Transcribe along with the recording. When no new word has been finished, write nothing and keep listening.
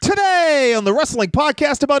Today on the Wrestling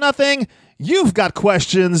Podcast About Nothing, you've got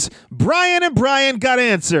questions. Brian and Brian got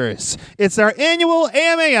answers. It's our annual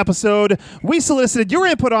AMA episode. We solicited your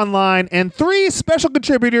input online, and 3 special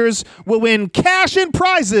contributors will win cash and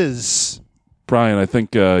prizes. Brian, I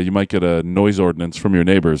think you might get a noise ordinance from your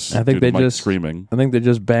neighbors. I think they just screaming. I think they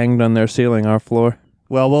just banged on their ceiling, our floor.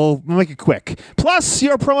 Well, we'll make it quick. Plus,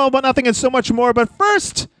 your promo about nothing and so much more. But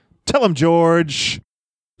first, tell him, George.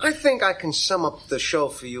 I think I can sum up the show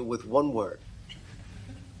for you with one word.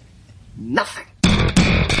 Nothing.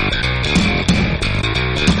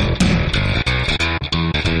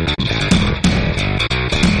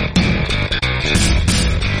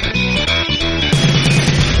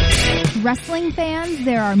 Wrestling fans,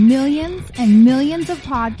 there are millions and millions of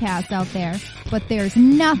podcasts out there, but there's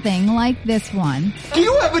nothing like this one. Do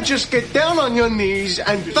you ever just get down on your knees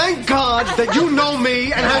and thank God that you know me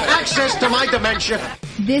and have access to my dementia?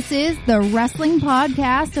 This is the Wrestling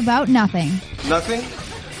Podcast About Nothing. Nothing?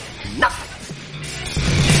 Nothing.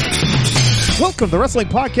 Welcome to the Wrestling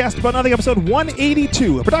Podcast About Nothing, episode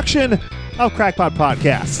 182, a production of Crackpot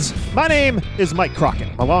Podcasts. My name is Mike Crockett.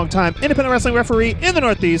 I'm a longtime independent wrestling referee in the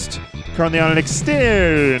Northeast, currently on an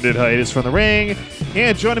extended hiatus from the ring.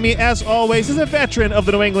 And joining me, as always, is a veteran of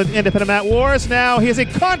the New England Independent Mat Wars. Now, he is a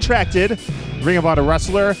contracted Ring of Honor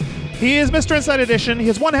wrestler. He is Mr. Inside Edition. He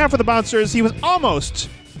is one half of the Bouncers. He was almost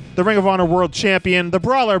the Ring of Honor World Champion, the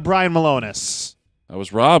Brawler, Brian Milonas. I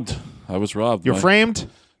was robbed. You're framed?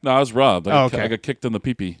 No, I was robbed. Oh, okay. I got kicked in the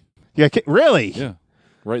pee-pee. Yeah, really? Yeah,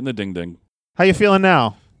 right in the ding-ding. How you feeling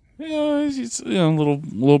now? Yeah, it's a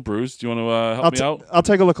little bruised. Do you want to help me out? I'll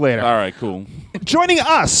take a look later. All right, cool. Joining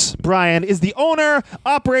us, Brian, is the owner,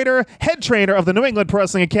 operator, head trainer of the New England Pro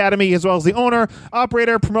Wrestling Academy, as well as the owner,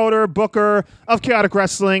 operator, promoter, booker of Chaotic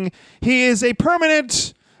Wrestling. He is a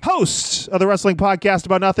permanent host of the Wrestling Podcast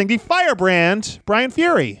About Nothing, the Firebrand, Brian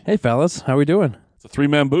Fury. Hey, fellas. How we doing? It's a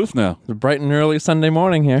 3-man booth now. It's a bright and early Sunday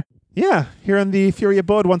morning here. Yeah, here in the Fury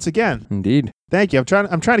abode once again. Indeed. Thank you. I'm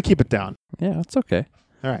trying to keep it down. Yeah, that's okay.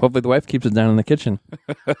 All right. Hopefully the wife keeps it down in the kitchen.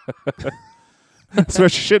 That's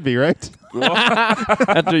what she should be, right?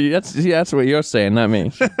 That's what you're saying, not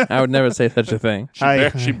me. I would never say such a thing.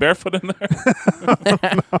 She barefoot in there?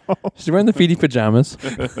 She's wearing the feety pajamas.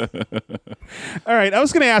 All right. I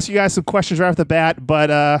was going to ask you guys some questions right off the bat,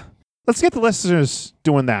 but let's get the listeners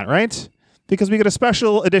doing that, right? Because we got a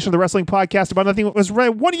special edition of the Wrestling Podcast About Nothing. It was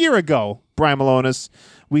right 1 year ago, Brian Milonas.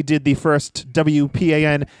 We did the first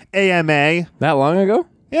WPAN AMA. That long ago?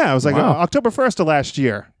 Yeah, it was like October 1st of last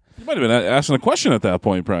year. You might have been asking a question at that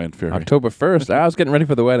point, Brian Fury. October 1st. I was getting ready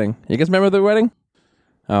for the wedding. You guys remember the wedding?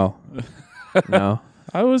 Oh. No.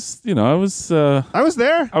 I was there.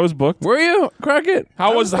 I was booked. Were you, Crockett?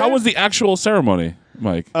 How was the actual ceremony,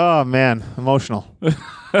 Mike? Oh, man. Emotional.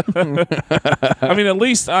 I mean, at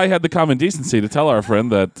least I had the common decency to tell our friend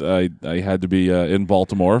that I had to be in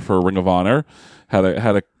Baltimore for Ring of Honor. Had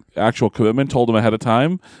a actual commitment. Told him ahead of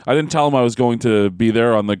time. I didn't tell him I was going to be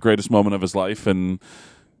there on the greatest moment of his life, and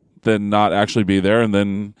then not actually be there, and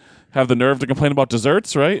then have the nerve to complain about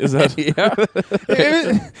desserts. Right? Is that? Yeah.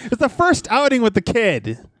 It's the first outing with the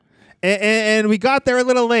kid, and we got there a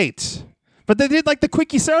little late, but they did like the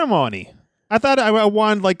quickie ceremony. I thought I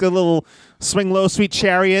wanted like a little swing low, sweet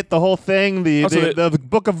chariot, the whole thing, the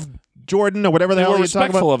Book of Jordan or whatever the hell They were you're talking about.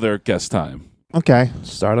 respectful of their guest time. Okay.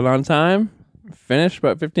 Started on time, finished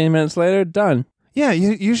about 15 minutes later, done. Yeah,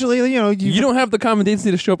 usually, You don't have the common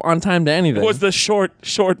decency to show up on time to anything. It was the short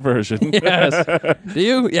version. Yes. Do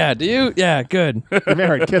you? Yeah, do you? Yeah, good. You're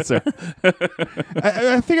married, kisser.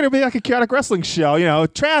 I figured it'd be like a chaotic wrestling show.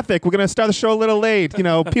 Traffic. We're going to start the show a little late.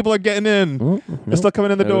 People are getting in. They're still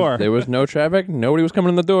coming in the door. There was no traffic. Nobody was coming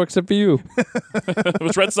in the door except for you. It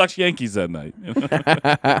was Red Sox Yankees that night.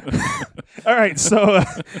 All right, so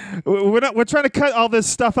we're trying to cut all this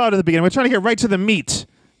stuff out at the beginning. We're trying to get right to the meat,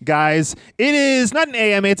 guys. It is not an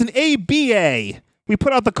AMA, it's an ABA. We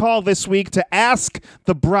put out the call this week to ask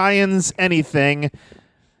the Bryans anything.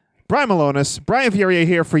 Brian Milonas, Brian Fury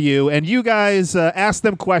here for you, and you guys asked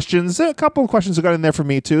them questions. A couple of questions have got in there for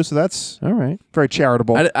me, too, so that's all right. Very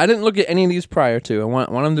charitable. I didn't look at any of these prior to. I want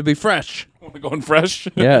them to be fresh. We're going fresh?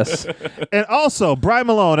 Yes. And also, Brian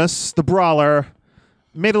Milonas, the Brawler,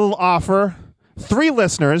 made a little offer. 3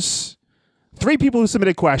 listeners, 3 people who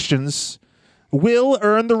submitted questions, will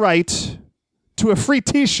earn the right to a free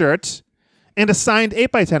T-shirt and a signed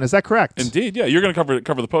 8x10. Is that correct? Indeed, yeah. You're going to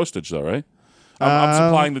cover the postage, though, right? I'm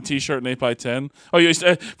supplying the T-shirt and 8x10. Oh, you're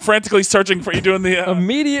frantically searching for you doing the...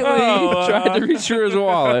 Immediately tried to reach for his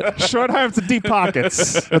wallet. Short arms and deep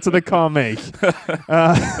pockets. That's what they call me.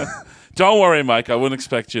 Don't worry, Mike. I wouldn't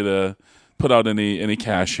expect you to put out any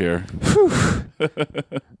cash here.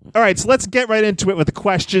 All right, so let's get right into it with the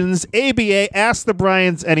questions. ABA, Ask the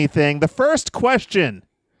Bryans Anything. The first question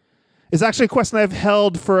is actually a question I've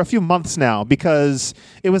held for a few months now because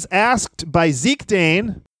it was asked by Zeke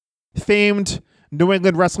Dane, famed New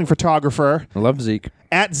England wrestling photographer. I love Zeke.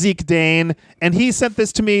 At Zeke Dane, and he sent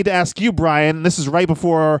this to me to ask you, Brian. This is right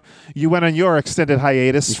before you went on your extended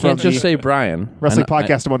hiatus You from can't just the say Brian. wrestling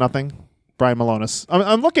podcast about nothing. Brian Malonis.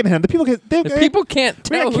 I'm looking at him. The people Can't we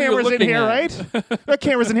tell got who you're cameras in looking here, at. right? We got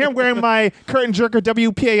cameras in here. I'm wearing my Curtain Jerker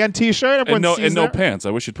WPAN T-shirt. Everyone And sees no that. pants. I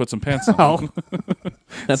wish you'd put some pants on. Oh,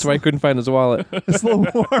 That's why I couldn't find his wallet. it's a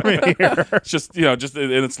little warm in here. It's just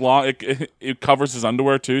and it's long. It covers his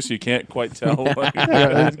underwear too, so you can't quite tell.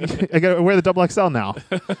 I got to wear the double XL now.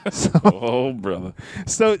 Oh, brother.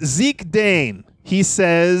 So Zeke Dane, he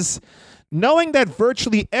says, knowing that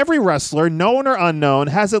virtually every wrestler, known or unknown,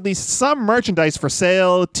 has at least some merchandise for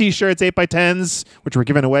sale, T-shirts, 8x10s, which we're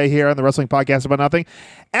giving away here on the Wrestling Podcast About Nothing,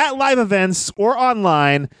 at live events or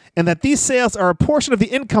online, and that these sales are a portion of the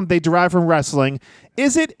income they derive from wrestling,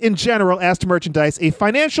 is it, in general, as to merchandise, a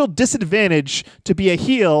financial disadvantage to be a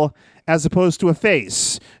heel as opposed to a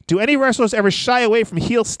face? Do any wrestlers ever shy away from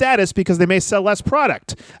heel status because they may sell less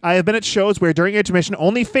product? I have been at shows where during intermission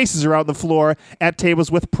only faces are out on the floor at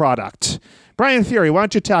tables with product. Brian Fury, why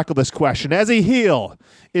don't you tackle this question? As a heel,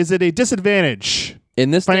 is it a disadvantage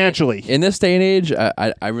In this financially? in this day and age,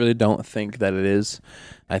 I really don't think that it is.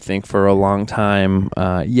 I think for a long time,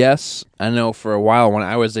 yes. I know for a while when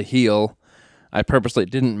I was a heel, I purposely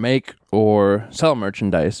didn't make or sell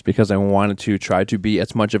merchandise because I wanted to try to be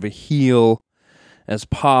as much of a heel as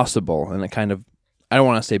possible. And it kind of, I don't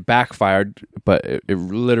want to say backfired, but it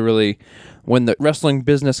literally, when the wrestling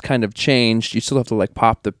business kind of changed, you still have to like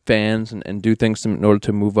pop the fans and do things in order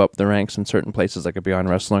to move up the ranks in certain places like a Beyond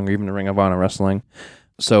Wrestling or even a Ring of Honor Wrestling.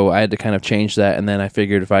 So I had to kind of change that, and then I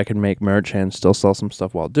figured if I could make merch and still sell some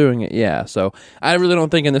stuff while doing it, yeah. So I really don't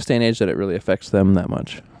think in this day and age that it really affects them that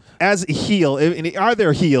much. As a heel, are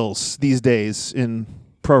there heels these days in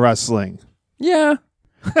pro wrestling? Yeah.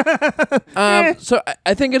 So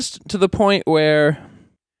I think it's to the point where,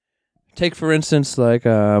 take for instance like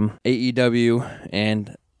AEW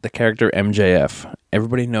and the character MJF.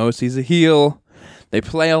 Everybody knows he's a heel. They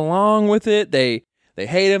play along with it. They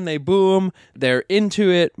hate him. They boo him. They're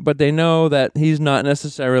into it, but they know that he's not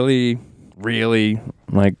necessarily really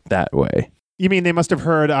like that way. You mean they must have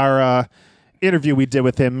heard our interview we did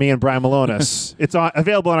with him, me and Brian Malonis. It's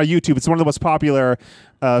available on our YouTube. It's one of the most popular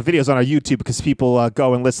videos on our YouTube because people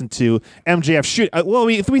go and listen to MJF shoot.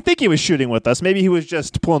 We think he was shooting with us. Maybe he was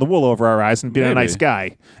just pulling the wool over our eyes and being a nice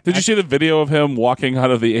guy. Did you see the video of him walking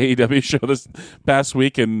out of the AEW show this past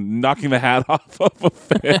week and knocking the hat off of a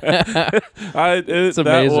fan? It's that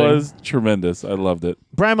amazing. was tremendous. I loved it.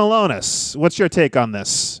 Brian Malonis, what's your take on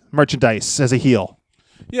this merchandise as a heel?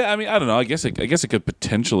 Yeah, I mean, I don't know. I guess it could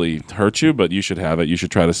potentially hurt you, but you should have it. You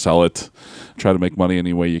should try to sell it, try to make money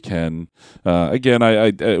any way you can. Again,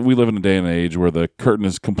 we live in a day and age where the curtain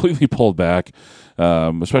is completely pulled back,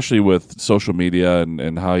 especially with social media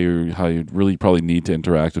and how you really probably need to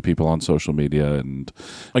interact with people on social media. And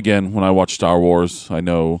again, when I watch Star Wars, I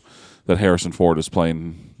know that Harrison Ford is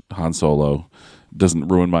playing Han Solo. Doesn't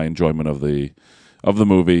ruin my enjoyment of the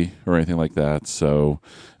movie or anything like that. So,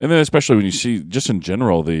 and then especially when you see just in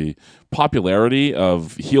general the popularity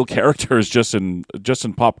of heel characters just in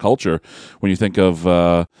pop culture, when you think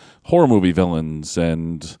of horror movie villains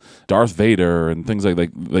and Darth Vader and things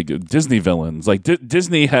like Disney villains. Like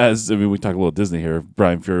Disney has, I mean, we talk a little Disney here.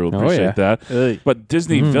 Brian Fury will appreciate that. But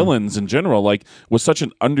Disney villains in general, like, was such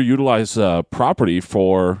an underutilized property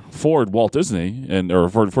for Walt Disney or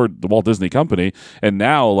for the Walt Disney Company. And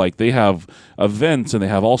now, like, they have events and they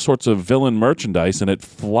have all sorts of villain merchandise, and it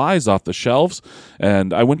flies off the shelves.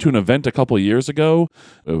 And I went to an event a couple of years ago.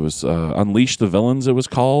 It was Unleash the Villains, it was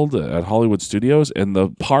called, at Hollywood Studios, and the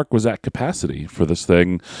park was at capacity for this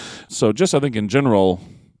thing. So just, I think in general,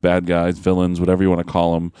 bad guys, villains, whatever you want to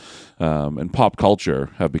call them, and pop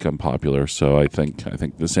culture have become popular. So I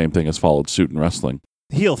think the same thing has followed suit in wrestling.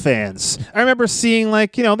 Heel fans. I remember seeing,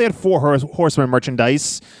 like, they had Four Horsemen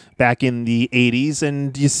merchandise back in the 80s,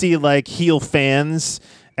 and you see, like, heel fans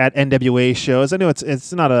at NWA shows. I know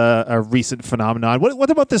it's not a recent phenomenon. What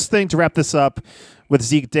about this thing, to wrap this up with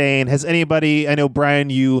Zeke Dane? Has anybody, I know, Brian,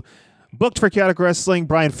 you booked for Chaotic Wrestling.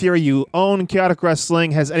 Brian Fury, you own Chaotic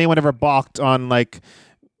Wrestling. Has anyone ever balked on, like,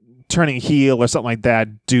 turning heel or something like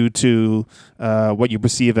that due to what you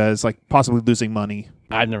perceive as, like, possibly losing money?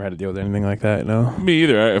 I've never had to deal with anything like that, no. Me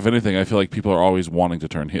either. If anything, I feel like people are always wanting to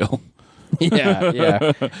turn heel.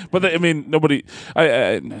 Yeah. But I mean, nobody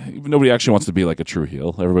actually wants to be like a true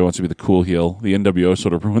heel. Everybody wants to be the cool heel. The NWO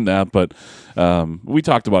sort of ruined that. But we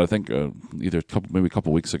talked about, I think, maybe a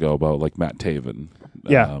couple weeks ago about like Matt Taven.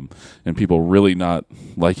 And people really not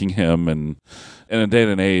liking him, and in a day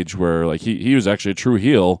and an age where like he was actually a true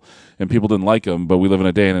heel and people didn't like him. But we live in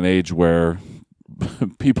a day and an age where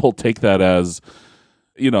people take that as,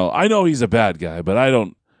 I know he's a bad guy, but I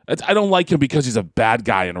don't like him because he's a bad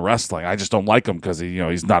guy in wrestling. I just don't like him because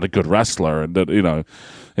he's not a good wrestler, and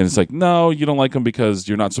and it's like, no, you don't like him because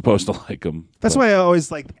you're not supposed to like him. That's why I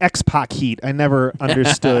always liked X-Pac heat. I never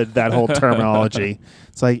understood that whole terminology.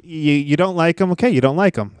 It's like, you don't like him? Okay, you don't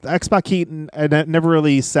like him. The X-Pac heat never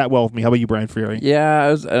really sat well with me. How about you, Brian Fury? Yeah,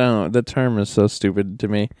 I don't know. The term is so stupid to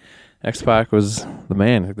me. X-Pac was the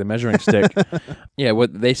man, like the measuring stick. Yeah,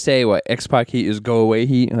 what they say, X-Pac heat is go away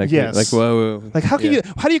heat. Like, yes. Like, whoa. Like, how do you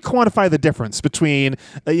quantify the difference between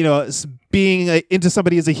being into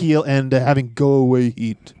somebody as a heel and having go away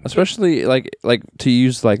heat? Especially like to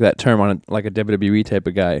use like that term on a WWE type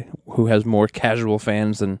of guy who has more casual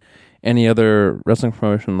fans than any other wrestling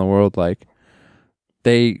promotion in the world. Like,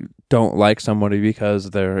 they don't like somebody because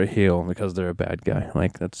they're a heel, because they're a bad guy.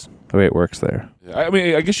 Like, that's the way it works there. I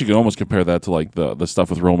mean, I guess you can almost compare that to like the stuff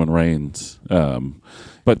with Roman Reigns.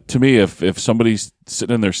 But to me, if somebody's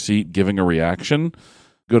sitting in their seat giving a reaction,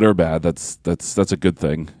 good or bad, that's a good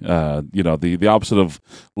thing. The opposite of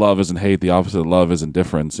love isn't hate. The opposite of love is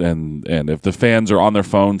indifference. And if the fans are on their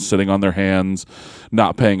phones, sitting on their hands,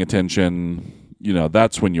 not paying attention,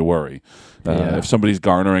 that's when you worry. If somebody's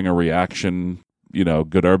garnering a reaction,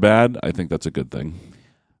 good or bad, I think that's a good thing.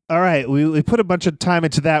 All right, we put a bunch of time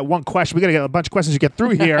into that one question. We got to get a bunch of questions to get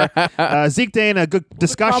through here. Zeke Dane, a good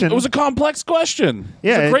discussion. It was a complex question.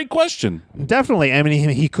 Yeah, it was a great question. Definitely. I mean,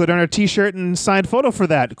 he could earn a T-shirt and signed photo for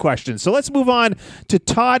that question. So let's move on to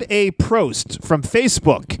Todd A. Prost from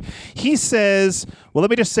Facebook. He says, well, let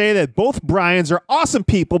me just say that both Brians are awesome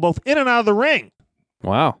people, both in and out of the ring.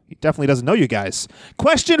 Wow. He definitely doesn't know you guys.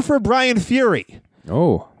 Question for Brian Fury.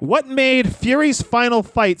 Oh. What made Fury's final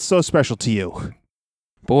fight so special to you?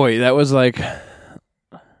 Boy, that was like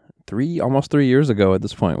almost 3 years ago at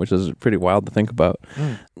this point, which is pretty wild to think about.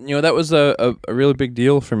 That was a really big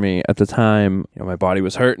deal for me at the time. My body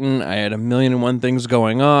was hurting. I had 1,000,001 things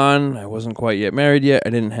going on. I wasn't quite yet married yet.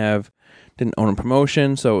 I didn't own a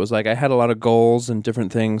promotion, so it was like I had a lot of goals and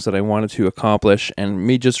different things that I wanted to accomplish, and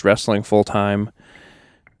me just wrestling full time,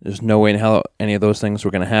 there's no way in hell any of those things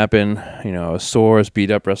were going to happen. I was sore, I was beat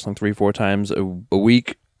up, wrestling 3-4 times a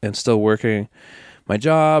week and still working my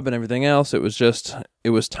job and everything else. It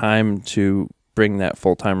was time to bring that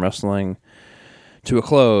full-time wrestling to a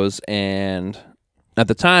close. And at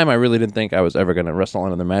the time, I really didn't think I was ever going to wrestle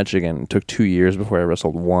another match again. It took 2 years before I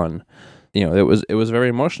wrestled one. It was very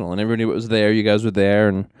emotional, and everybody was there. You guys were there,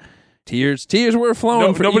 and tears were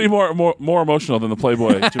flowing. Nobody more emotional than the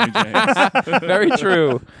Playboy Jimmy James. Very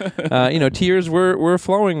true. Tears were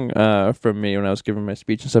flowing from me when I was giving my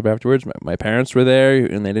speech and stuff afterwards. My parents were there,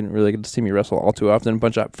 and they didn't really get to see me wrestle all too often. A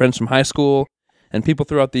bunch of friends from high school and people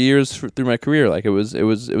throughout the years through my career. Like, it was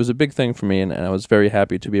a big thing for me, and I was very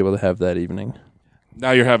happy to be able to have that evening.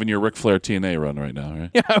 Now you're having your Ric Flair TNA run right now, right?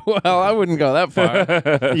 Yeah, well, I wouldn't go that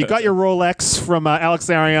far. You got your Rolex from Alex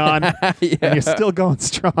Arion, and you're still going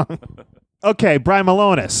strong. Okay, Brian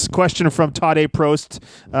Malonis, question from Todd A. Prost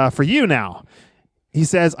for you now. He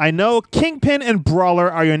says, I know Kingpin and Brawler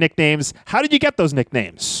are your nicknames. How did you get those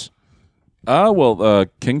nicknames?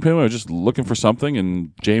 Kingpin, I was just looking for something,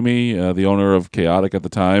 and Jamie, the owner of Chaotic at the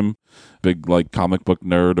time, big like comic book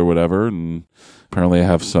nerd or whatever, and apparently I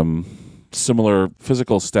have some similar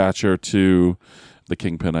physical stature to the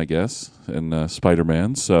Kingpin, I guess, and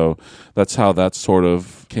Spider-Man. So that's how that sort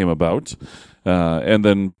of came about. And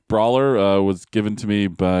then Brawler was given to me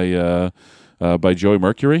by Joey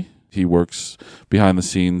Mercury. He works behind the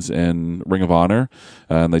scenes in Ring of Honor,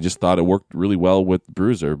 and they just thought it worked really well with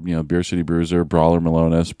Bruiser. Beer City Bruiser, Brawler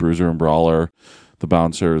Malonis, Bruiser and Brawler, the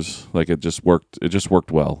Bouncers. Like, it just worked. It just worked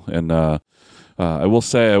well. And I will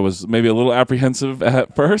say I was maybe a little apprehensive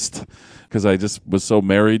at first, because I just was so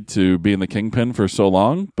married to being the Kingpin for so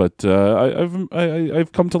long, but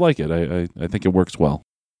I've come to like it. I think it works well.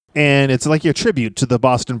 And it's like your tribute to the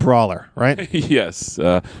Boston Brawler, right? Yes.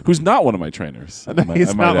 Who's not one of my trainers.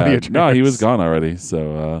 He's not one of your trainers. No, he was gone already.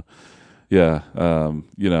 So,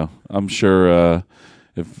 I'm sure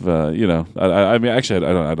if I mean, actually,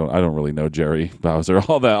 I don't really know Jerry Bowser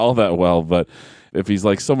all that well, but if he's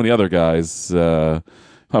like so many other guys,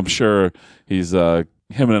 I'm sure he's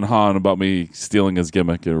hemming and hawing about me stealing his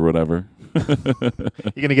gimmick or whatever. You're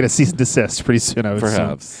going to get a cease and desist pretty soon, I would assume.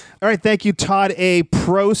 Perhaps. All right, thank you, Todd A.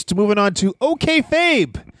 Prost. Moving on to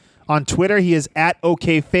OKFabe. On Twitter, he is at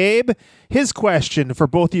OKFabe. His question for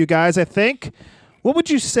both of you guys, I think, what would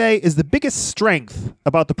you say is the biggest strength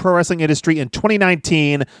about the pro wrestling industry in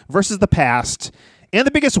 2019 versus the past, and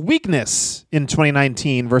the biggest weakness in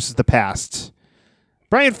 2019 versus the past?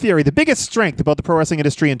 Brian Fury, the biggest strength about the pro wrestling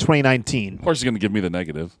industry in 2019. Of course, you're going to give me the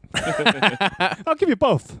negative. I'll give you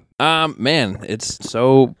both. Man, it's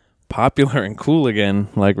so popular and cool again.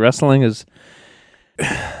 Like, wrestling is...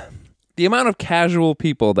 The amount of casual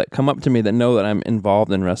people that come up to me that know that I'm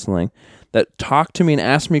involved in wrestling, that talk to me and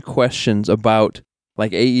ask me questions about,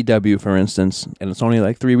 like, AEW, for instance, and it's only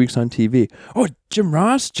like 3 weeks on TV. Oh, Jim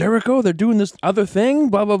Ross, Jericho, they're doing this other thing,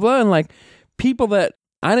 blah, blah, blah. And, like, people that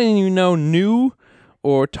I didn't even know knew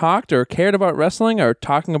or talked or cared about wrestling are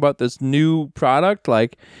talking about this new product.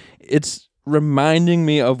 Like, it's reminding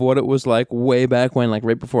me of what it was like way back when, like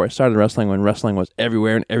right before I started wrestling, when wrestling was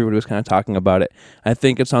everywhere and everybody was kind of talking about it. I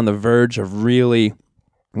think it's on the verge of really,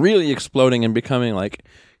 really exploding and becoming like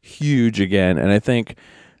huge again. And I think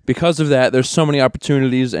because of that, there's so many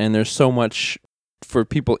opportunities and there's so much for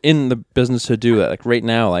people in the business to do that. Like right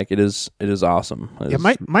now, like it is awesome. Yeah,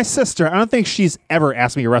 my sister, I don't think she's ever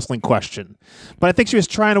asked me a wrestling question, but I think she was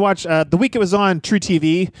trying to watch the week it was on True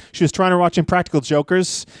TV. She was trying to watch Impractical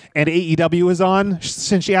Jokers, and AEW was on.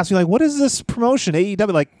 Since she asked me like, "What is this promotion?"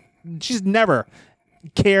 AEW, like she's never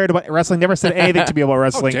cared about wrestling, never said anything to me about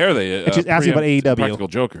wrestling. How dare they? And she's asking about AEW. Practical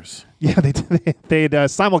Jokers. Yeah, they'd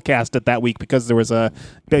simulcast it that week because there was a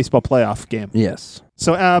baseball playoff game. Yes.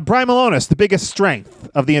 So, Brian Malonis, the biggest strength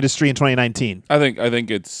of the industry in 2019. I think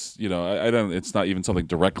it's, you know, I don't. It's not even something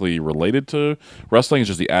directly related to wrestling. It's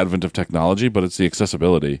just the advent of technology, but it's the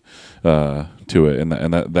accessibility to it, and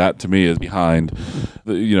that to me is behind.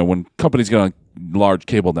 You know, when companies get on large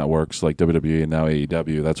cable networks like WWE and now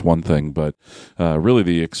AEW, that's one thing, but really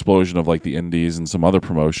the explosion of like the indies and some other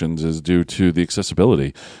promotions is due to the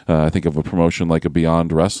accessibility. I think of a promotion like a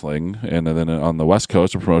Beyond Wrestling, and then on the West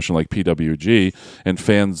Coast, a promotion like PWG, and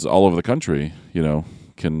fans all over the country, you know,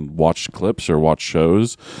 can watch clips or watch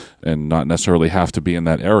shows and not necessarily have to be in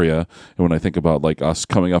that area. And when I think about like us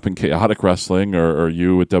coming up in Chaotic Wrestling or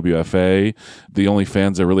you at WFA, the only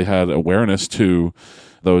fans that really had awareness to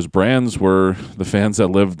those brands were the fans that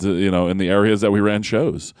lived, you know, in the areas that we ran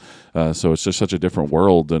shows. So it's just such a different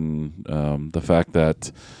world, and the fact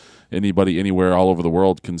that anybody anywhere all over the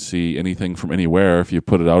world can see anything from anywhere if you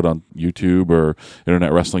put it out on YouTube or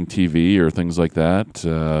Internet Wrestling TV or things like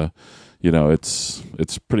that. You know, it's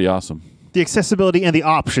pretty awesome. The accessibility and the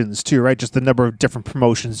options too, right? Just the number of different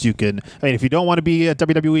promotions you can. I mean, if you don't want to be a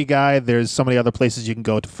WWE guy, there's so many other places you can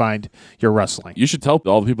go to find your wrestling. You should tell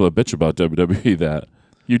all the people that bitch about WWE that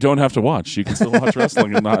you don't have to watch. You can still watch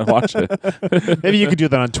wrestling and not watch it. Maybe you could do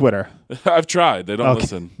that on Twitter. I've tried. They don't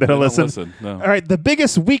listen. They don't listen? No. All right. The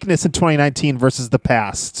biggest weakness in 2019 versus the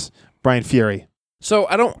past, Brian Fury. So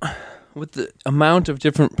I don't, with the amount of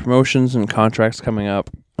different promotions and contracts coming up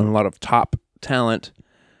and a lot of top talent,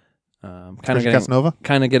 kind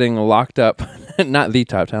of getting locked up. Not the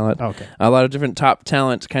top talent. Okay. A lot of different top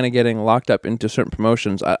talent kind of getting locked up into certain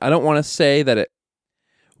promotions. I don't want to say that it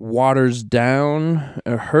waters down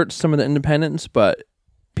or hurts some of the independents, but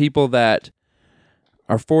people that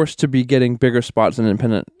are forced to be getting bigger spots in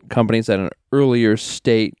independent companies at an earlier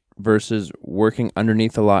state versus working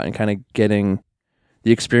underneath a lot and kind of getting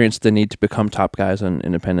the experience they need to become top guys on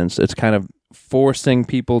independents. It's kind of forcing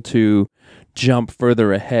people to jump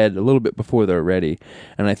further ahead a little bit before they're ready.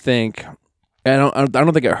 And I think I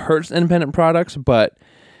don't think it hurts independent products, but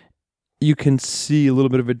you can see a little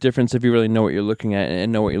bit of a difference if you really know what you're looking at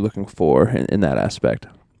and know what you're looking for in that aspect.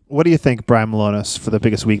 What do you think, Brian Malonis, for the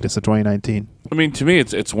biggest weakness of 2019? I mean, to me,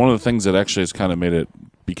 it's one of the things that actually has kind of made it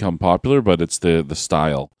become popular, but it's the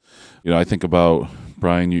style. You know, I think about,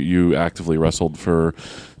 Brian, you actively wrestled for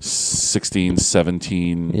 16,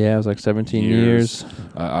 17 Yeah, it was like 17 years.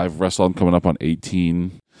 I've wrestled, I'm coming up on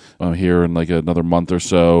 18 here in like another month or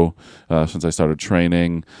so since I started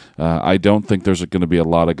training. I don't think there's going to be a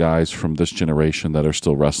lot of guys from this generation that are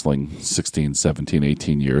still wrestling 16, 17,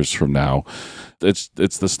 18 years from now. It's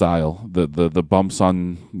the style, the bumps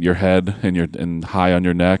on your head and high on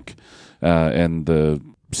your neck, and the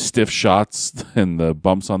stiff shots and the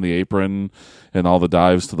bumps on the apron and all the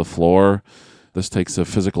dives to the floor. This takes a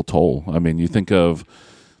physical toll. I mean, you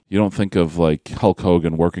don't think of like Hulk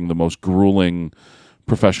Hogan working the most grueling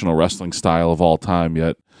professional wrestling style of all time,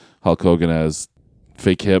 yet Hulk Hogan has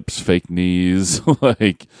fake hips, fake knees.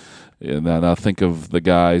 And then I think of the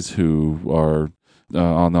guys who are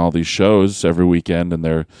on all these shows every weekend, and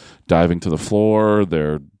they're diving to the floor,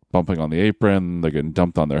 they're bumping on the apron, they're getting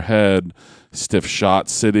dumped on their head, stiff shot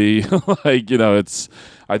city. It's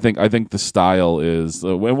I think the style is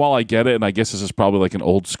and while I get it, and I guess this is probably like an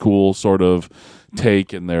old school sort of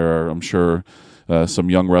take, and there are, I'm sure, some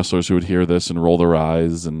young wrestlers who would hear this and roll their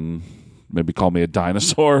eyes and maybe call me a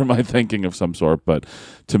dinosaur in my thinking of some sort, but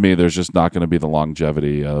to me there's just not going to be the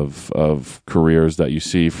longevity of careers that you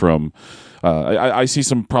see from I see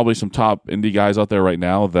probably some top indie guys out there right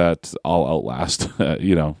now that I'll outlast.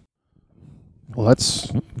 Well, that's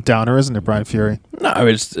downer, isn't it, Brian Fury? No,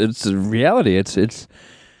 it's a reality. It's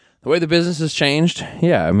the way the business has changed.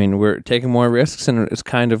 Yeah, I mean, we're taking more risks, and it's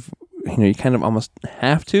kind of, you kind of almost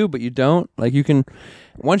have to, but you don't. Like, you can,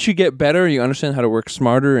 once you get better, you understand how to work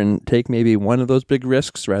smarter and take maybe one of those big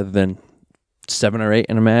risks rather than 7 or 8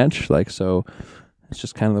 in a match. So it's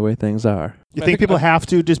just kind of the way things are. You think people have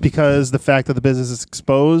to, just because the fact that the business is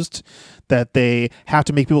exposed, that they have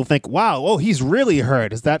to make people think, wow, oh, he's really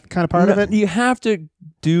hurt? Is that kind of part of it? You have to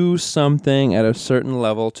do something at a certain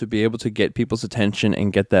level to be able to get people's attention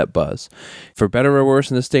and get that buzz. For better or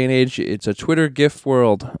worse in this day and age, it's a Twitter GIF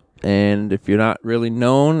world. And if you're not really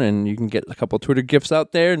known and you can get a couple Twitter GIFs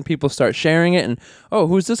out there and people start sharing it and, oh,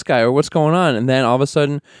 who's this guy or what's going on? And then all of a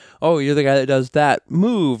sudden, oh, you're the guy that does that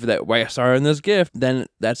move that I saw in this GIF. Then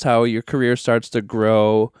that's how your career starts to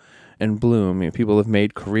grow and bloom. People have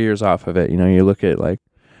made careers off of it. You look at like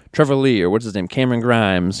Trevor Lee or what's his name, Cameron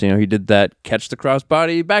Grimes. He did that catch the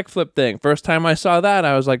crossbody backflip thing. First time I saw that,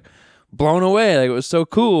 I was like blown away. Like, it was so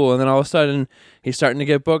cool. And then all of a sudden, he's starting to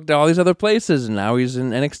get booked at all these other places, and now he's in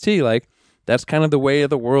NXT. Like, that's kind of the way of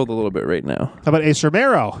the world a little bit right now. How about Ace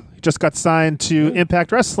Romero? He just got signed to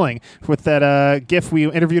Impact Wrestling with that GIF.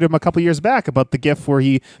 We interviewed him a couple years back about the GIF where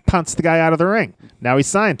he pounced the guy out of the ring. Now he's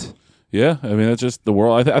signed. Yeah, I mean, that's just the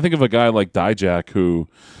world. I think of a guy like Dijak, who,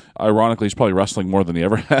 ironically, is probably wrestling more than he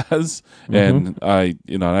ever has. Mm-hmm. And I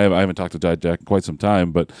haven't talked to Dijak in quite some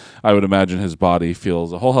time, but I would imagine his body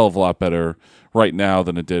feels a whole hell of a lot better right now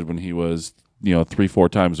than it did when he was, 3-4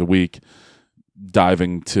 times a week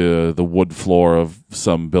diving to the wood floor of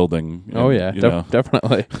some building. Oh, yeah,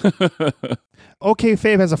 definitely. Okay,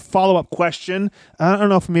 Fabe has a follow-up question. I don't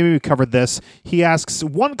know if maybe we covered this. He asks,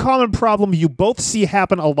 one common problem you both see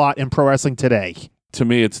happen a lot in pro wrestling today. To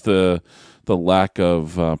me, it's the lack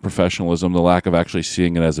of professionalism, the lack of actually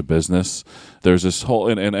seeing it as a business. There's this whole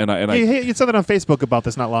you said that on Facebook about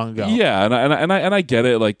this not long ago. Yeah, and I get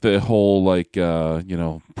it, like the whole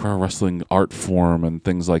pro wrestling art form and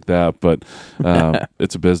things like that, but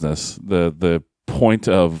it's a business. The point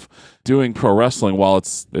of doing pro wrestling, while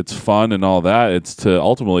it's fun and all that, it's to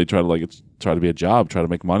ultimately try to be a job, try to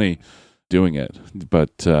make money doing it.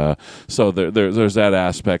 But so there's that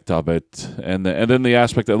aspect of it, and then the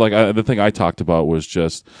aspect that the thing I talked about was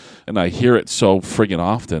just, and I hear it so friggin'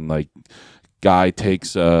 often, like guy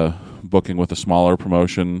takes a booking with a smaller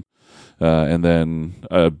promotion, and then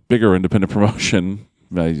a bigger independent promotion,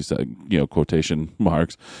 I use quotation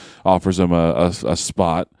marks, offers him a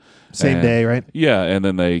spot. Same day, right? Yeah, and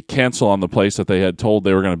then they cancel on the place that they had told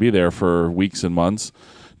they were going to be there for weeks and months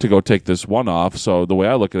to go take this one off. So the way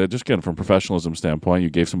I look at it, just again from professionalism standpoint, you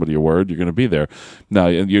gave somebody your word, you're going to be there. Now,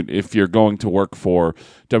 if you're going to work for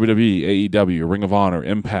WWE, AEW, Ring of Honor,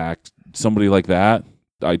 Impact, somebody like that,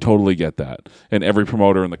 I totally get that. And every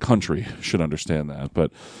promoter in the country should understand that.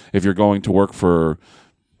 But if you're going to work for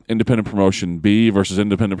independent promotion B versus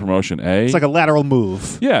independent promotion A, it's like a lateral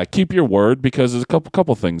move. Yeah, keep your word, because there's a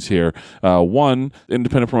couple things here. One,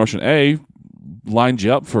 independent promotion A lined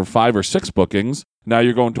you up for 5 or 6 bookings. Now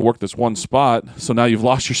you're going to work this one spot, so now you've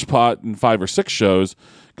lost your spot in 5 or 6 shows.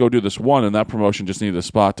 Go do this one, and that promotion just needed a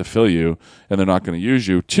spot to fill you, and they're not going to use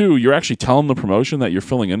you. 2, you're actually telling the promotion that you're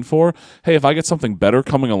filling in for, hey, if I get something better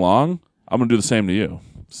coming along, I'm going to do the same to you.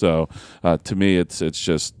 So to me, it's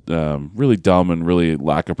just really dumb and really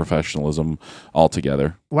lack of professionalism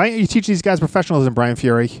altogether. Why don't you teach these guys professionalism, Brian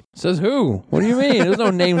Fury? Says who? What do you mean? There's no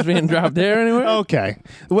names being dropped there anywhere. Okay.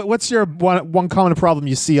 What's your one common problem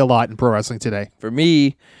you see a lot in pro wrestling today? For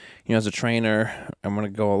me, as a trainer, I'm going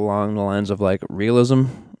to go along the lines of like realism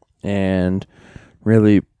and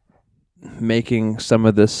really making some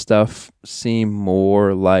of this stuff seem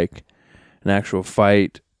more like an actual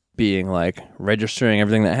fight, being like registering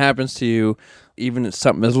everything that happens to you, even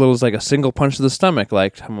something as little as like a single punch to the stomach,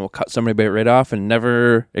 like I'm gonna cut somebody right off and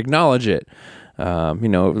never acknowledge it.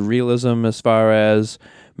 Realism as far as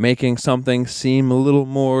making something seem a little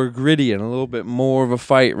more gritty and a little bit more of a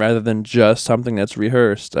fight rather than just something that's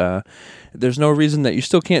rehearsed. There's no reason that you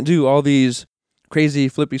still can't do all these crazy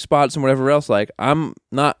flippy spots and whatever else. Like, I'm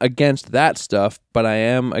not against that stuff, but I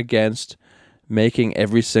am against making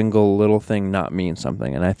every single little thing not mean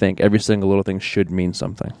something, and I think every single little thing should mean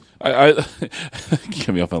something. I get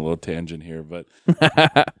me off on a little tangent here, but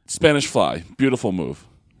Spanish Fly, beautiful move,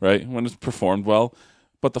 right? When it's performed well.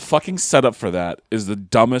 But the fucking setup for that is the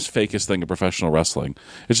dumbest, fakest thing in professional wrestling.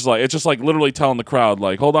 It's just like literally telling the crowd,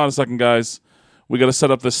 like, hold on a second, guys. We got to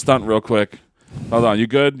set up this stunt real quick. Hold on. You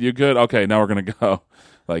good? You good? Okay, now we're going to go.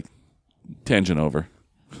 Like, tangent over.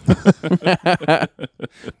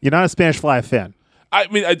 You're not a Spanish Fly fan. I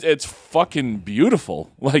mean, it's fucking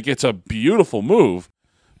beautiful. Like, it's a beautiful move.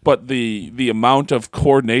 But the amount of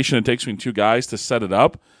coordination it takes between two guys to set it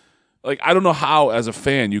up, like, I don't know how, as a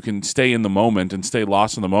fan, you can stay in the moment and stay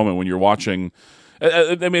lost in the moment when you're watching.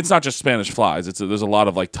 I mean, it's not just Spanish Flies. There's a lot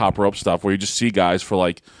of, like, top rope stuff where you just see guys for,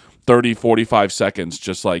 like, 30, 45 seconds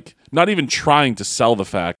just, like, not even trying to sell the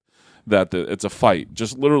fact that it's a fight,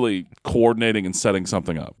 just literally coordinating and setting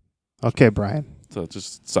something up. Okay, Brian. So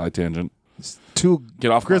just side tangent. Two Get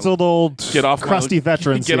off grizzled old, crusty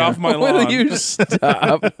veterans. Get here. off my lawn. Will you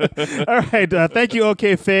stop? All right. Thank you,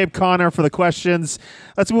 OK Fabe, Connor, for the questions.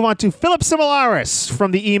 Let's move on to Philip Similaris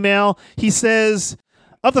from the email. He says,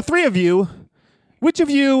 of the three of you, which of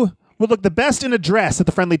you would look the best in a dress at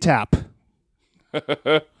the Friendly Tap?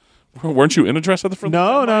 Weren't you in a dress at the front?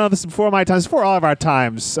 No. This is before my time. This is before all of our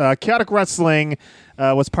times. Chaotic Wrestling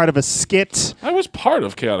was part of a skit. I was part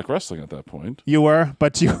of Chaotic Wrestling at that point. You were,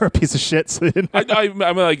 but you were a piece of shit. So you didn't I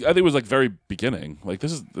mean, like, I think it was like very beginning. Like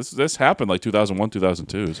this happened like 2001,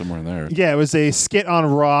 2002, somewhere in there. Yeah, it was a skit on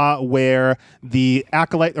Raw where the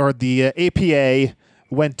Acolyte or the APA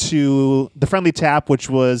went to the Friendly Tap, which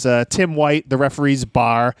was Tim White, the referee's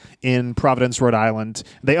bar in Providence, Rhode Island.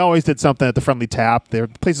 They always did something at the Friendly Tap. Their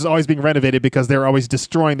place is always being renovated because they're always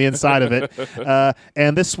destroying the inside of it.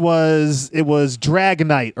 And it was Drag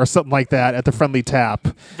Night or something like that at the Friendly Tap.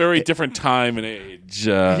 Very different time and age.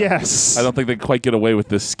 Yes. I don't think they quite get away with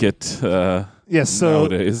this skit. Yes, so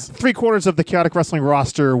nowadays. 3/4 of the Chaotic Wrestling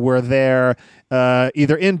roster were there,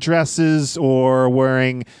 either in dresses or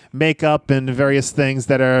wearing makeup and various things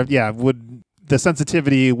that are, the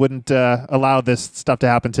sensitivity wouldn't allow this stuff to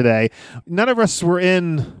happen today. None of us were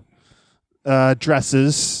in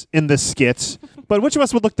dresses in this skit, but which of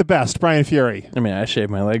us would look the best? Brian Fury. I mean, I shave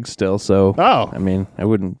my legs still, so I mean, I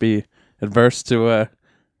wouldn't be adverse to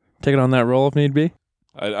taking on that role if need be.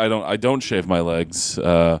 I don't shave my legs.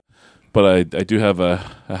 But I do have a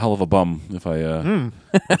hell of a bum if I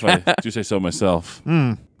do say so myself.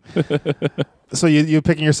 So you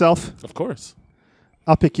picking yourself? Of course.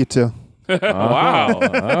 I'll pick you too. Wow. Wow.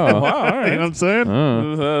 All right. You know what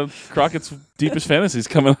I'm saying? Crockett's deepest fantasies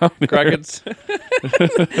coming out. Crockett's.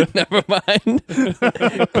 Never mind.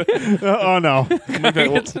 Oh no.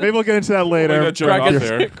 Maybe we'll get into that later.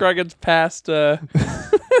 Crockett's past.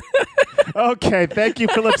 Okay, thank you,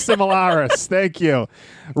 Philip Similaris. Thank you.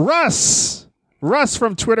 Russ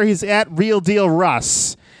from Twitter, he's at Real Deal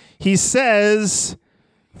Russ. He says,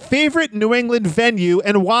 favorite New England venue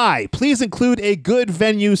and why? Please include a good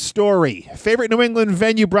venue story. Favorite New England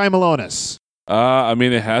venue, Brian Malonis? I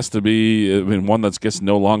mean, it has to be one that's gets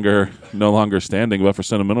no longer standing, but for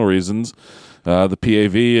sentimental reasons. The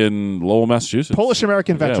PAV in Lowell, Massachusetts. Polish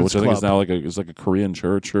American Veterans which I think Club. is now like a Korean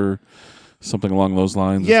church or something along those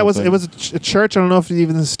lines. Yeah, it was a church. I don't know if it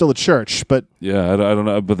even is still a church, but yeah, I don't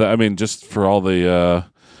know. But I mean, just for all the,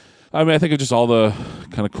 I think of just all the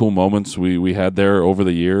kind of cool moments we had there over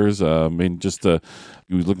the years. I mean, just you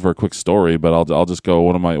looking for a quick story, but I'll just go.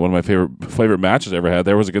 One of my favorite matches I ever had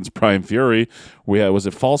there was against Brian Fury. Was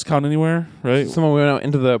it Falls Count Anywhere? Right? Someone went out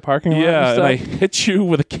into the parking lot. Yeah, and I hit you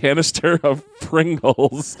with a canister of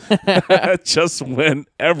Pringles. It just went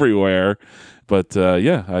everywhere. But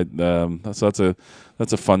that's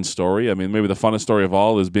a fun story. I mean, maybe the funnest story of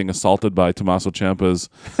all is being assaulted by Tommaso Ciampa's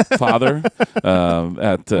father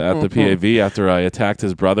at the PAV after I attacked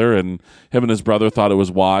his brother, and him and his brother thought it was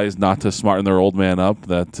wise not to smarten their old man up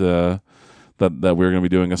that we were going to be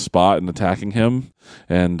doing a spot and attacking him,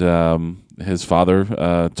 and his father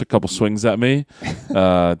took a couple swings at me.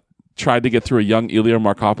 Tried to get through a young Ilya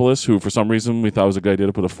Markopoulos, who for some reason we thought it was a good idea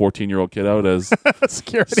to put a 14-year-old kid out as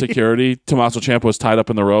security. Tommaso Ciampa was tied up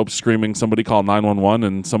in the ropes screaming, somebody call 911,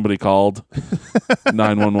 and somebody called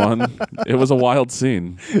 911. It was a wild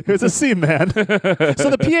scene. It was a scene, man. So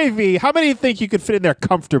the PAV, how many do you think you could fit in there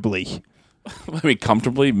comfortably? I mean,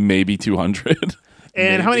 comfortably, maybe 200.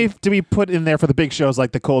 And how many do we put in there for the big shows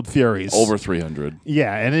like the Cold Furies? Over 300.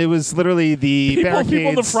 Yeah, and it was literally the barricades. People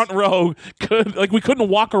in the front row we couldn't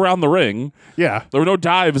walk around the ring. Yeah. There were no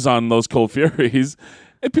dives on those Cold Furies.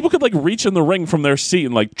 And people could like reach in the ring from their seat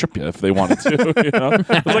and like trip you if they wanted to. You know,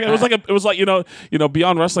 it was like you know,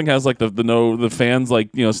 Beyond Wrestling has like the fans like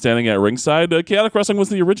standing at ringside. Chaotic Wrestling was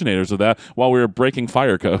the originators of that while we were breaking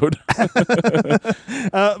fire code.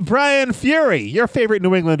 Brian Fury, your favorite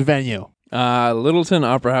New England venue? Littleton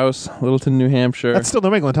Opera House, Littleton, New Hampshire. That's still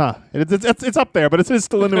New England, huh? It's up there, but it is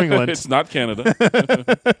still in New England. It's not Canada.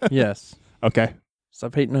 Yes. Okay.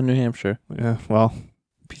 Stop hating on New Hampshire. Yeah. Well,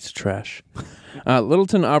 Piece of trash.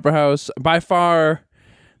 Littleton Opera House, by far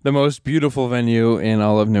the most beautiful venue in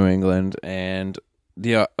all of New England, and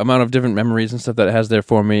the amount of different memories and stuff that it has there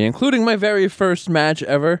for me, including my very first match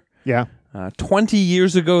ever. yeah. 20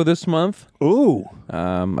 years ago this month. Ooh.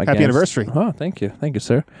 Happy anniversary. Oh, thank you,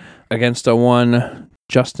 sir. Against one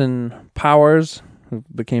Justin Powers, who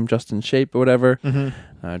became Justin Shape or whatever.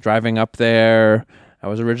 Mm-hmm. Driving up there, I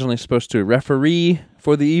was originally supposed to referee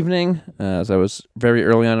for the evening, as I was very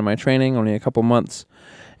early on in my training, only a couple months.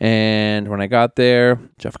 And when I got there,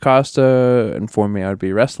 Jeff Costa informed me I would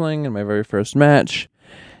be wrestling in my very first match.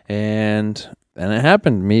 And then it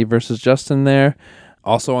happened, me versus Justin there.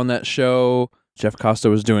 Also on that show, Jeff Costa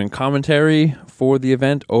was doing commentary for the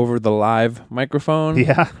event over the live microphone.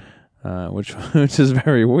 Yeah. Which is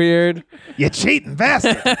very weird. You cheating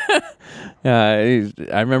bastard. I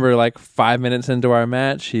remember like 5 minutes into our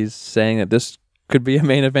match, he's saying that this could be a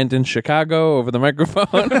main event in Chicago over the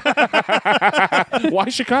microphone. Why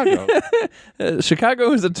Chicago?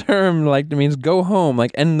 Chicago is a term like that means go home,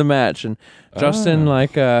 like end the match. And Justin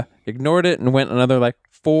ignored it and went another like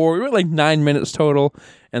 9 minutes total.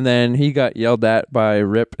 And then he got yelled at by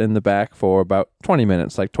Rip in the back for about 20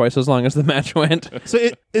 minutes, like twice as long as the match went. So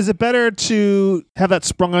is it better to have that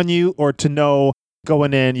sprung on you or to know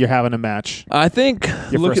going in you're having a match? I think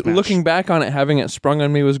first match. looking back on it, having it sprung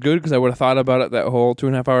on me was good because I would have thought about it that whole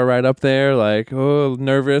 2.5 hour ride up there, like, oh,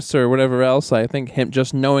 nervous or whatever else. I think him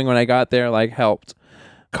just knowing when I got there, like, helped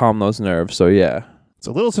calm those nerves. So, yeah.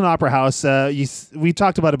 So Littleton Opera House, we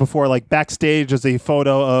talked about it before, like backstage there's a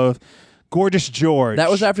photo of Gorgeous George. That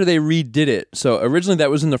was after they redid it. So originally that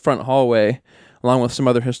was in the front hallway, along with some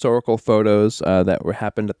other historical photos that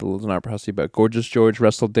happened at the Littleton Opera House. But Gorgeous George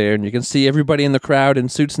wrestled there, and you can see everybody in the crowd in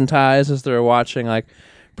suits and ties as they're watching. Like,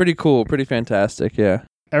 pretty cool, pretty fantastic, yeah.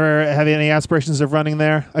 Ever have any aspirations of running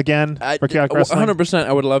there again for Chaotic Wrestling? 100%,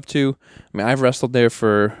 I would love to. I mean, I've wrestled there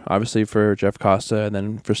obviously for Jeff Costa, and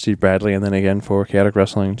then for Steve Bradley, and then again for Chaotic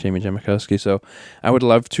Wrestling, Jamie Jamikowski. So I would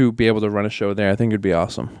love to be able to run a show there. I think it'd be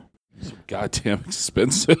awesome. Goddamn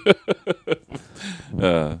expensive.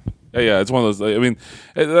 Yeah, it's one of those. I mean,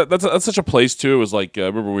 that's such a place too. It was like I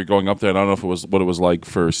remember we going up there, and I don't know if it was what it was like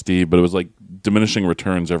for Steve, but it was like diminishing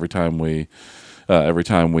returns every time we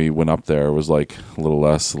went up there. It was like a little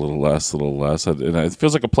less, and it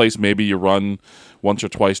feels like a place maybe you run once or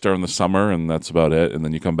twice during the summer, and that's about it. And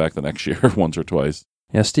then you come back the next year once or twice.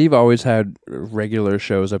 Yeah, Steve always had regular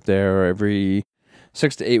shows up there every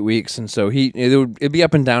 6 to 8 weeks, and so it'd be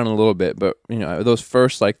up and down a little bit, but those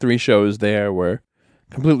first like 3 shows there were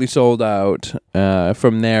completely sold out.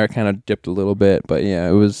 From there, it kind of dipped a little bit, but yeah,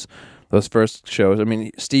 it was those first shows. I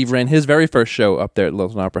mean, Steve ran his very first show up there at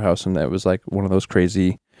Littleton Opera House, and that was like one of those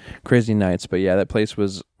crazy nights. But yeah, that place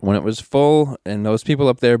was, when it was full, and those people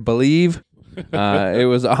up there believe. It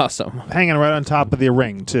was awesome. Hanging right on top of the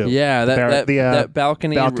ring too. Yeah, that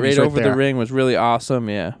balcony right over the ring was really awesome.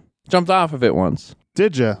 Yeah, jumped off of it once.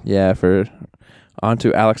 Did you? Yeah,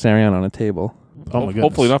 onto Alex Arion on a table. Oh my goodness.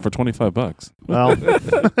 Hopefully not for $25. Well,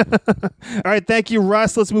 all right. Thank you,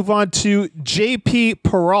 Russ. Let's move on to JP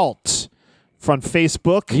Peralt from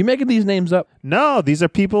Facebook. Are you making these names up? No, these are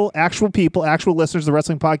actual listeners of the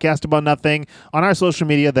Wrestling Podcast About Nothing on our social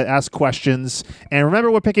media that ask questions. And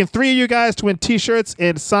remember, we're picking 3 of you guys to win T-shirts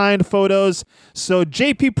and signed photos. So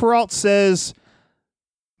JP Peralt says,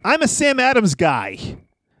 I'm a Sam Adams guy.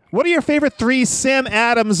 What are your favorite 3 Sam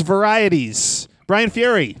Adams varieties? Brian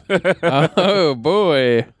Fury. Oh,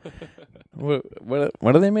 boy.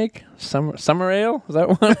 What do they make? Summer ale? Is that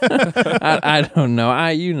one? I don't know.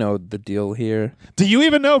 You know the deal here. Do you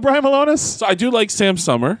even know Brian Malonis? So I do like Sam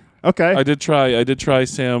Summer. Okay. I did try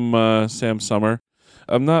Sam Summer.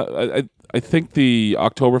 I'm not. I think the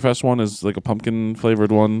Oktoberfest one is like a pumpkin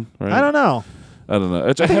flavored one, right? I don't know.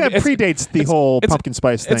 I think that predates the whole pumpkin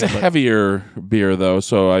spice thing. It's a heavier beer though,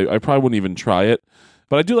 so I probably wouldn't even try it.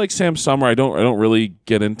 But I do like Sam Summer. I don't really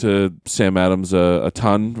get into Sam Adams a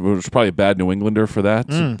ton. Which is probably a bad New Englander for that.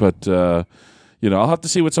 But I'll have to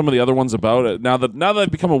see what some of the other ones about. Now that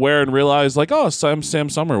I've become aware and realized, like, oh, Sam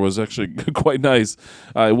Summer was actually quite nice.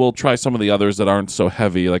 I will try some of the others that aren't so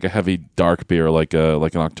heavy, like a heavy dark beer, like an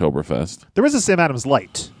Oktoberfest. There is a Sam Adams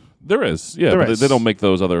Light. There is, yeah, There but is. they don't make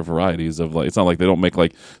those other varieties of like. It's not like they don't make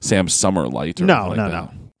like Sam's Summer Light. Or No, anything like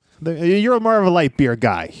that. You're more of a light beer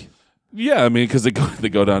guy. Yeah, I mean, because they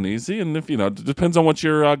go down easy, and if it depends on what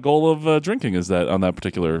your goal of drinking is that on that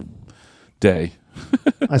particular day.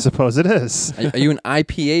 I suppose it is. Are you an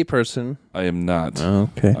IPA person? I am not.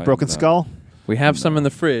 Okay. I am Broken not. Skull. We have some in the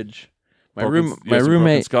fridge. My Broken- room, you my have some Broken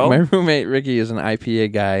roommate, Skull? my roommate Ricky is an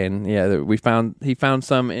IPA guy, and he found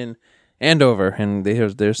some in Andover, and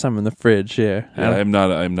there's some in the fridge. Yeah. Yeah, I'm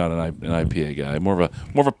not an IPA guy. I'm more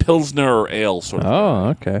of a Pilsner or ale sort of. Oh,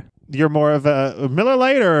 okay. You're more of a Miller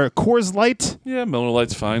Lite or a Coors Light? Yeah, Miller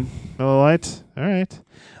Lite's fine. Miller Lite. All right.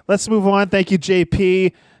 Let's move on. Thank you,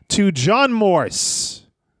 JP. To John Morse,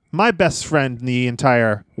 my best friend in the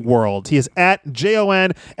entire world. He is at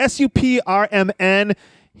JONSUPRMN.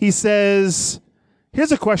 He says,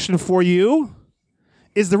 here's a question for you.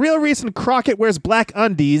 Is the real reason Crockett wears black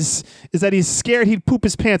undies is that he's scared he'd poop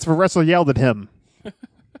his pants if a wrestler yelled at him?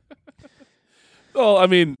 Well, I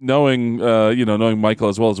mean, knowing Michael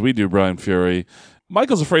as well as we do, Brian Fury,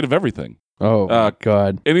 Michael's afraid of everything. Oh,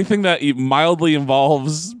 God. Anything that mildly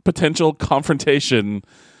involves potential confrontation,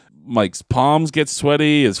 Mike's palms get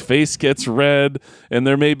sweaty, his face gets red, and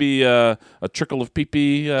there may be a trickle of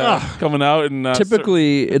pee-pee coming out. And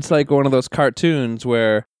Typically, it's like one of those cartoons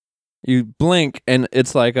where you blink and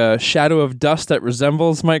it's like a shadow of dust that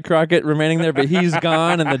resembles Mike Crockett remaining there, but he's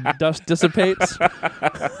gone and the dust dissipates.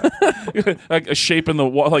 like a shape in the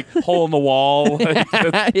wall, like hole in the wall.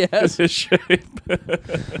 Yes. It's his shape.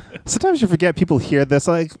 Sometimes you forget people hear this.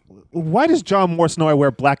 Like, why does John Morse know I wear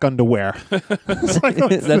black underwear? It's like,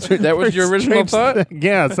 That was your original strange thought? thing.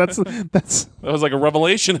 Yes, that's. That was like a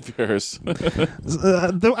revelation of yours.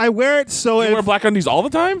 I wear it so. You wear black undies all the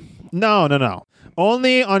time? No.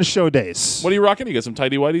 Only on show days. What are you rocking? You got some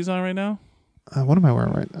tidy whities on right now? What am I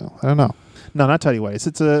wearing right now? I don't know. No, not tidy whities.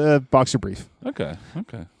 It's a boxer brief. Okay.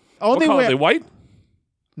 Only What color? wear. Are they white?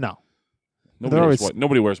 No. Nobody They're wears always- white.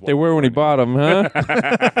 Nobody wears white. They were when he bought them, huh?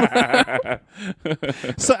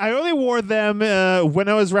 So I only wore them when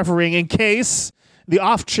I was refereeing in case the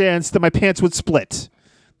off chance that my pants would split.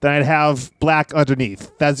 Then I'd have black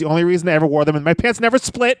underneath. That's the only reason I ever wore them, and my pants never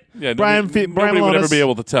split. Yeah, Brian nobody would Malonis. ever be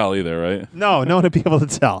able to tell either, right? No one would be able to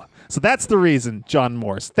tell. So that's the reason, John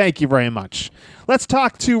Morse. Thank you very much. Let's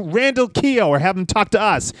talk to Randall Keogh, or have him talk to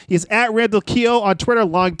us. He's at Randall Keogh on Twitter,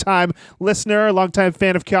 longtime listener, longtime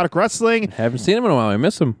fan of Chaotic Wrestling. Haven't seen him in a while. I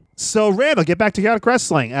miss him. So, Randall, get back to Chaotic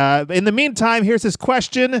Wrestling. In the meantime, here's his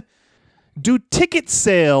question. Do ticket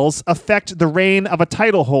sales affect the reign of a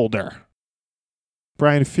title holder?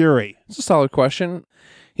 Brian Fury. It's a solid question.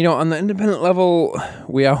 On the independent level,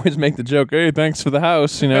 we always make the joke, hey, thanks for the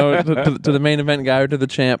house, to the main event guy or to the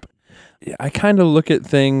champ. I kind of look at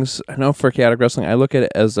things, I know for Chaotic Wrestling, I look at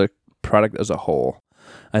it as a product as a whole.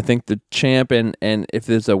 I think the champ, and if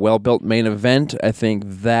there's a well-built main event, I think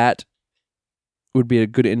that would be a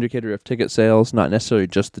good indicator of ticket sales, not necessarily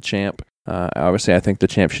just the champ. Obviously, I think the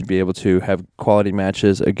champ should be able to have quality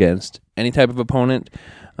matches against any type of opponent.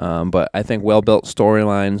 But I think well-built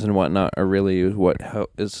storylines and whatnot are really what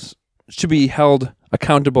should be held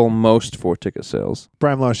accountable most for ticket sales.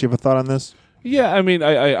 Brian Loesch, you have a thought on this? Yeah, I mean,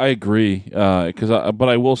 I agree. But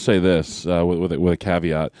I will say this with a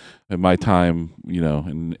caveat. In my time,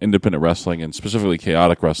 in independent wrestling and specifically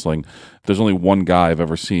chaotic wrestling, there's only one guy I've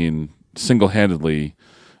ever seen single-handedly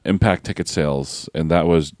impact ticket sales, and that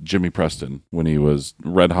was Jimmy Preston when he was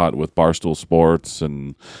red hot with Barstool Sports.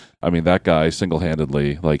 And I mean, that guy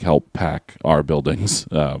single-handedly helped pack our buildings,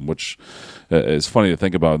 which is funny to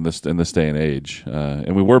think about in this day and age.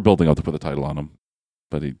 And we were building up to put the title on him,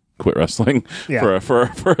 but he quit wrestling for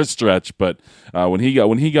a stretch. But when he got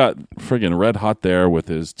friggin' red hot there with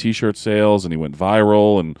his T-shirt sales, and he went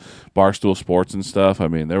viral and Barstool Sports and stuff. I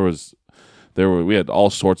mean, we had all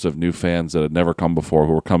sorts of new fans that had never come before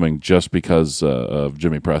who were coming just because of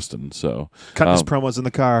Jimmy Preston. So Cutting his promos in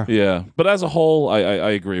the car. yeah, but as a whole, I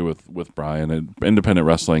agree with Brian. Independent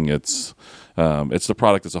wrestling, it's the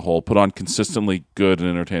product as a whole. Put on consistently good and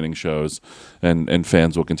entertaining shows, and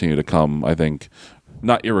fans will continue to come. I think,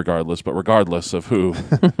 not irregardless, but regardless of who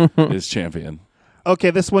is champion. Okay,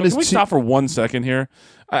 this one is Can we stop for 1 second here?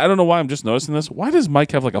 I don't know why I'm just noticing this. Why does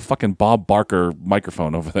Mike have like a fucking Bob Barker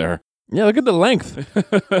microphone over there? Yeah, look at the length.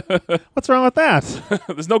 What's wrong with that?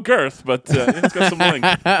 There's no girth, but it's got some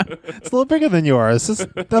length. It's a little bigger than yours. It's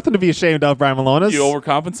nothing to be ashamed of, Brian Malonis. You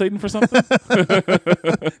overcompensating for something?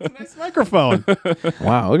 Nice microphone.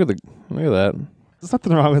 Wow, look at that. There's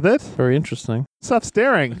nothing wrong with it. Very interesting. Stop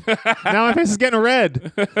staring. Now my face is getting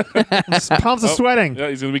red. Palms are sweating. Yeah,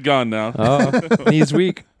 he's gonna be gone now. Oh, knees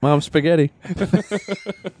weak. Mom spaghetti.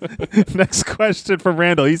 Next question from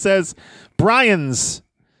Randall. He says, Brian's,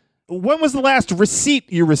 when was the last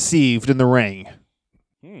receipt you received in the ring?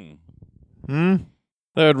 That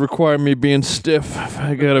would require me being stiff if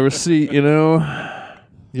I got a receipt, you know?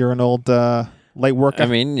 You're an old light worker. I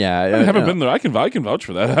mean, yeah. I haven't been there. I can vouch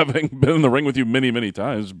for that. Having been in the ring with you many, many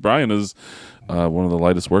times. Brian is one of the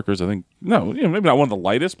lightest workers. I think. No, maybe not one of the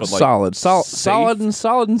lightest, but like solid safe.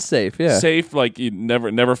 solid and safe. Yeah, safe. Like you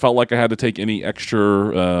never felt like I had to take any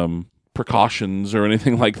extra precautions or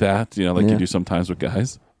anything like that. You know, like you do sometimes with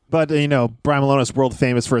guys. But Brian Malone is world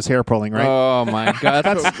famous for his hair pulling, right? Oh my God,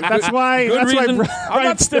 that's why. That's reason. why. I'm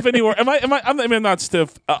not stiff anywhere. I'm not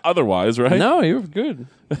stiff otherwise, right? No, you were good.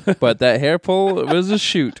 But that hair pull was a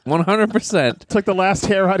shoot, 100%. Took the last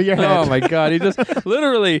hair out of your head. Oh my God, he just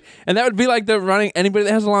literally, and that would be like the running. Anybody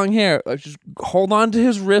that has long hair, like just hold on to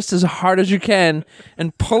his wrist as hard as you can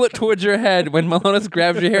and pull it towards your head when Malonis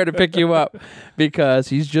grabs your hair to pick you up, because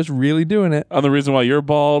he's just really doing it. On the reason why you're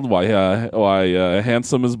bald, why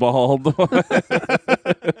Handsome is bald.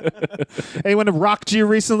 Anyone have rocked you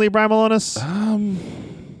recently, Brian Malonis?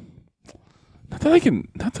 Not that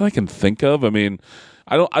I can think of. I mean,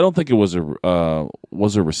 I don't think it was a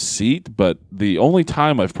receipt, but the only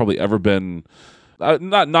time I've probably ever been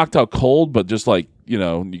not knocked out cold, but just like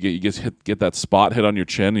you get that spot hit on your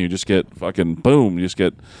chin and you just get fucking boom, you just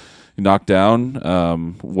get knocked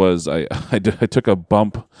down. Was I took a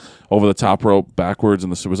bump over the top rope backwards,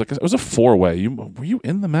 and it was a 4-way. Were you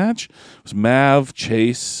in the match? It was Mav,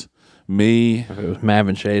 Chase, me. If it was Mav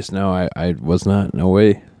and Chase, no, I was not. No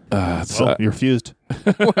way. You're fused.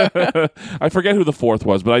 I forget who the fourth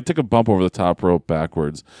was, but I took a bump over the top rope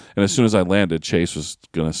backwards, and as soon as I landed, Chase was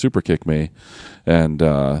gonna super kick me, and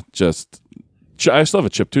I still have a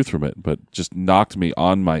chipped tooth from it, but just knocked me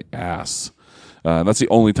on my ass. That's the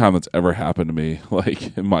only time that's ever happened to me,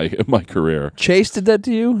 like in my career. Chase did that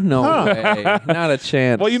to you? No way, not a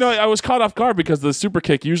chance. Well, I was caught off guard because the super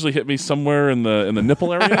kick usually hit me somewhere in the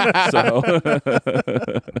nipple area. So,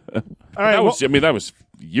 all right. That was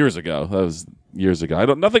years ago.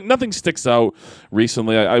 Nothing sticks out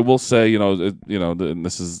recently. I will say, and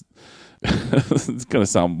this is. It's going to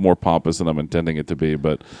sound more pompous than I'm intending it to be,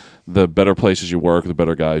 but the better places you work, the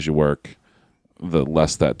better guys you work, the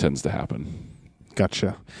less that tends to happen.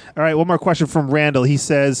 Gotcha. All right, one more question from Randall. He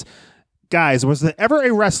says, guys, was there ever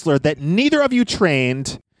a wrestler that neither of you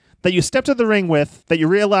trained, that you stepped to the ring with, that you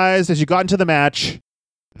realized as you got into the match,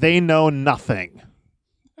 they know nothing?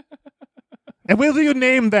 And will you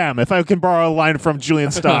name them, if I can borrow a line from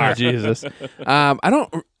Julian Starr? Oh, Jesus. I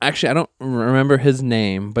don't remember his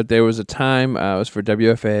name, but there was a time, it was for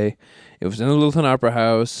WFA. It was in the Littleton Opera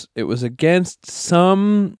House. It was against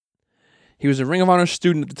he was a Ring of Honor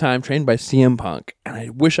student at the time, trained by CM Punk, and I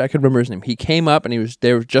wish I could remember his name. He came up, and he was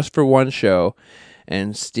there just for one show,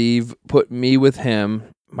 and Steve put me with him.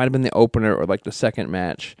 Might have been the opener or like the second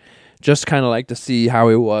match, just kind of like to see how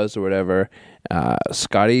he was or whatever.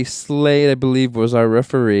 Scotty Slade, I believe, was our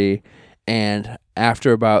referee, and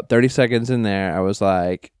after about 30 seconds in there, I was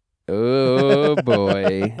like, oh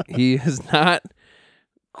boy, he is not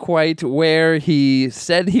quite where he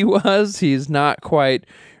said he was. He's not quite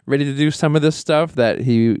ready to do some of this stuff that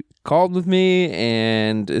he called with me,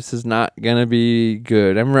 and this is not gonna be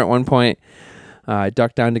good. I remember at one point I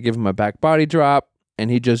ducked down to give him a back body drop, and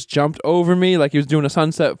he just jumped over me like he was doing a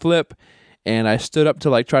sunset flip, and I stood up to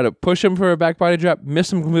like try to push him for a back body drop,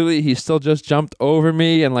 missed him completely. He still just jumped over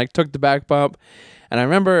me and like took the back bump. And I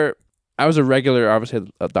remember I was a regular, obviously,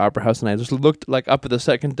 at the Opera House, and I just looked like up at the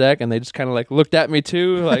second deck, and they just kind of like looked at me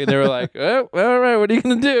too, like they were like, "Oh, all right, what are you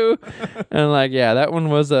gonna do?" And like, yeah, that one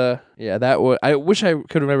was I wish I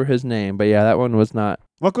could remember his name, but yeah, that one was not.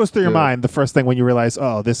 What goes through your mind the first thing when you realize,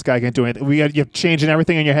 oh, this guy can't do anything? You're changing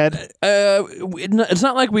everything in your head? It's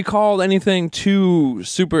not like we called anything too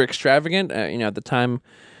super extravagant. At the time,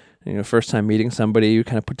 first time meeting somebody, you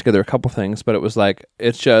kind of put together a couple things, but it was like,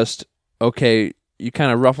 it's just, okay, you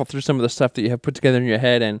kind of ruffle through some of the stuff that you have put together in your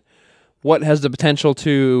head and what has the potential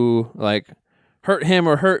to like hurt him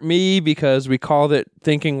or hurt me because we called it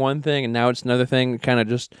thinking one thing and now it's another thing. Kind of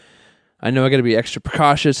just, I know I got to be extra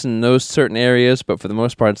precautious in those certain areas, but for the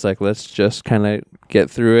most part, it's like, let's just kind of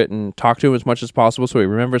get through it and talk to him as much as possible so we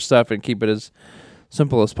remember stuff and keep it as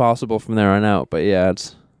simple as possible from there on out. But yeah,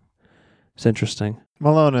 it's interesting.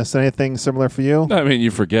 Malonis, anything similar for you? I mean, you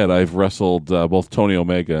forget I've wrestled both Tony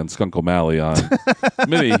Omega and Skunk O'Malley on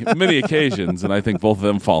many occasions, and I think both of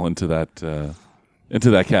them fall into that into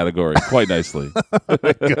that category quite nicely.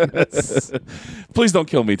 Goodness. Please don't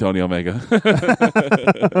kill me, Tony Omega.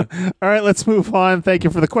 All right, let's move on. Thank you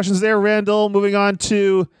for the questions there, Randall. Moving on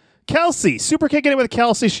to Kelsey. Super Kicking It with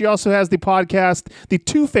Kelsey. She also has the podcast, the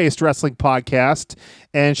Two-Faced Wrestling Podcast.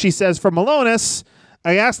 And she says, for Malonis,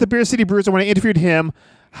 I asked the Beer City Bruiser when I interviewed him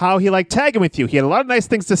how he liked tagging with you. He had a lot of nice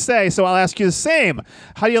things to say, so I'll ask you the same.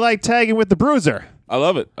 How do you like tagging with the Bruiser? I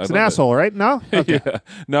love it. It's an asshole, right? No? Okay. Yeah.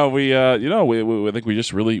 No, we I think we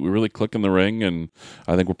just really click in the ring, and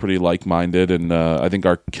I think we're pretty like-minded, and I think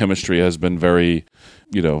our chemistry has been very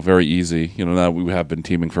easy. Now we have been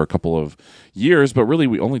teaming for a couple of years, but really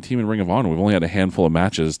we only team in Ring of Honor. We've only had a handful of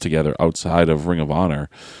matches together outside of Ring of Honor.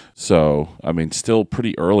 So, I mean, still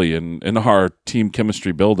pretty early in our team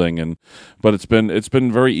chemistry building, but it's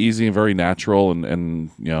been very easy and very natural,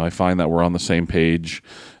 and I find that we're on the same page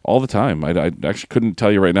all the time. I actually couldn't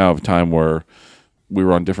tell you right now of a time where we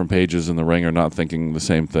were on different pages in the ring or not thinking the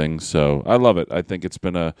same thing. So I love it. I think it's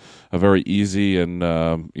been a very easy and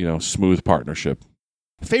smooth partnership.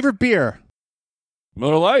 Favorite beer?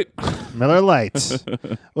 Miller Lite. Miller Lite.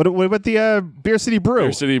 What about the Beer City Brew?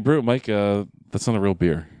 Beer City Brew, Mike. That's not a real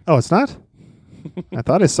beer. Oh, it's not? I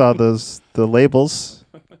thought I saw the labels.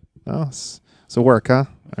 Oh, it's a work, huh?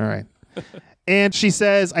 All right. And she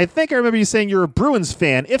says, I think I remember you saying you're a Bruins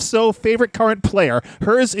fan. If so, favorite current player.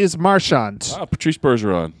 Hers is Marchand. Patrice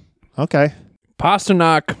Bergeron. Okay.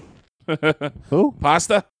 Pasternak. Who?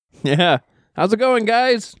 Pasta? Yeah. How's it going,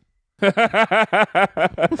 guys?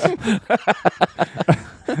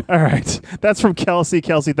 All right. That's from Kelsey.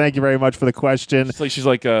 Kelsey, thank you very much for the question. She's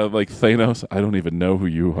like Thanos. I don't even know who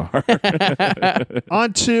you are.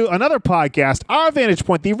 On to another podcast, Our Vantage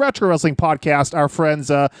Point, the Retro Wrestling Podcast. Our friends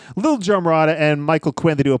Lil Joe Murata and Michael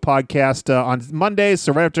Quinn, they do a podcast on Mondays.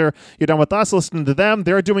 So right after you're done with us, listen to them.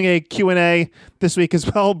 They're doing a Q&A this week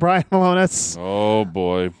as well. Brian Malonis. Oh,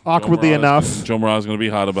 boy. Awkwardly enough. Joe Morales going to be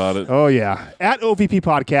hot about it. Oh, yeah. At OVP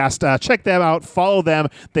Podcast. Check them out. Follow them.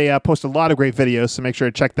 They post a lot of great videos, so make sure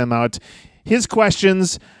to check them out. His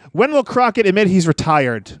questions: when will Crockett admit he's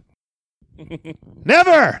retired?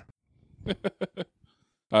 Never!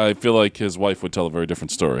 I feel like his wife would tell a very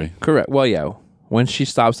different story. Correct. Well, yeah. When she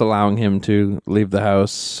stops allowing him to leave the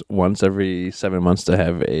house once every 7 months to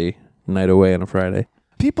have a night away on a Friday.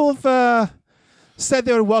 People have said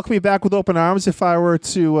they would welcome me back with open arms if I were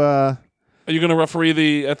to... Are you going to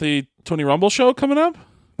referee at the Tony Rumble show coming up?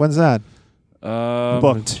 When's that?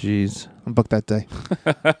 Booked. Jeez. I'm booked that day.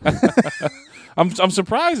 I'm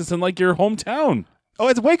surprised. It's in like your hometown. Oh,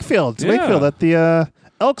 it's Wakefield. It's Yeah. Wakefield at the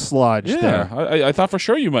Elks Lodge Yeah, there. I thought for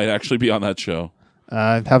sure you might actually be on that show.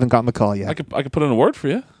 I haven't gotten the call yet. I could put in a word for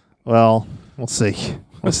you. Well, we'll see.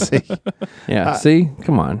 We'll see. Yeah. See?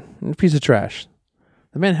 Come on. A piece of trash.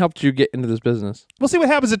 The man helped you get into this business. We'll see what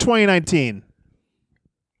happens in 2019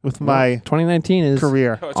 with my 2019 is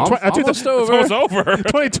career. almost over. It's almost over.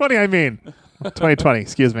 2020, I mean. 2020,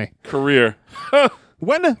 excuse me. Career.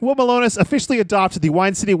 When will Malonis officially adopt the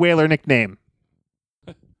Wine City Whaler nickname?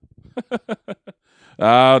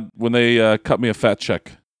 When they cut me a fat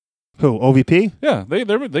check. Who? OVP? Yeah,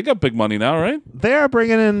 they got big money now, right? They are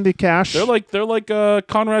bringing in the cash. They're like a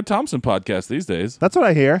Conrad Thompson podcast these days. That's what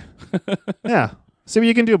I hear. Yeah. See what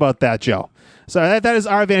you can do about that, Joe. So that is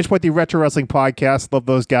Our Vantage Point, the Retro Wrestling Podcast. Love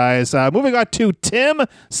those guys. Moving on to Tim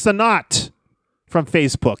Sanat from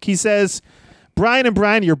Facebook. He says, Brian and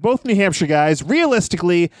Brian, you're both New Hampshire guys.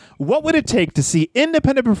 Realistically, what would it take to see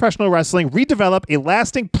independent professional wrestling redevelop a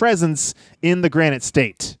lasting presence in the Granite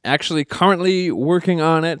State? Actually, currently working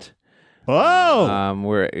on it. Oh!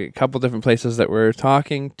 We're a couple different places that we're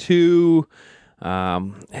talking to.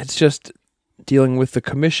 It's just dealing with the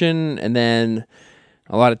commission, and then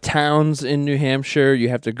a lot of towns in New Hampshire. You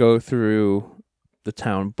have to go through the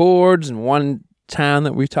town boards, and one town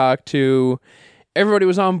that we talked to, everybody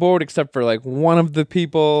was on board except for like one of the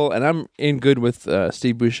people, and I'm in good with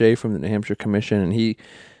Steve Boucher from the New Hampshire Commission, and he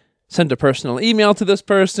sent a personal email to this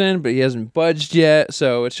person, but he hasn't budged yet.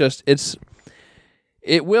 So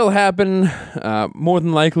it will happen more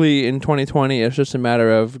than likely in 2020. It's just a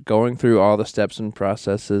matter of going through all the steps and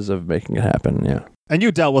processes of making it happen. Yeah. And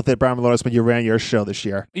you dealt with it, Brian Malonis, when you ran your show this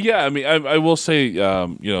year. Yeah, I mean, I will say,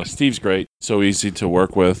 Steve's great, so easy to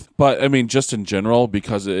work with. But I mean, just in general,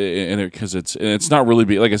 because it's not really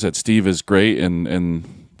like I said, Steve is great, and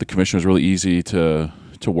the commission is really easy to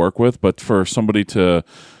work with. But for somebody to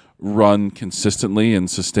run consistently and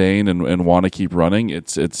sustain and want to keep running.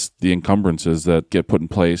 It's the encumbrances that get put in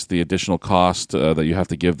place, the additional cost that you have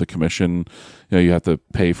to give the commission. You have to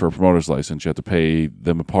pay for a promoter's license. You have to pay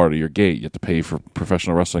them a part of your gate. You have to pay for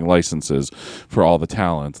professional wrestling licenses for all the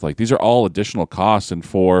talent. Like, these are all additional costs, and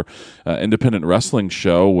for independent wrestling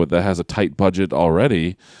show that has a tight budget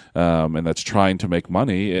already, and that's trying to make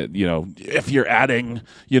money, if you're adding,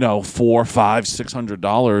 $400, $500,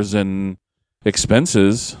 $600 in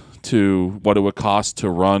expenses to what it would cost to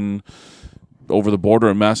run over the border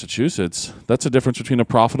in Massachusetts, that's a difference between a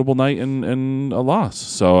profitable night and a loss.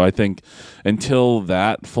 So I think until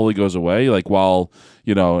that fully goes away, like, while,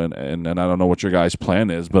 and I don't know what your guys'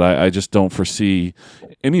 plan is, but I just don't foresee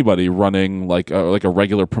anybody running like a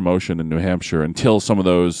regular promotion in New Hampshire until some of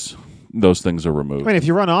those things are removed. I mean, if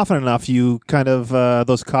you run often enough, you kind of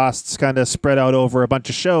those costs kind of spread out over a bunch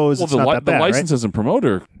of shows. Well, it's not that bad, the licenses and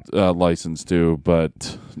promoter license do,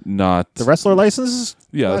 but not the wrestler license.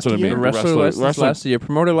 Yeah, that's what I mean. The wrestler license lasts a year.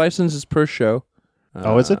 Promoter license is per show.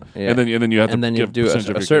 Oh, is it? Yeah. And then you have to and then you give do percentage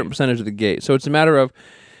of a your certain gate. percentage of the gate. So it's a matter of,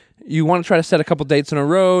 you want to try to set a couple dates in a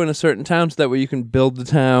row in a certain town, so that way you can build the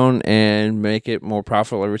town and make it more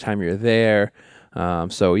profitable every time you're there.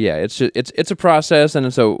 So yeah, it's a process,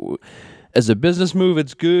 and so as a business move,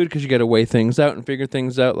 it's good because you got to weigh things out and figure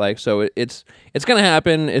things out. Like, so it's going to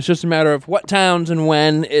happen. It's just a matter of what towns and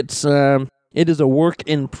when. It is a work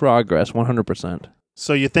in progress, 100%.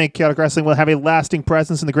 So you think Chaotic Wrestling will have a lasting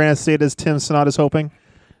presence in the Granite State, as Tim Sonata's hoping?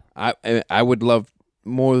 I would love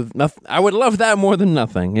more. I would love that more than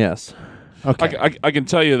nothing. Yes. Okay. I can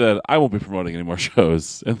tell you that I won't be promoting any more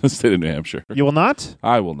shows in the state of New Hampshire. You will not?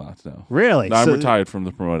 I will not, no. Really? No, I'm So- retired from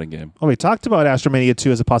the promoting game. Well, we talked about Astromania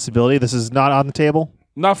 2 as a possibility. This is not on the table?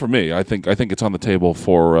 Not for me. I think it's on the table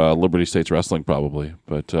for Liberty States Wrestling, probably.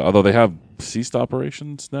 But although they have ceased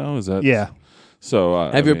operations now, is that? Yeah. So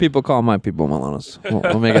Have your people call my people, Malonis.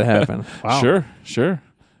 We'll make it happen. Wow. Sure.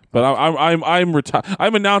 But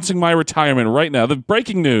I'm announcing my retirement right now. The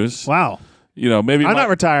breaking news. Wow. Maybe I'm not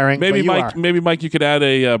retiring. Maybe but you Mike. are. Maybe Mike, you could add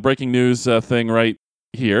a breaking news thing right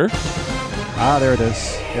here. Ah, there it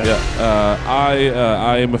is. Yeah.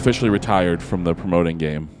 I am officially retired from the promoting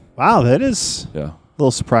game. Wow, that is Yeah. a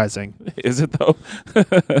little surprising. Is it though?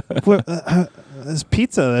 There's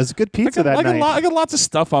pizza. There's good pizza that night. I got lots of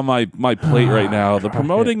stuff on my plate right now. The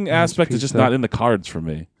promoting aspect is just pizza. not in the cards for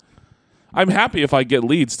me. I'm happy if I get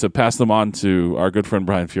leads to pass them on to our good friend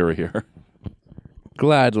Brian Fury here.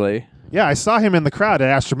 Gladly. Yeah, I saw him in the crowd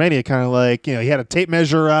at Astromania, kind of like, he had a tape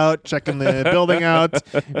measure out, checking the building out,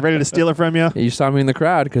 ready to steal it from you. You saw me in the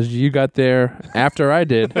crowd because you got there after I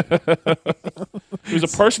did. He was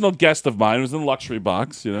a personal guest of mine. It was in the luxury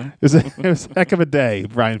box, It was a heck of a day,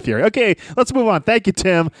 Brian Fury. Okay, let's move on. Thank you,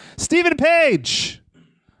 Tim. Stephen Page,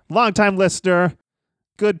 longtime listener,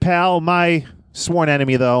 good pal, my sworn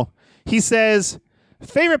enemy, though. He says,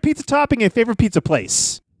 favorite pizza topping and favorite pizza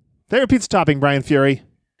place. Favorite pizza topping, Brian Fury.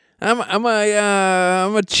 I'm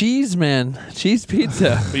a cheese man. Cheese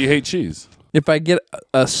pizza. but you hate cheese. If I get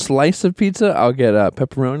a slice of pizza, I'll get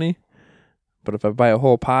pepperoni. But if I buy a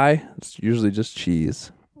whole pie, it's usually just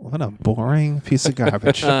cheese. What a boring piece of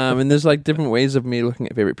garbage. And there's like different ways of me looking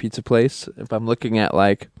at favorite pizza place. If I'm looking at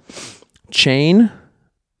like chain,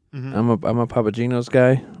 I'm a Papa Gino's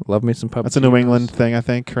guy. Love me some Papa That's a New England thing, I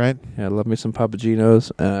think, right? Yeah, love me some Papa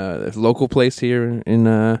Gino's. The local place here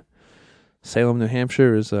in Salem, New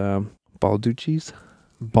Hampshire is Balducci's.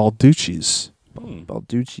 Balducci's.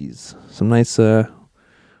 Balducci's. Some nice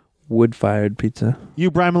wood-fired pizza. You,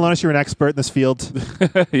 Brian Malonis, you're an expert in this field.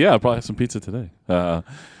 Yeah, I'll probably have some pizza today. I'm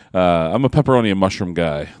a pepperoni and mushroom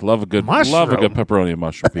guy. Love a good pepperoni and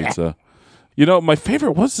mushroom pizza. My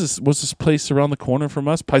favorite was this place around the corner from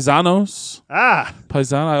us, Paisanos.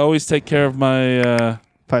 Paisano. I always take care of my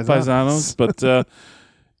Paisanos, but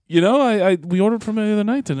we ordered from it the other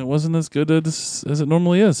night and it wasn't as good as it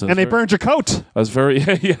normally is. And they burned your coat. I was very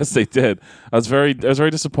yes, they did. I was very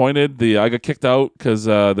disappointed. I got kicked out because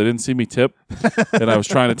they didn't see me tip, and I was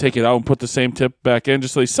trying to take it out and put the same tip back in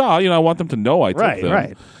just so they saw. I want them to know I tipped them.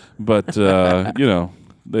 Right. But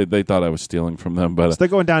they thought I was stealing from them. But So they're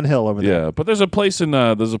going downhill over there. yeah, but there's a place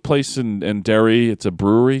in Derry. It's a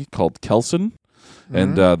brewery called Kelson,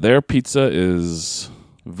 and their pizza is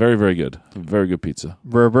very, very good. Very good pizza.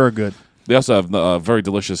 Very good. They also have very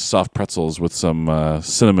delicious soft pretzels with some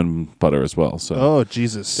cinnamon butter as well. So Oh,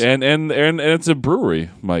 Jesus. and it's a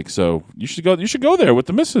brewery, Mike. So you should go there with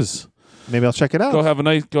the missus. Maybe I'll check it out. Go have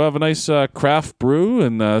a nice craft brew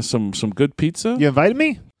and some good pizza. You invited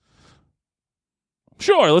me?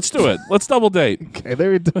 Sure, let's do it. Let's double date. Okay,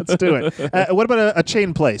 let's do it. What about a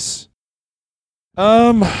chain place?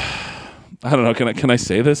 I don't know. Can I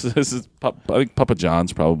say this? This is I think Papa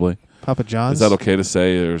John's probably. Papa John's. Is that okay to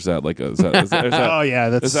say, or is that like is that Oh yeah,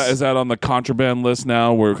 that's is that on the contraband list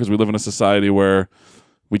now? Where because we live in a society where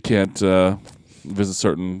we can't visit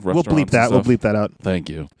certain restaurants. We'll bleep that. and We'll stuff. bleep that out. Thank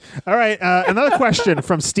you. All right. Another question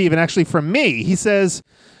from Steven, actually from me. He says,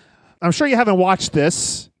 I'm sure you haven't watched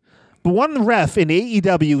this, but one ref in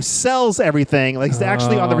AEW sells everything. Like he's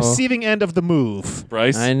actually on the receiving end of the move.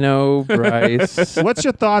 Bryce. I know, Bryce. What's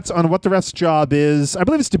your thoughts on what the ref's job is? I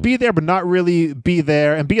believe it's to be there, but not really be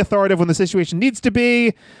there, and be authoritative when the situation needs to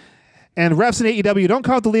be. And refs in AEW don't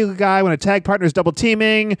call out the legal guy when a tag partner is double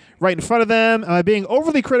teaming right in front of them. Am I being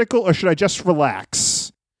overly critical, or should I just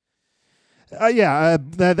relax?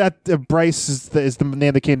 That Bryce is the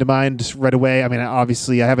name that came to mind right away. I mean,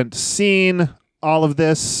 obviously, I haven't seen all of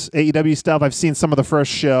this AEW stuff. I've seen some of the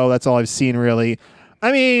first show. That's all I've seen, really.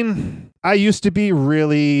 I mean, I used to be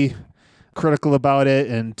really critical about it,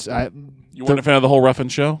 and You weren't a fan of the whole Ruffin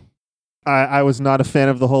show? I was not a fan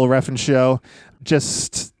of the whole Reffin show.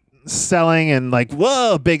 Just selling and like,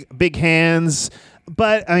 whoa, big hands.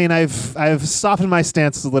 But I mean, I've softened my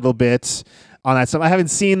stance a little bit on that stuff. I haven't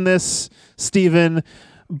seen this, Steven,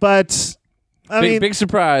 but I mean, Big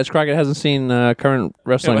surprise. Crockett hasn't seen current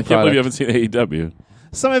wrestling I can't believe you product. haven't seen AEW.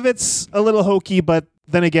 some of it's a little hokey, but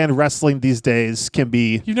then again, wrestling these days can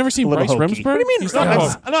be. You've never seen a little Bryce hokey. Remsburg? What do you mean? He's No,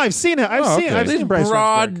 not- I've seen it. I've seen okay. Bryce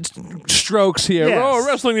Broad Remsburg. strokes here. Yes. Oh,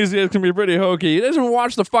 wrestling these days can be pretty hokey. He doesn't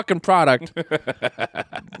watch the fucking product.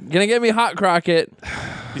 Gonna get me hot, Crockett.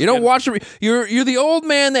 You don't watch it. You're the old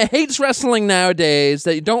man that hates wrestling nowadays.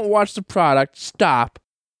 That you don't watch the product. Stop.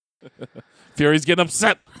 Fury's getting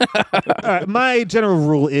upset. My general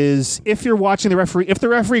rule is if you're watching the referee, if the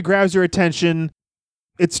referee grabs your attention,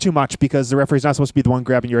 it's too much because the referee's not supposed to be the one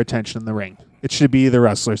grabbing your attention in the ring. It should be the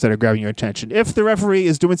wrestlers that are grabbing your attention. If the referee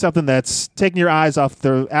is doing something that's taking your eyes off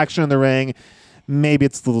the action in the ring, maybe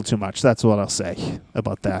it's a little too much. That's what I'll say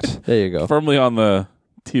about that. There you go. Firmly on the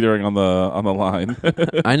teetering on the line.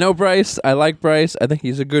 I know Bryce. I like Bryce. I think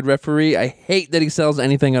he's a good referee. I hate that he sells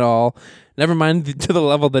anything at all. Never mind to the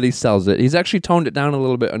level that he sells it. He's actually toned it down a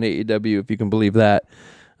little bit on AEW, if you can believe that.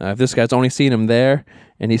 If this guy's only seen him there,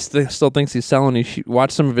 and he still thinks he's selling, watch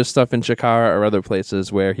some of his stuff in Chikara or other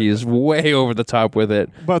places where he's way over the top with it.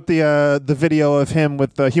 About the video of him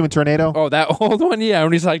with the Human Tornado. Oh, that old one, yeah.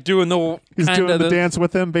 When he's like doing the He's doing the dance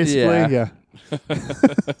with him, basically. Yeah.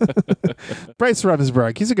 Bryce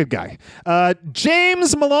Remsburg. He's a good guy.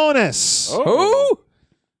 James Malonis. Who?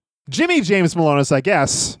 Jimmy James Malonis, I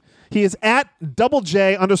guess. He is at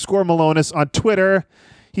 @J_Malonis on Twitter.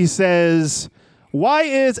 He says, why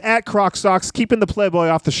is at Crocsocks keeping the Playboy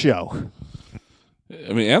off the show?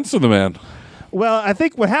 I mean, answer the man. Well, I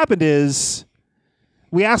think what happened is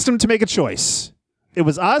we asked him to make a choice. It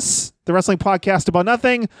was us, the wrestling podcast about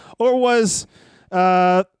nothing, or it was,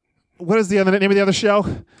 what is the name of the other show?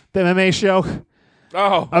 The MMA show?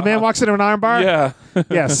 Oh. A man walks into an iron bar? Yeah.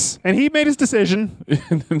 Yes. And he made his decision,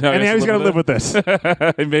 and now he's going to live with this.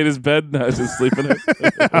 He made his bed, now he's just sleeping in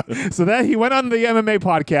it. So then he went on the MMA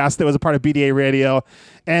podcast that was a part of BDA Radio,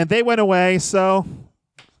 and they went away, so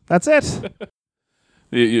that's it.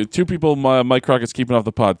 Two people Mike Crockett's keeping off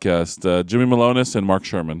the podcast, Jimmy Malonis and Mark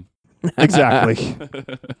Sherman. Exactly.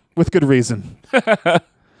 With good reason.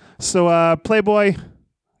 So, Playboy,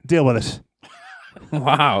 deal with it.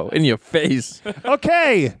 Wow, in your face.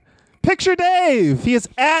 Okay. Picture Dave. He is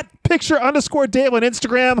at @picture_Dave on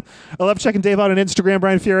Instagram. I love checking Dave out on Instagram,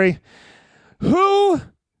 Brian Fury. Who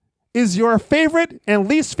is your favorite and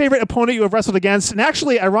least favorite opponent you have wrestled against? And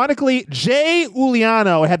actually, ironically, Jay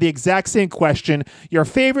Uliano had the exact same question. Your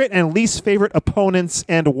favorite and least favorite opponents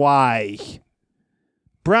and why?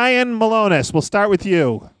 Brian Malonis, we'll start with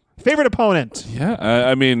you. Favorite opponent? Yeah,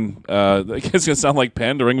 I mean, I guess it's going to sound like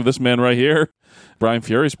pandering with this man right here. Brian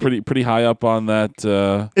Fury's pretty high up on that.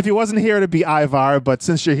 If he wasn't here, it'd be Ivar, but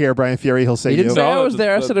since you're here, Brian Fury, he'll say You didn't you. say I No, was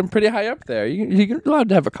there. I said I'm pretty high up there. You're allowed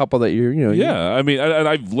to have a couple that you're. Yeah, I mean, and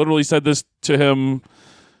I've literally said this to him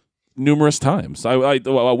numerous times.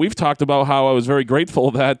 We've talked about how I was very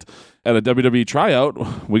grateful that at a WWE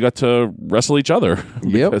tryout we got to wrestle each other.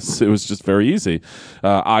 Yep. Because it was just very easy.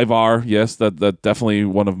 Ivar, yes, that definitely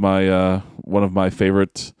one of my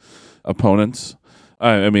favorite opponents.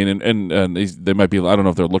 I mean, and they might be. I don't know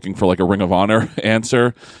if they're looking for like a Ring of Honor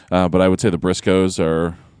answer, but I would say the Briscoes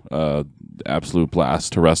are absolute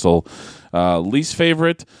blast to wrestle. Least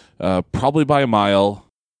favorite, probably by a mile,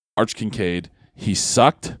 Arch Kincaid. He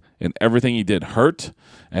sucked, and everything he did hurt,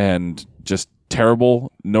 and just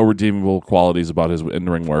terrible, no redeemable qualities about his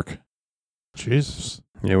in-ring work. Jesus.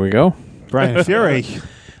 Here we go. Brian Fury.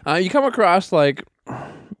 You come across like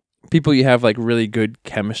people you have like really good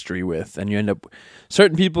chemistry with, and you end up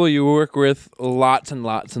certain people you work with lots and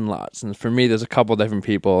lots and lots. And for me, there's a couple different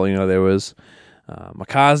people. There was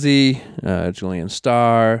Makazi, Julian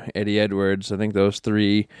Starr, Eddie Edwards. I think those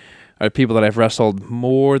three are people that I've wrestled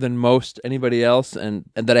more than most anybody else, and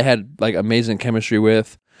that I had like amazing chemistry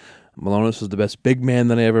with. Malonis was the best big man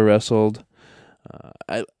that I ever wrestled.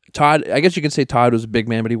 Todd, I guess you could say Todd was a big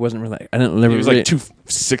man, but he wasn't really. I didn't. He was like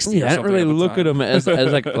 260. Yeah, I didn't really look at him as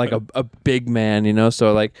like a big man,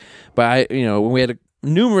 So like, but when we had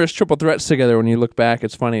numerous triple threats together, when you look back,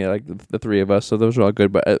 it's funny, like the three of us. So those were all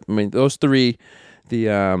good. But I mean, those three, I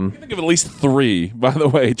think of at least 3. By the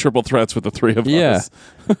way, triple threats with the 3 of us.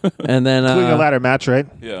 And then including a ladder match, right?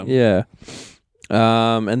 Yeah. Yeah.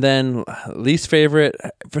 And then least favorite,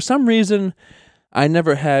 for some reason, I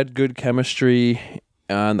never had good chemistry.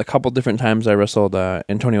 The couple different times I wrestled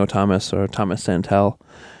Antonio Thomas or Thomas Santel.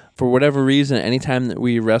 For whatever reason, anytime that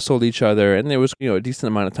we wrestled each other, and there was a decent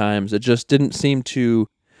amount of times, it just didn't seem to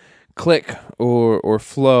click or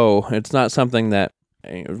flow. It's not something that,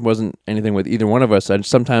 it wasn't anything with either one of us.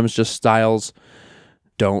 Sometimes just styles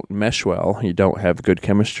don't mesh well. You don't have good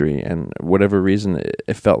chemistry, and whatever reason,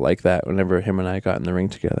 it felt like that whenever him and I got in the ring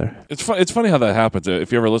together. It's funny how that happens.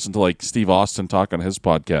 If you ever listen to like Steve Austin talk on his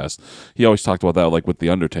podcast, he always talked about that, like with The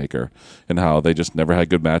Undertaker, and how they just never had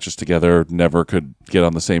good matches together, never could get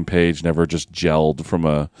on the same page, never just gelled from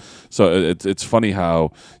a. So it's funny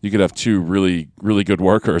how you could have 2 really really good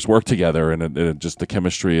workers work together, and it just the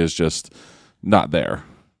chemistry is just not there.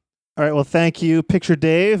 All right, well, thank you, Picture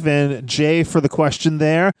Dave and Jay, for the question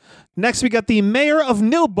there. Next, we got the mayor of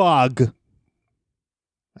Nilbog.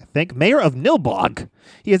 I think mayor of Nilbog.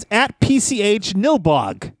 He is at PCH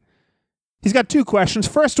Nilbog. He's got 2 questions.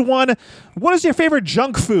 First one, what is your favorite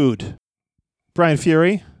junk food? Brian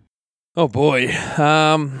Fury. Oh boy,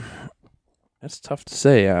 that's tough to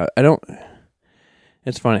say. I don't.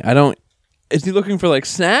 It's funny. I don't. Is he looking for like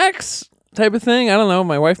snacks type of thing? I don't know.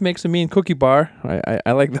 My wife makes a mean cookie bar.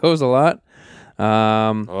 I like those a lot.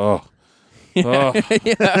 Yeah.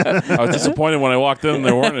 I was disappointed when I walked in and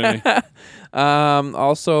there weren't any.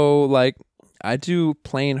 Also, like, I do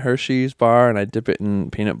plain Hershey's bar and I dip it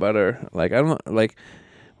in peanut butter. Like, I don't like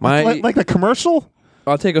like the commercial.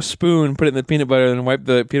 I'll take a spoon, put it in the peanut butter, and wipe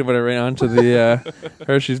the peanut butter right onto the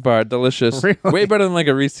Hershey's bar. Delicious. Really? Way better than like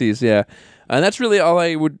a Reese's. Yeah, and that's really all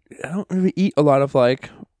I would. I don't really eat a lot of like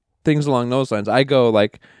things along those lines. I go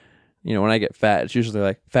like, when I get fat, it's usually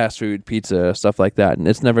like fast food, pizza, stuff like that, and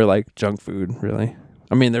it's never like junk food, really.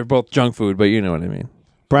 I mean, they're both junk food, but you know what I mean.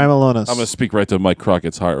 Brian Malonis. I'm going to speak right to Mike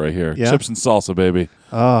Crockett's heart right here. Yeah? Chips and salsa, baby.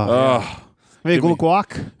 Maybe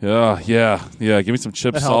guac. Yeah. Give me some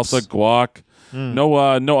chips, That helps. salsa, guac.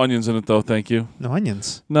 No onions in it though. Thank you. No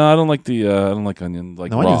onions. No, I don't like the. I don't like onions.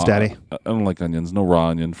 Like No raw. onions, Daddy. I don't like onions. No raw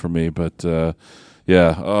onion for me. But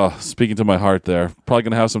yeah. Speaking to my heart there. Probably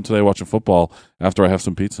gonna have some today watching football after I have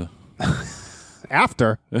some pizza.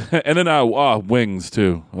 After And then wings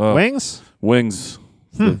too. wings, Wings.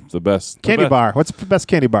 The best candy the bar. What's the best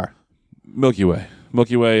candy bar? Milky Way.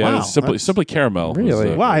 Milky Way. Wow, simply caramel.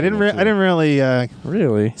 Really? Wow, I didn't really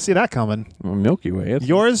Really? see that coming. Well, Milky Way.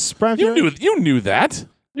 Yours, Brian? You knew that.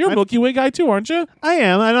 You're a Milky Way guy too, aren't you? I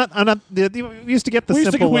am. I'm not. We used to get the We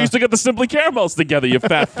simple. used to get the Simply Caramels together, you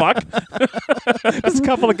fat fuck. There's a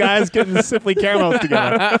couple of guys getting the Simply Caramels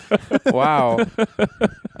together. Wow.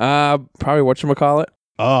 Probably whatchamacallit.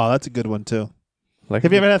 Oh, that's a good one too. Like,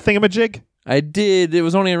 Have you ever had a thingamajig? I did. It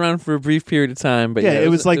was only around for a brief period of time, but Yeah, it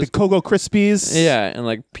was like the Cocoa Krispies. yeah,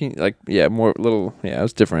 and more little. Yeah, it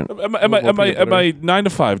was different. At my 9 to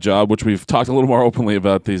 5 job, which we've talked a little more openly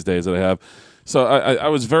about these days that I have. So I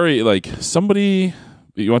was very like somebody.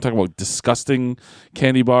 You want to talk about disgusting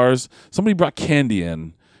candy bars? Somebody brought candy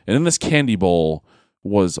in, and in this candy bowl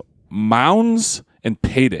was Mounds and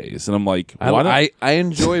Paydays, and I'm like, I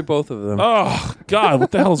enjoy both of them. oh God, what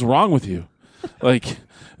the hell is wrong with you? Like.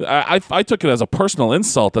 I took it as a personal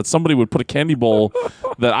insult that somebody would put a candy bowl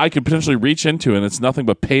that I could potentially reach into, and it's nothing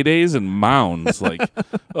but Paydays and Mounds. Like,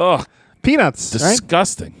 ugh, Peanuts. Right?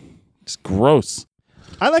 disgusting. It's gross.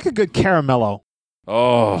 I like a good caramello,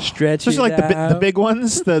 Oh, Stretch especially it like the out. big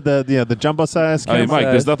ones, the jumbo size. I mean, Mike,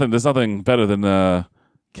 size. there's nothing better than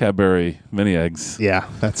Cadbury mini eggs. Yeah,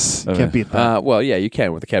 that's Okay. can't beat that. Well, yeah, you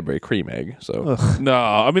can with a Cadbury cream egg. So No,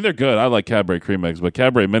 I mean they're good. I like Cadbury cream eggs, but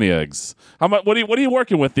Cadbury mini eggs. How much? What are you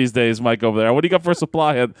working with these days, Mike? Over there, what do you got for a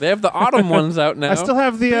supply? they have the autumn ones out now. I still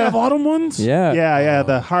have the. They have autumn ones. yeah. Yeah,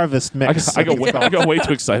 the harvest mix. I got way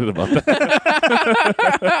too excited about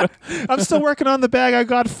that. I'm still working on the bag I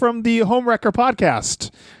got from the Homewrecker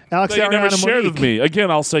podcast. Alex, That you never Ariana, shared Monique. with me. Again,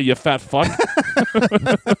 I'll say you fat fuck.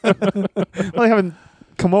 Well, I haven't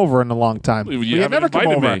come over in a long time. You haven't never come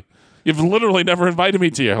invited over. me. You've literally never invited me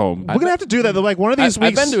to your home. We're gonna have to do that. Like one of these I've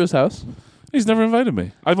weeks. been to his house. He's never invited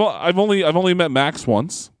me. I've only met Max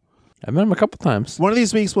once. I've met him a couple times. One of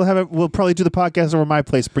these weeks we'll probably do the podcast over my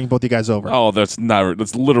place. Bring both you guys over. Oh, that's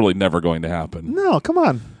literally never going to happen. No, come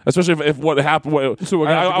on. Especially if what happened. So we're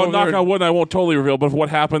gonna have to I would go knock there. on wood, and I won't totally reveal. But if what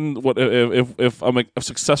happened, if I'm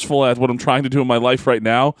successful at what I'm trying to do in my life right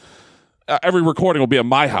now, every recording will be at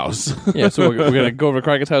my house. Yeah, so we're gonna go over to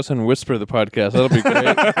Crockett's house and whisper the podcast. That'll be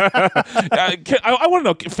great. I want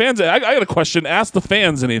to know, fans. I got a question. Ask the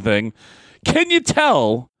fans anything. Can you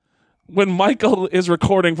tell when Michael is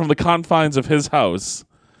recording from the confines of his house?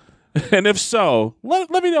 And if so, let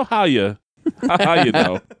me know how you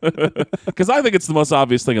know. Because I think it's the most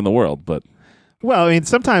obvious thing in the world. But Well, I mean,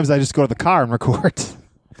 sometimes I just go to the car and record.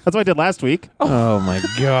 That's what I did last week. Oh my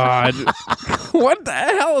god! What the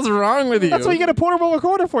hell is wrong with you? That's what you get a portable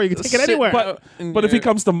recorder for. You can take it anywhere. but if he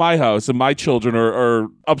comes to my house and my children are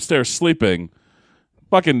upstairs sleeping,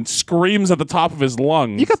 fucking screams at the top of his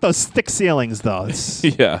lungs. You got those thick ceilings, though. It's-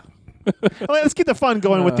 Yeah. Let's keep the fun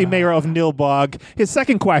going with the mayor of Nilbog. His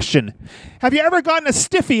second question: have you ever gotten a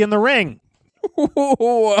stiffy in the ring?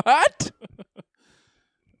 What?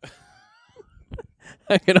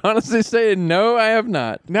 I can honestly say no, I have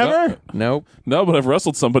not. Never? Nope. No, but I've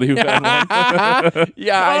wrestled somebody who had one.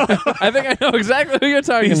 Yeah, I think I know exactly who you're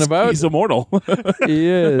talking about. He's immortal. He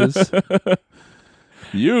is.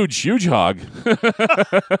 Huge hog.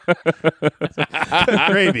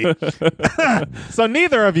 Gravy. So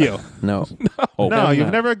neither of you. No. No,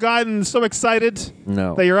 you've never gotten so excited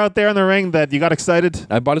No. that you're out there in the ring that you got excited.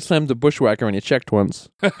 I body slammed the bushwhacker when he checked once.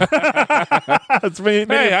 That's made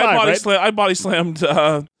Hey, it fun, I body slammed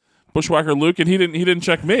Bushwhacker Luke, and he didn't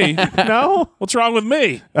check me. right? No? What's wrong with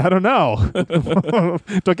me? I don't know.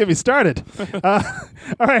 Don't get me started. All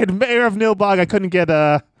right, mayor of Nilbog, I couldn't get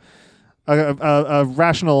a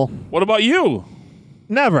rational... What about you?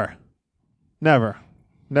 Never in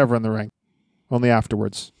the ring. Only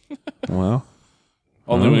afterwards. Well,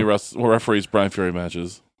 Only when he referees Brian Fury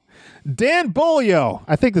matches. Dan Bolio.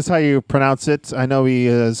 I think that's how you pronounce it. I know he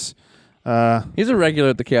is... he's a regular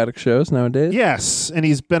at the Chaotic shows nowadays. yes, and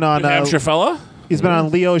he's been on... New Hampshire fella? he's been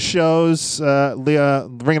on Leo's shows,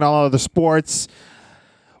 ringing all other sports.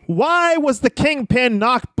 Why was the Kingpin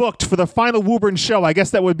not booked for the final Woburn show? I guess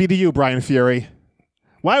that would be to you, Brian Fury.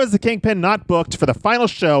 Why was the Kingpin not booked for the final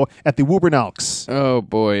show at the Woburn Elks? Oh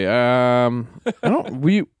boy. I don't.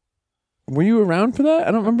 Were you around for that?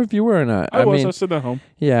 I don't remember if you were or not. I was sitting at home.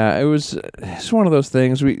 Yeah, it's one of those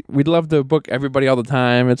things. We'd love to book everybody all the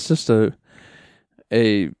time. It's just a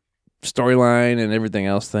storyline and everything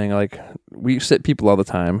else thing. Like, we sit people all the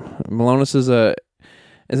time. Malonis is an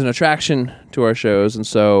attraction to our shows, and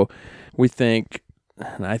so we think,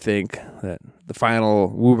 and I think, that the final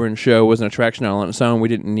Woburn show was an attraction all on its own. We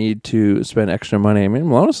didn't need to spend extra money. I mean,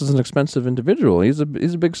 Malonis is an expensive individual. He's a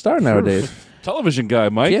big star nowadays. Television guy,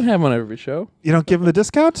 Mike. Can't have one on every show. You don't give him the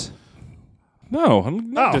discount? No,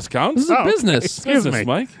 no Oh. discounts. This is a okay. business. Excuse Business, me.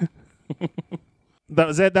 Mike. That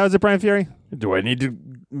was it? That was it, Brian Fury? Do I need to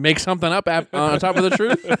make something up on top of the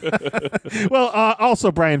truth? Well,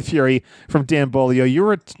 also, Brian Fury from Dan Bolio,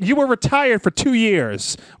 you were retired for 2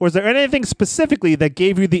 years. Was there anything specifically that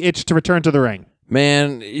gave you the itch to return to the ring?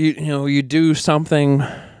 Man, you do something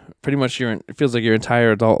pretty much it feels like your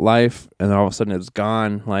entire adult life, and then all of a sudden it's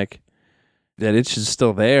gone. Like, that itch is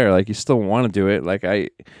still there. Like, you still want to do it. Like,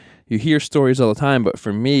 you hear stories all the time, but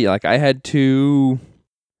for me, like, I had to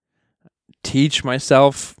teach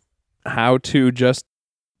myself how to just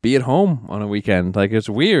be at home on a weekend. Like, it's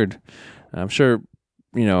weird. I'm sure,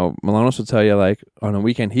 Malonis will tell you, like, on a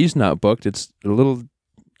weekend he's not booked. It's a little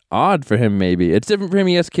odd for him, maybe. It's different for him.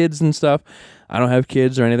 He has kids and stuff. I don't have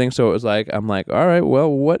kids or anything, so it was like, I'm like, all right, well,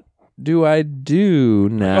 what do I do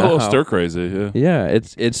now? A little stir crazy, yeah. Yeah,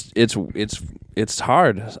 it's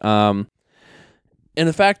hard. And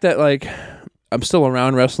the fact that, like, I'm still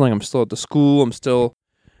around wrestling, I'm still at the school, I'm still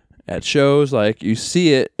at shows, like, you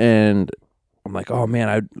see it, and I'm like, oh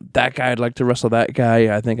man, that guy, I'd like to wrestle that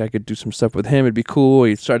guy. I think I could do some stuff with him. It'd be cool.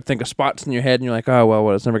 You start to think of spots in your head, and you're like, oh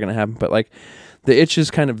well, it's never gonna happen. But, like, the itch is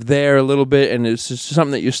kind of there a little bit, and it's just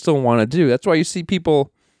something that you still want to do. That's why you see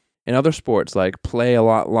people in other sports, like, play a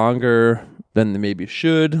lot longer than they maybe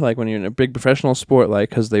should. Like, when you're in a big professional sport, like,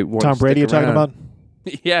 because they want Tom to Brady, you're stick talking around.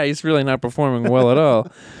 about? Yeah, he's really not performing well at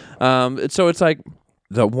all. So it's like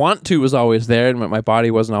the want to was always there, and my body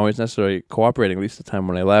wasn't always necessarily cooperating, at least the time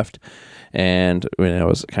when I left. And when I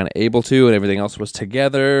was kind of able to, and everything else was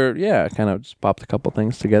together, yeah, I kind of just popped a couple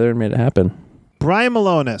things together and made it happen. Brian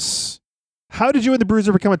Malonis, how did you and the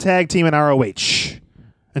Bruiser become a tag team in ROH?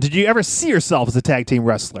 And did you ever see yourself as a tag team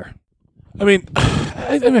wrestler? I mean,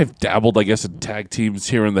 I've dabbled, I guess, in tag teams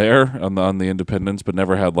here and there on the independents, but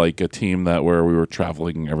never had like a team where we were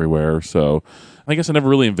traveling everywhere. So I guess I never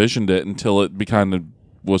really envisioned it until it kind of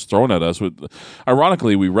was thrown at us.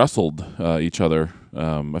 Ironically, we wrestled each other.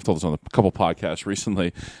 I've told this on a couple podcasts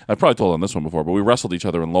recently. I've probably told on this one before, but we wrestled each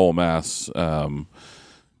other in Lowell, Mass.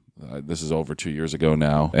 This is over 2 years ago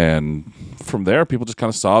now. And from there, people just kind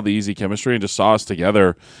of saw the easy chemistry and just saw us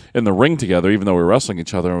together in the ring together, even though we were wrestling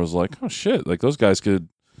each other, and was like, oh, shit, like those guys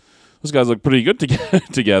look pretty good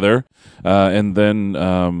together. And then,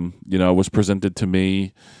 it was presented to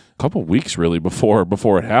me a couple weeks really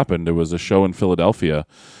before it happened. It was a show in Philadelphia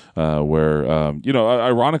where,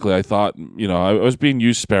 ironically, I thought, I was being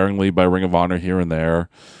used sparingly by Ring of Honor here and there,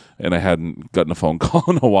 and I hadn't gotten a phone call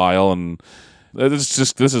in a while. And this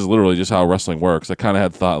is literally just how wrestling works. I kind of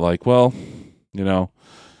had thought like, well, that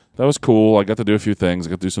was cool. I got to do a few things. I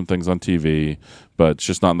got to do some things on TV, but it's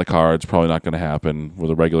just not in the cards. Probably not going to happen with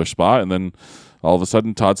a regular spot. And then all of a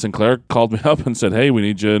sudden, Todd Sinclair called me up and said, "Hey, we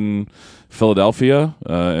need you in Philadelphia,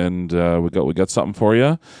 and we got something for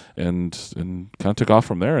you," and kind of took off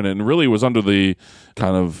from there. And it really was under the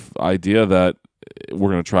kind of idea that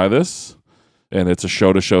we're going to try this, and it's a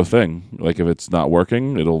show-to-show thing. Like if it's not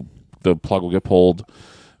working, the plug will get pulled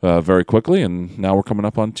very quickly. And now we're coming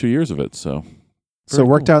up on 2 years of it. So it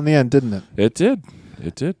worked out in the end, didn't it? It did.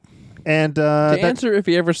 It did. And to answer if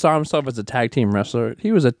he ever saw himself as a tag team wrestler,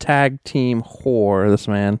 he was a tag team whore, this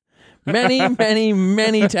man. Many, many,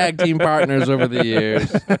 many tag team partners over the years.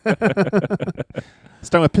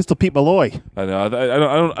 Starting with Pistol Pete Malloy. I know.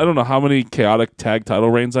 I don't know how many chaotic tag title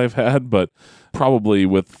reigns I've had, but probably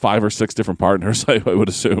with 5 or 6 different partners, I would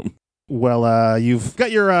assume. Well, you've got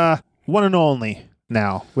your one and only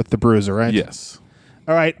now with the Bruiser, right? Yes.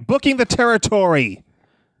 All right, Booking the Territory,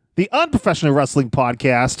 the unprofessional wrestling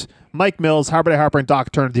podcast. Mike Mills, Harper Day Harper, and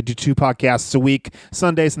Doc Turner. They do 2 podcasts a week,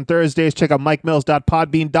 Sundays and Thursdays. Check out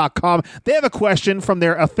mikemills.podbean.com. They have a question from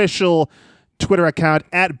their official Twitter account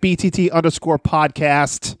at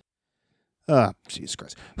BTT_podcast. Jesus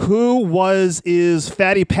Christ. Who is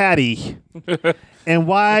Fatty Patty? And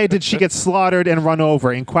why did she get slaughtered and run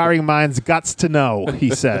over? Inquiring minds guts to know,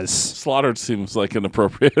 he says. Slaughtered seems like an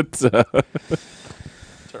appropriate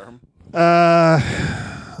term.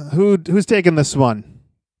 Who's taking this one?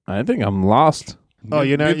 I think I'm lost. Oh,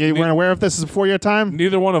 you weren't aware of this before your time?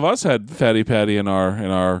 Neither one of us had Fatty Patty in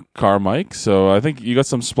our car, Mike. So I think you got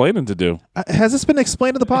some explaining to do. Has this been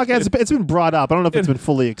explained in the podcast? It's been brought up. I don't know if it's been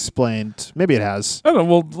fully explained. Maybe it has. I don't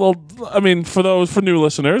know. Well, I mean, for new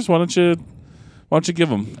listeners, why don't you give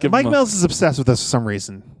them? Mike Mills is obsessed with this for some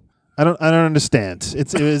reason. I don't understand.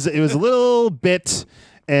 It was a little bit.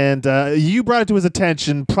 And you brought it to his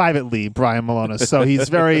attention privately, Brian Malonis, so he's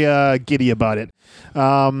very giddy about it.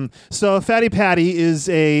 So Fatty Patty is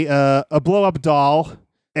a blow-up doll,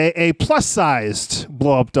 a plus-sized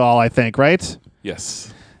blow-up doll, I think, right?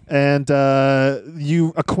 Yes. And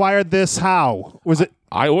you acquired this how? Was it?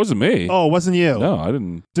 It wasn't me. Oh, it wasn't you? No, I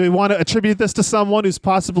didn't. Do we want to attribute this to someone who's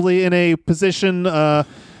possibly in a position of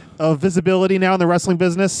visibility now in the wrestling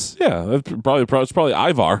business? Yeah, it's probably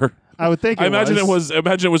Ivar. I would think. I imagine it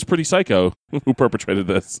was Pretty Psycho who perpetrated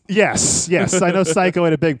this. Yes. I know Psycho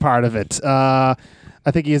had a big part of it. I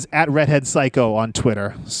think he is at Redhead Psycho on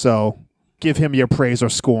Twitter. So give him your praise or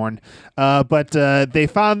scorn. But they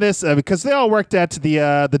found this because they all worked at the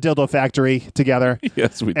dildo factory together.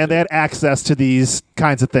 Yes, we did. And they had access to these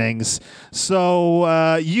kinds of things.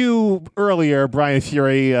 So you earlier, Brian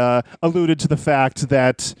Fury, alluded to the fact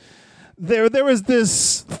that there was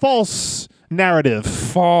this false narrative.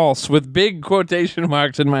 False, with big quotation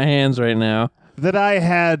marks in my hands right now. That I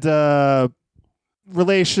had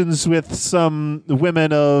relations with some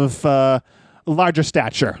women of larger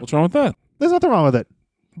stature. What's wrong with that? There's nothing wrong with it.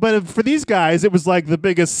 But for these guys, it was like the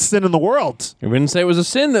biggest sin in the world. You wouldn't say it was a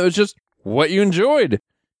sin. That was just what you enjoyed.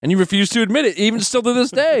 And you refused to admit it, even still to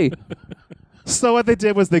this day. So what they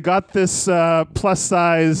did was they got this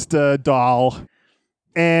plus-sized doll.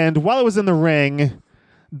 And while it was in the ring,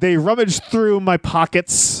 they rummaged through my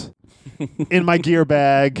pockets in my gear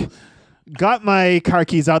bag, got my car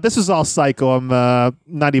keys out. This was all Psycho, I'm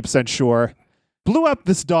 90% sure. Blew up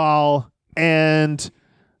this doll and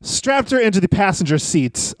strapped her into the passenger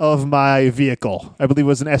seat of my vehicle. I believe it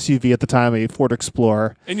was an SUV at the time, a Ford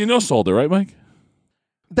Explorer. And sold it, right, Mike?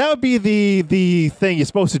 That would be the thing you're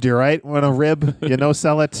supposed to do, right? When a rib,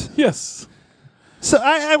 sell it. Yes. So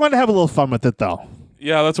I wanted to have a little fun with it, though.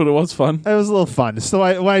 Yeah, that's what it was. Fun. It was a little fun. So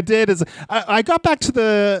what I did is I got back to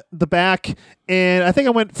the back, and I think I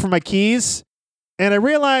went for my keys, and I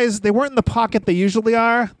realized they weren't in the pocket they usually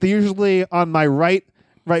are. They're usually on my right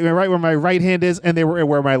right where my right hand is, and they were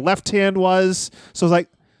where my left hand was. So I was like,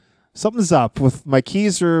 something's up. With my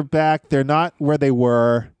keys are back, they're not where they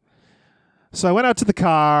were. So I went out to the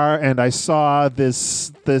car and I saw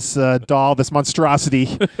this doll, this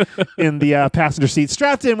monstrosity, in the passenger seat,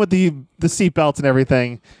 strapped in with the seatbelt and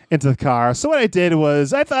everything into the car. So what I did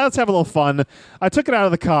was I thought, let's have a little fun. I took it out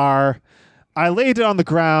of the car. I laid it on the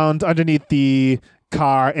ground underneath the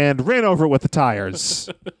car and ran over it with the tires.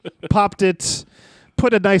 Popped it.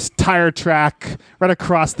 Put a nice tire track right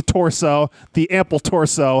across the torso, the ample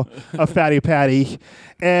torso of Fatty Patty,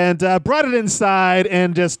 and brought it inside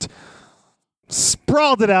and just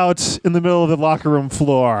sprawled it out in the middle of the locker room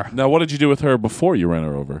floor. Now, what did you do with her before you ran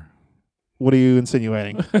her over? What are you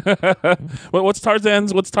insinuating? What's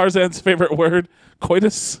Tarzan's favorite word?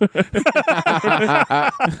 Coitus? Didn't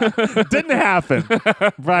happen.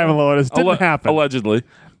 Brian Malonis, didn't happen. Allegedly.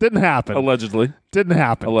 Didn't happen. Allegedly. Didn't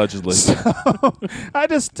happen. Allegedly. So I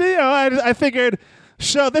just, I figured,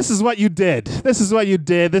 this is what you did. This is what you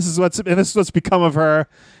did. This is what's become of her.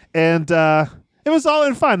 And it was all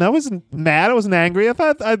in fun. I wasn't mad. I wasn't angry. I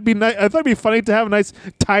thought I thought it'd be funny to have a nice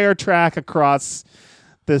tire track across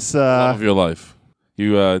this. Love of your life.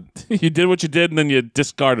 You you did what you did, and then you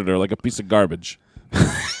discarded her like a piece of garbage.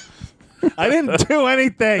 I didn't do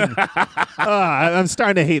anything. I'm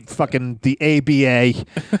starting to hate fucking the ABA.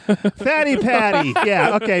 Fatty Patty.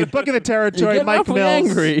 Yeah, okay. Book of the territory. You're Mike awfully Mills.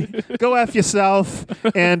 angry. Go F yourself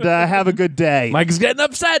and have a good day. Mike's getting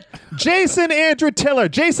upset. Jason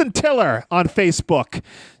Tiller on Facebook.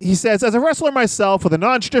 He says, as a wrestler myself with a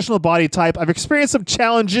non-traditional body type, I've experienced some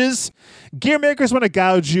challenges. Gear makers want to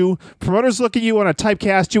gouge you. Promoters look at you, want to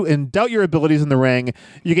typecast you, and doubt your abilities in the ring.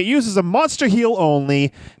 You get used as a monster heel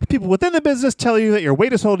only. People within the business tell you that your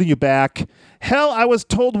weight is holding you back. Hell, I was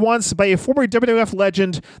told once by a former WWF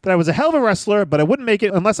legend that I was a hell of a wrestler, but I wouldn't make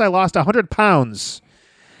it unless I lost 100 pounds.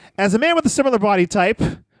 As a man with a similar body type,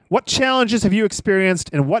 what challenges have you experienced,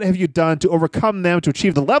 and what have you done to overcome them to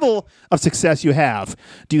achieve the level of success you have?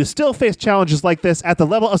 Do you still face challenges like this at the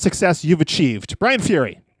level of success you've achieved? Brian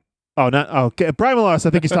Fury. Okay. Brian Malonis, I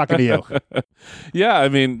think he's talking to you. Yeah, I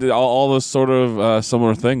mean, all those sort of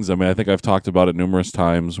similar things. I mean, I think I've talked about it numerous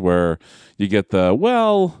times where you get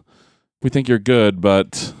we think you're good,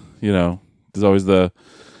 but, there's always the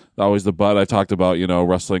but. I talked about,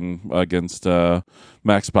 wrestling against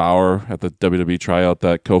Max Bauer at the WWE tryout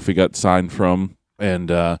that Kofi got signed from, and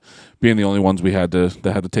being the only ones that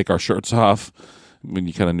had to take our shirts off. I mean,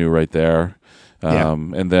 you kind of knew right there. Yeah.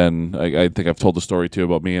 And then I think I've told the story too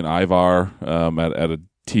about me and Ivar at a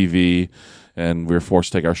TV, and we were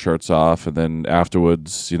forced to take our shirts off, and then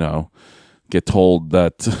afterwards, get told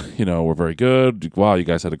that we're very good. Wow, you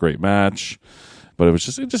guys had a great match. But it was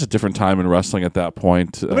just a different time in wrestling at that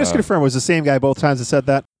point. Let me just confirm, was the same guy both times that said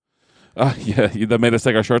that? Yeah, that made us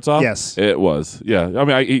take our shirts off? Yes. It was. Yeah. I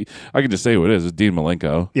mean, I can just say who it is. It's Dean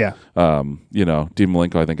Malenko. Yeah. Dean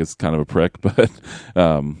Malenko, I think, is kind of a prick, but,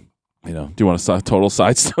 do you want a total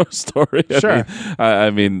side story? Sure. I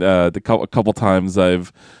mean, a couple times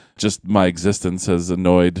my existence has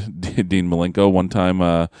annoyed Dean Malenko. One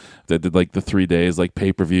time, they did like the 3 days, like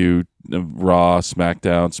pay-per-view, Raw,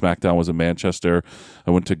 SmackDown. SmackDown was in Manchester.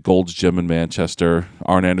 I went to Gold's Gym in Manchester.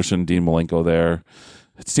 Arn Anderson, Dean Malenko there.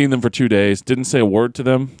 I'd seen them for 2 days. Didn't say a word to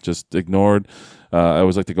them. Just ignored. I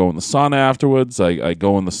always like to go in the sauna afterwards. I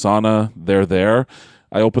go in the sauna. They're there.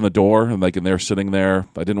 I open the door and they're sitting there.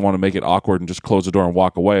 I didn't want to make it awkward and just close the door and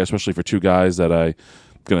walk away, especially for two guys that I'm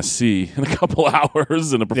going to see in a couple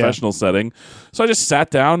hours in a professional setting. So I just sat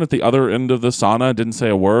down at the other end of the sauna, didn't say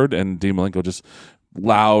a word, and Dean Malenko just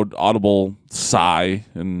loud, audible sigh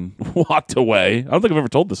and walked away. I don't think I've ever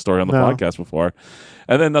told this story on the podcast before.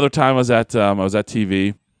 And then another time I was at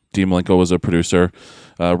TV. Dean Malenko was a producer.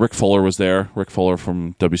 Rick Fuller was there. Rick Fuller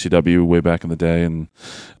from WCW way back in the day. And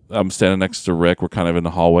I'm standing next to Rick. We're kind of in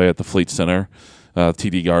the hallway at the Fleet Center,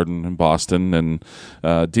 TD Garden in Boston. And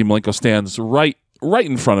Dean Malenko stands right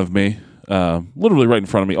in front of me, literally right in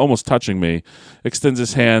front of me, almost touching me, extends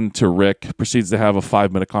his hand to Rick, proceeds to have a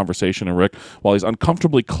 5-minute conversation with Rick while he's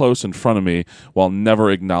uncomfortably close in front of me while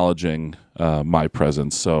never acknowledging my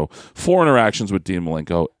presence. So 4 interactions with Dean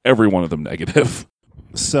Malenko, every one of them negative.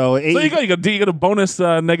 So you got a bonus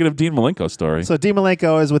negative Dean Malenko story. So Dean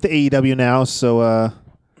Malenko is with the AEW now. So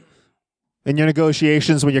in your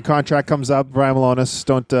negotiations when your contract comes up, Brian Malonis,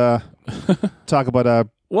 don't talk about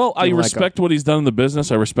Well, I respect what he's done in the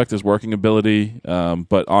business. I respect his working ability.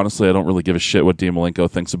 But honestly, I don't really give a shit what Dean Malenko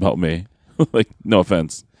thinks about me. Like, no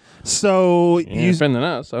offense. So You're offending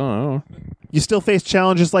us. I don't know. You still face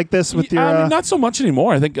challenges like this with your... I mean, not so much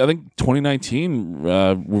anymore. I think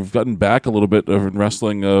 2019, we've gotten back a little bit in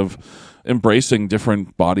wrestling of embracing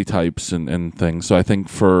different body types and things. So I think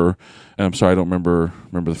and I'm sorry, I don't remember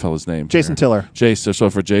the fella's name. Jason Tiller. Jason. So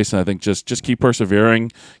for Jason, I think just keep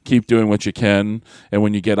persevering, keep doing what you can, and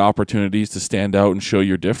when you get opportunities to stand out and show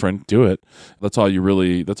you're different, do it. That's all you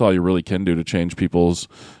really can do to change people's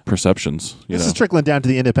perceptions. This is trickling down to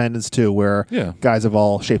the independents too, where guys of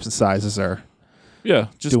all shapes and sizes are. Yeah,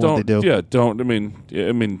 just what they do. Yeah, don't. I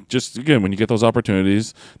mean, just again, when you get those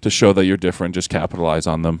opportunities to show that you're different, just capitalize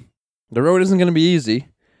on them. The road isn't going to be easy,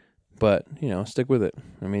 but stick with it.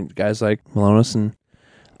 I mean, guys like Malonis and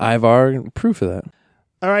Ivar are proof of that.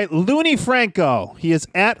 All right, Looney Franco. He is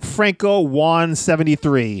at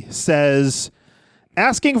Franco173. Says,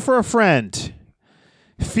 asking for a friend.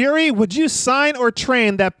 Fury, would you sign or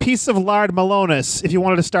train that piece of lard Malonis if you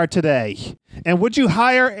wanted to start today? And would you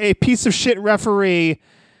hire a piece of shit referee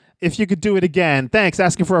if you could do it again? Thanks,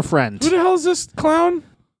 asking for a friend. Who the hell is this clown?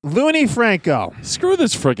 Looney Franco. Screw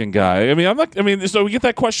this freaking guy. So we get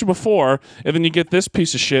that question before, and then you get this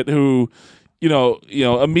piece of shit who,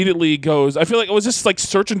 immediately goes. I feel like, was this like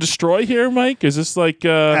search and destroy here, Mike? Is this like,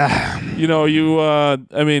 why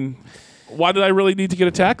did I really need to get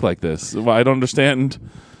attacked like this? I don't understand.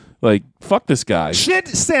 Like, fuck this guy. Shit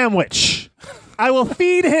sandwich. I will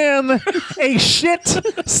feed him a shit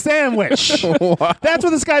sandwich. That's what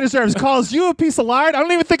this guy deserves. Calls you a piece of lard. I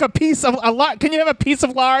don't even think a piece of a lard. Can you have a piece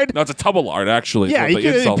of lard? No, it's a tub of lard, actually. Yeah, you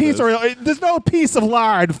can a piece there's no piece of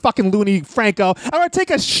lard, fucking Looney Franco. I'm going to take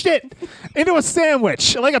a shit into a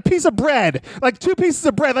sandwich, like a piece of bread, like 2 pieces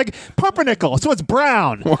of bread, like pumpernickel, so it's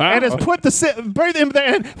brown. Wow. And just put bread in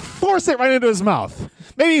there and force it right into his mouth.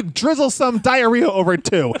 Maybe drizzle some diarrhea over it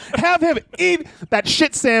too. Have him eat that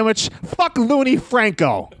shit sandwich. Fuck Looney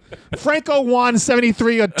Franco.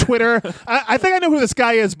 Franco173 on Twitter. I think I know who this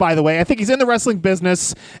guy is, by the way. I think he's in the wrestling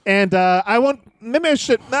business, and I won't. Maybe I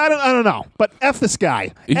should. I don't know. But F this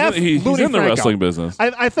guy. He's Looney in the Franco. Wrestling business.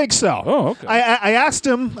 I think so. Oh, okay. I asked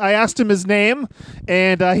him. I asked him his name,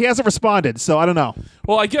 and he hasn't responded. So I don't know.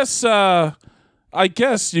 Well, I guess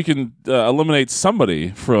you can eliminate somebody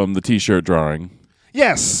from the T-shirt drawing.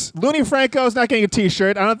 Yes, Looney Franco is not getting a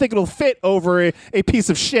T-shirt. I don't think it'll fit over a piece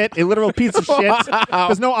of shit, a literal piece of shit.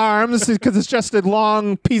 There's no arms because it's just a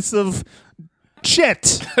long piece of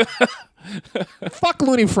shit. Fuck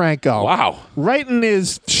Looney Franco. Wow. Right in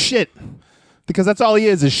his shit, because that's all he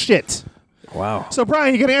is shit. Wow. So,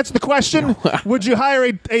 Brian, you going to answer the question? Would you hire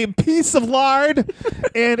a piece of lard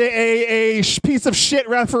and a piece of shit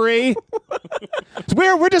referee?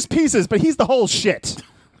 We're just pieces, but he's the whole shit.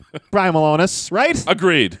 Brian Malonis, right?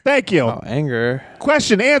 Agreed. Thank you. Oh, anger.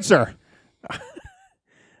 Question, answer.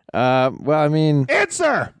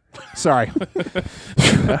 Answer. Sorry.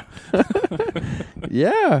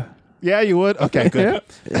 Yeah. Yeah, you would? Okay, good.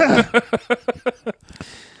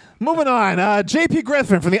 Moving on. JP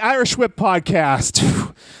Griffin from the Irish Whip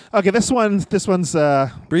podcast. Okay, this one's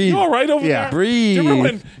Breathe. You all right over Yeah. there?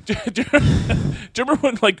 Breathe. Do you remember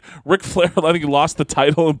when like Ric Flair, I think he lost the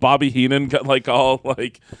title and Bobby Heenan got like all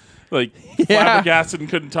like flabbergasted and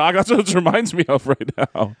couldn't talk? That's what it reminds me of right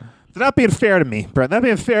now. they're not being fair to me, Brett. They're not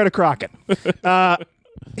being fair to Crockett.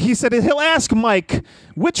 He said he'll ask Mike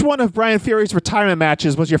which one of Brian Fury's retirement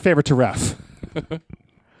matches was your favorite to ref.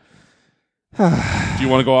 Do you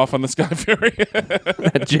want to go off on this guy, Fury?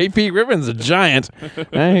 JP Griffin's a giant.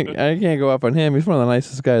 I can't go up on him. He's one of the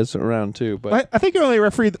nicest guys around too. But I think I only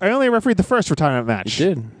refereed the first retirement match.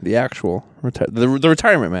 you did the actual the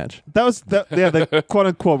retirement match. That was the quote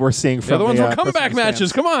unquote we're seeing from The other ones were person comeback who stands.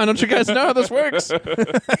 matches. Come on, don't you guys know how this works? How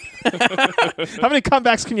many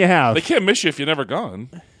comebacks can you have? They can't miss you if you're never gone.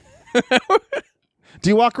 Do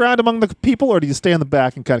you walk around among the people, or do you stay in the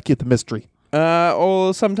back and kind of keep the mystery?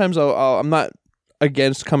 Sometimes I'm not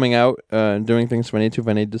against coming out and doing things if I need to. If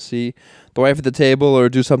I need to see the wife at the table or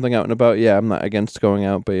do something out and about, yeah, I'm not against going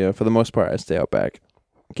out. But yeah, for the most part, I stay out back,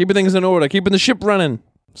 keeping things in order, keeping the ship running.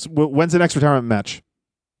 So, when's the next retirement match?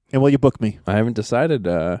 And will you book me? I haven't decided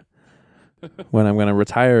when I'm going to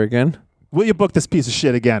retire again. Will you book this piece of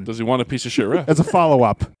shit again Does he want a piece of shit ref? as a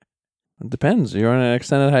follow-up? It depends. You're on an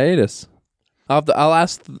extended hiatus. I'll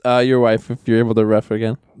ask your wife if you're able to ref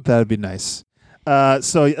again. That'd be nice.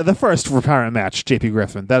 So the first retirement match, JP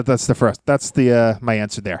Griffin. That's the first. That's the my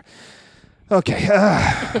answer there. Okay.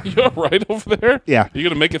 You all right over there? Yeah. You're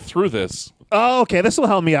going to make it through this. Oh, okay. This will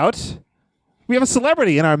help me out. We have a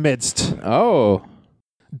celebrity in our midst. Oh.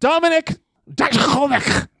 Dominic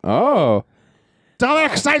Dijakovic. Oh.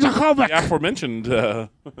 Dominic Dijakovic. The aforementioned.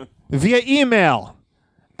 Via email,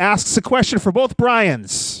 asks a question for both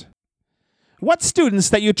Brians. What students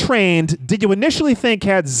that you trained did you initially think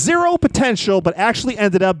had zero potential but actually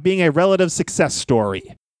ended up being a relative success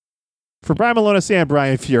story? for Brian Milonas and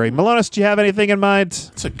Brian Fury. Milonas, do you have anything in mind?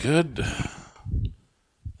 That's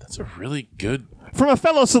a really good. From a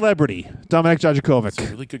fellow celebrity, Dominik Dijakovic. That's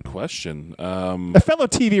a really good question. A fellow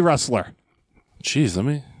TV wrestler. Geez,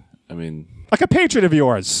 Like a patron of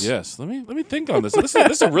yours. yes, let me think on this. This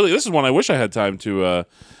is one I wish I had time to A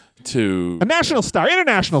national star,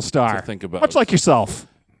 international star. To think about. Much like yourself.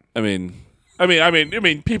 I mean,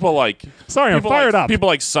 people like. Sorry, I'm people fired like, up. People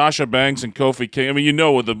like Sasha Banks and Kofi King. I mean, you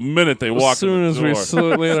know, the minute they walk As soon in as the we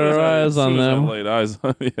door, laid our eyes on them. laid eyes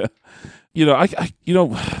on, yeah.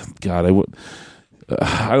 God,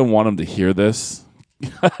 I don't want him to hear this.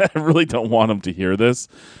 I really don't want him to hear this.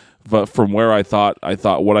 But from where I thought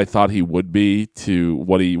what I thought he would be to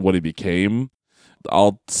what he became,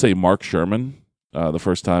 I'll say Mark Sherman. The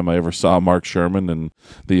first time I ever saw Mark Sherman and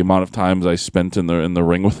the amount of times I spent in the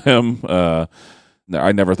ring with him, I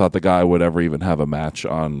never thought the guy would ever even have a match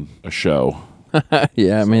on a show.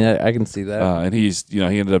 Yeah, I mean, I can see that. And he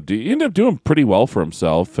ended up doing pretty well for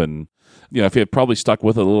himself. And if he had probably stuck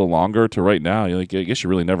with it a little longer to right now, I guess you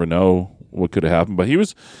really never know what could have happened. But he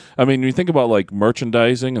was, when you think about like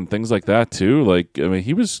merchandising and things like that too,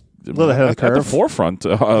 he was a little ahead of the curve. At the forefront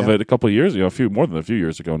of it a couple of years ago, more than a few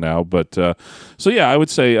years ago now. But I would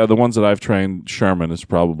say the ones that I've trained, Sherman is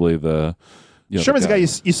probably the. Sherman's the guy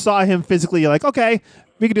you saw him physically. You're like, okay,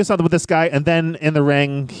 we can do something with this guy. And then in the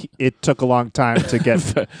ring, it took a long time to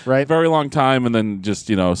get right. Very long time, and then just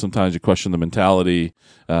sometimes you question the mentality.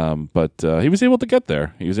 But he was able to get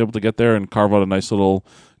there. He was able to get there and carve out a nice little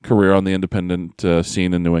career on the independent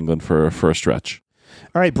scene in New England for a stretch.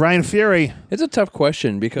 All right, Brian Fury. It's a tough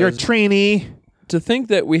question because You're a trainee. To think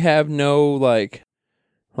that we have no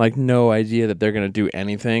no idea that they're going to do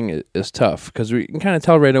anything is tough because we can kind of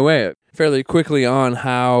tell right away, fairly quickly on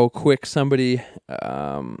how quick somebody,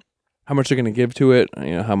 how much they're going to give to it,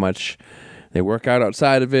 how much they work out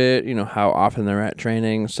outside of it, how often they're at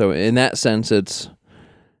training. So in that sense, it's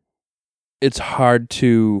hard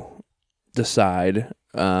to decide.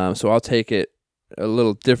 So I'll take it a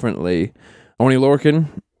little differently. Oney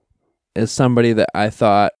Lorcan is somebody that I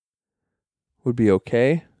thought would be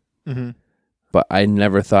okay. Mm-hmm. But I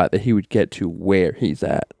never thought that he would get to where he's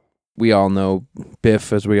at. We all know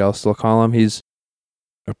Biff, as we all still call him. He's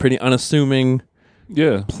a pretty unassuming,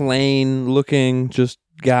 plain-looking just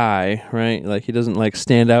guy, right? Like, he doesn't,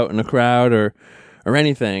 stand out in a crowd or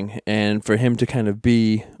anything. And for him to kind of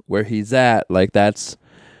be where he's at,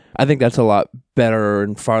 I think that's a lot better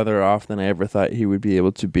and farther off than I ever thought he would be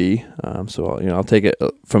able to be. So, I'll take it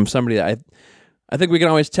from somebody that I think we can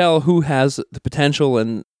always tell who has the potential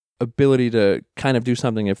and ability to kind of do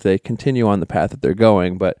something if they continue on the path that they're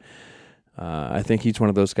going, but I think he's one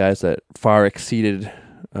of those guys that far exceeded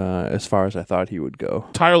as far as I thought he would go.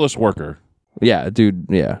 Tireless worker. Yeah, dude,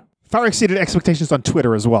 yeah. Far exceeded expectations on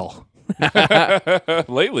Twitter as well.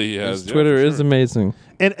 Lately he has. His Twitter is amazing.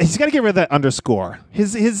 And he's got to get rid of that underscore.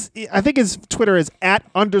 I think his Twitter is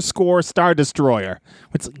 @_Star Destroyer.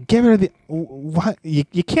 Get rid of the what?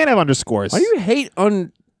 You can't have underscores. Why do you hate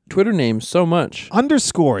on Twitter names so much?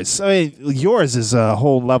 Underscores. Yours is a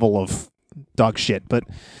whole level of dog shit, but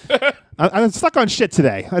I'm stuck on shit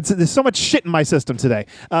today. There's so much shit in my system today.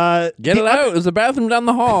 Get it out. There's a bathroom down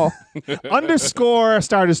the hall.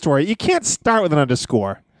 _Star Destroyer. You can't start with an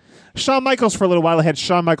underscore. Shawn Michaels for a little while had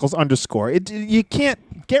Shawn Michaels _. You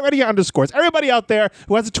can't get rid of your underscores. Everybody out there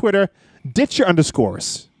who has a Twitter, ditch your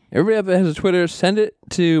underscores. Everybody that has a Twitter, send it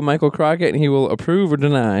to Michael Crockett and he will approve or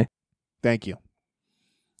deny. Thank you.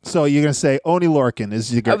 So you're going to say Oney Lorcan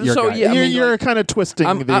is your guy. Yeah, you're kind of twisting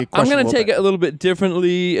the question. I'm going to take it a little bit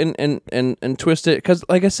differently and twist it because,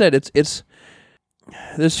 like I said, it's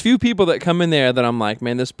there's few people that come in there that I'm like,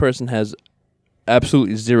 man, this person has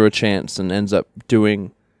absolutely zero chance and ends up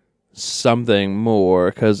doing something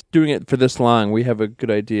more because doing it for this long, we have a good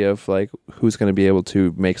idea of who's going to be able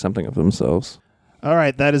to make something of themselves. All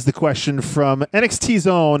right, that is the question from NXT's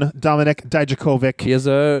own Dominik Dijakovic. He has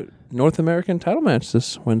a North American title match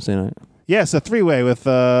this Wednesday night. Yes, a 3-way with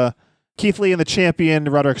Keith Lee and the champion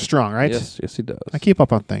Roderick Strong, right? Yes, he does. I keep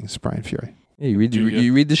up on things, Brian Fury. Yeah,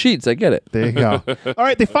 you read the sheets. I get it. There you go. All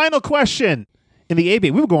right, the final question in the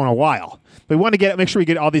AB. We were going a while. But we want to make sure we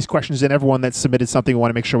get all these questions in. Everyone that submitted something, we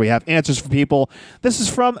want to make sure we have answers for people. This is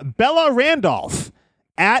from Bella Randolph,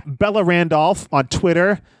 @Bella Randolph on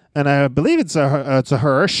Twitter. And I believe it's a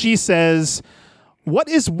her. She says, what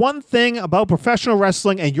is one thing about professional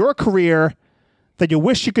wrestling and your career that you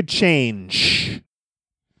wish you could change?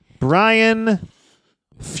 Brian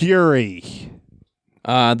Fury.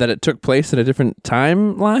 That it took place at a different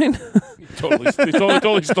timeline? Totally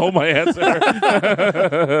stole my answer.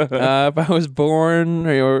 If I was born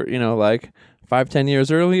or 5-10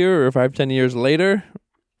 years earlier or 5-10 years later,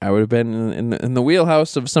 I would have been in the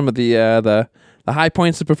wheelhouse of some of the high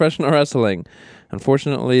points of professional wrestling.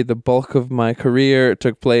 Unfortunately, the bulk of my career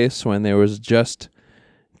took place when there was just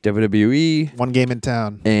WWE. One game in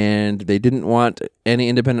town. And they didn't want any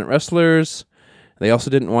independent wrestlers. They also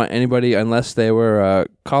didn't want anybody unless they were a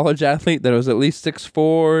college athlete that was at least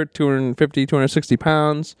 6'4", 250, 260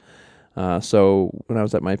 pounds. So when I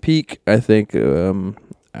was at my peak, I think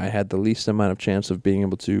I had the least amount of chance of being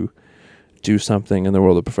able to do something in the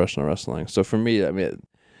world of professional wrestling. So for me, I mean,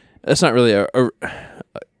 it's not really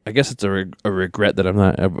I guess it's a regret that I'm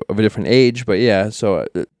not of a different age, but yeah, so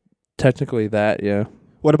technically that, yeah.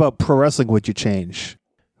 What about pro wrestling would you change?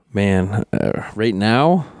 Man, right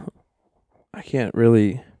now, I can't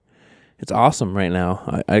really. It's awesome right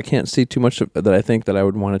now. I can't see too much that I think that I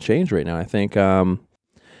would want to change right now. I think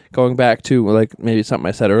going back to like maybe something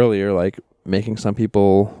I said earlier, like making some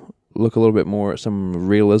people look a little bit more some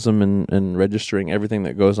realism and registering everything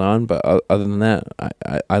that goes on. But other than that,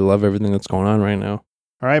 I love everything that's going on right now.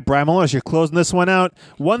 All right, Brian Malonis, you're closing this one out.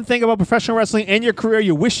 One thing about professional wrestling and your career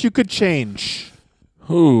you wish you could change.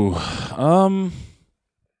 Ooh,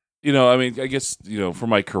 you know, I mean, I guess, you know, for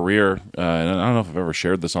my career, and I don't know if I've ever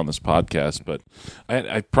shared this on this podcast, but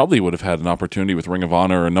I probably would have had an opportunity with Ring of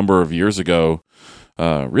Honor a number of years ago,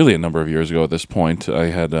 really a number of years ago at this point. I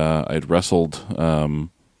had wrestled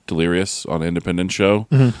Delirious on an independent show.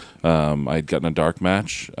 Mm-hmm. I'd gotten a dark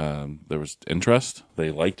match. There was interest.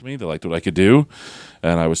 They liked me. They liked what I could do.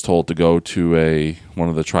 And I was told to go to one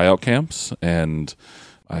of the tryout camps, and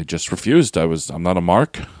I just refused. I'm not a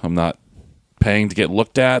mark. I'm not paying to get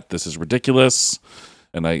looked at. This is ridiculous.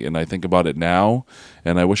 And I think about it now,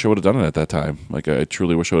 and I wish I would have done it at that time. Like, I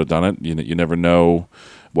truly wish I would have done it. You never know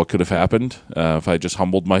what could have happened if I just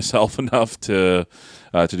humbled myself enough to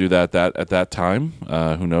do that at that time.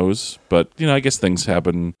 Who knows? But, you know, I guess things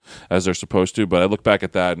happen as they're supposed to. But I look back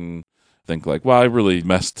at that and think like, well, I really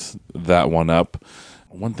messed that one up.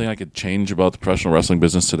 One thing I could change about the professional wrestling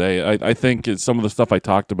business today, I think it's some of the stuff I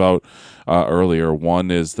talked about earlier.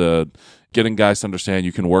 One is getting guys to understand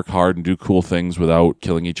you can work hard and do cool things without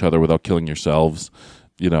killing each other, without killing yourselves.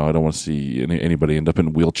 You know, I don't want to see anybody end up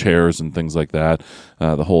in wheelchairs and things like that.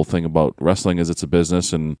 The whole thing about wrestling is it's a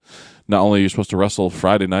business, and not only are you supposed to wrestle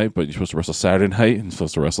Friday night, but you're supposed to wrestle Saturday night, and you're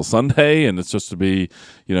supposed to wrestle Sunday, and it's supposed to be,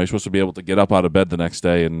 you know, you're supposed to be able to get up out of bed the next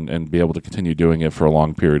day and be able to continue doing it for a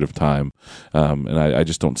long period of time. And I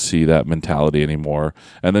just don't see that mentality anymore.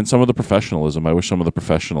 And then some of the professionalism, I wish some of the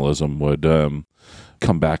professionalism would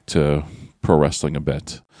come back to pro wrestling a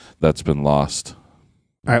bit. That's been lost.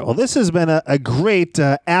 All right, well, this has been a great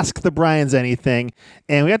Ask the Bryans Anything,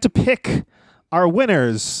 and we have to pick our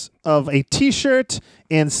winners of a T-shirt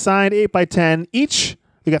and signed 8x10 each.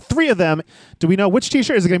 We got 3 of them. Do we know which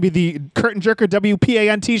T-shirt? Is it going to be the Curtain Jerker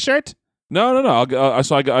WPAN T-shirt? No.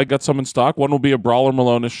 So I got some in stock. One will be a Brawler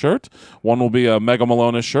Malonis shirt. One will be a Mega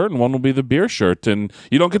Malonis shirt, and one will be the beer shirt. And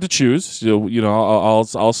you don't get to choose. You know,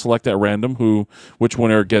 I'll select at random which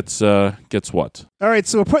winner gets what. All right,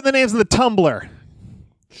 so we're putting the names in the tumbler.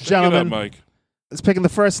 Gentlemen, up, Mike. Let's pick the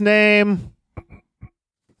first name.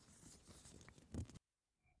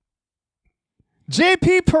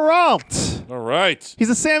 JP Peralt. All right. He's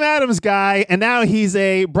a Sam Adams guy, and now he's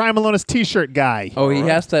a Brian Malonis T-shirt guy. Oh, he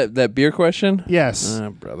asked that beer question? Yes.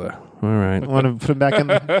 Brother. All right. I want to put him back in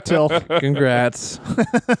the till. Congrats.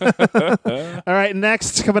 All right,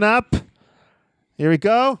 next, coming up. Here we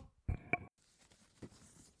go.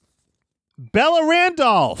 Bella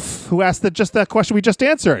Randolph, who asked that question we just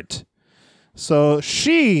answered. So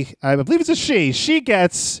I believe it's a she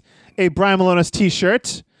gets a Brian Malonis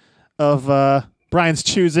T-shirt of Brian's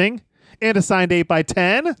choosing and a signed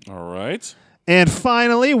 8x10. All right. And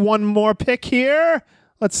finally, one more pick here.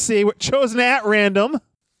 Let's see. We're chosen at random.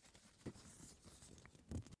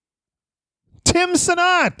 Tim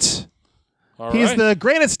Sinat. He's the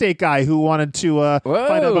Granite State guy who wanted to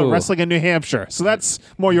find out about wrestling in New Hampshire. So that's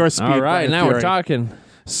more your speed. All right, now we're talking.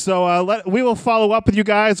 So we will follow up with you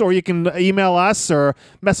guys, or you can email us or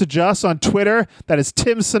message us on Twitter. That is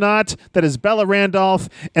Tim Sinat, that is Bella Randolph,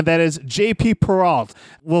 and that is JP Peralt.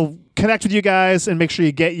 We'll connect with you guys and make sure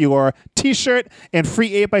you get your T-shirt and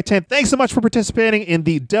free 8x10. Thanks so much for participating in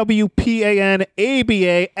the WPAN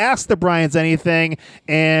ABA Ask the Bryans Anything.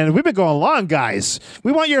 And we've been going long, guys.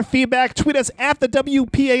 We want your feedback. Tweet us at the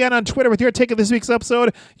WPAN on Twitter with your take of this week's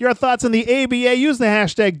episode, your thoughts on the ABA. Use the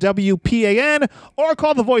hashtag WPAN or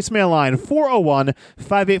call the voicemail line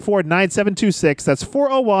 401-584-9726. That's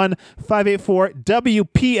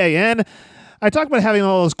 401-584-WPAN. I talked about having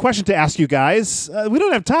all those questions to ask you guys. We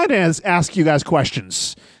don't have time to ask you guys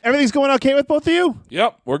questions. Everything's going okay with both of you?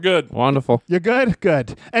 Yep, we're good. Wonderful. You're good?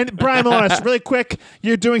 Good. And Brian Malonis, really quick,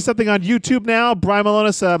 you're doing something on YouTube now. Brian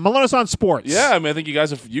Malonis, Malonis on Sports. Yeah, I mean, I think you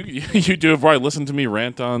guys, you do have probably listened to me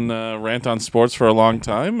rant on sports for a long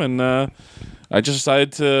time, and I just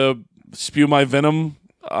decided to spew my venom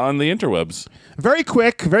on the interwebs. Very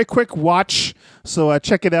quick watch. So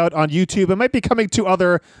check it out on YouTube. It might be coming to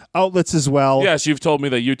other outlets as well. Yes, you've told me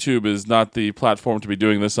that YouTube is not the platform to be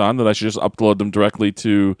doing this on, that I should just upload them directly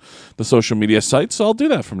to the social media sites, so I'll do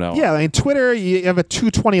that from now on. Yeah, I mean, Twitter, you have a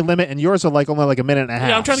 2:20 limit, and yours are only like a minute and a half.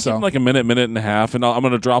 Yeah, I'm trying to keep them like a minute and a half, and I'm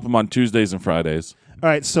going to drop them on Tuesdays and Fridays. All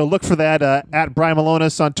right, so look for that at Brian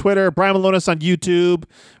Malonis on Twitter, Brian Malonis on YouTube,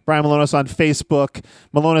 Brian Malonis on Facebook,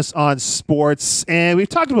 Malonis on Sports. And we've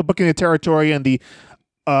talked about booking the territory and the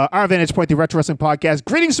Our Vantage Point, the Retro Wrestling Podcast.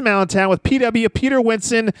 Greetings from Allentown with PW, Peter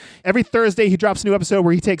Winson. Every Thursday, he drops a new episode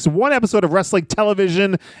where he takes one episode of wrestling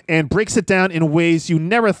television and breaks it down in ways you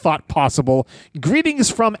never thought possible. Greetings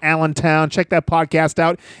from Allentown. Check that podcast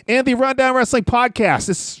out. And the Rundown Wrestling Podcast.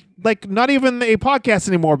 It's like not even a podcast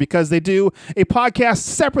anymore because they do a podcast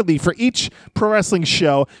separately for each pro wrestling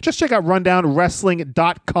show. Just check out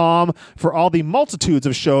rundownwrestling.com for all the multitudes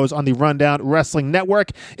of shows on the Rundown Wrestling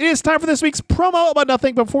Network. It is time for this week's promo about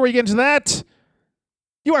nothing. Before we get into that,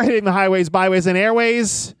 you are hitting the highways, byways, and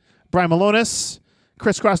airways. Brian Malonis,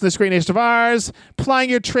 crisscrossing this great nation of ours,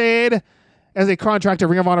 plying your trade as a contracted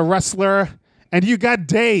Ring of Honor wrestler. And you got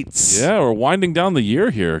dates. Yeah, we're winding down the year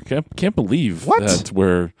here. Can't believe that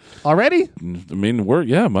we're already. I mean, Mike. What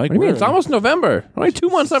do you mean? It's almost November. Only 2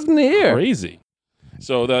 months left in the year. Crazy.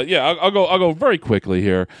 So I'll go very quickly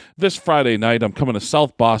here. This Friday night, I'm coming to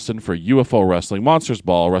South Boston for UFO Wrestling, Monsters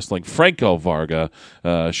Ball wrestling. Franco Varga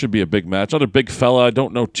should be a big match. Another big fella. I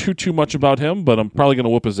don't know too much about him, but I'm probably going to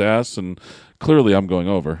whoop his ass, and clearly I'm going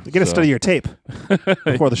over. You got to study your tape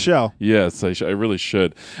before the show. Yes, I really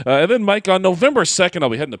should. And then, Mike, on November 2nd, I'll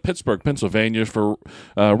be heading to Pittsburgh, Pennsylvania for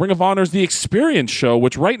Ring of Honor's The Experience Show,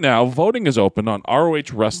 which right now, voting is open on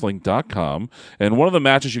ROHWrestling.com. And one of the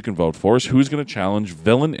matches you can vote for is who's going to challenge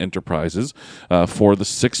Villain Enterprises for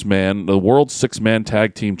the World Six-Man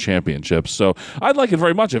Tag Team Championships. So I'd like it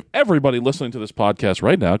very much if everybody listening to this podcast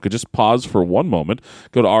right now could just pause for one moment,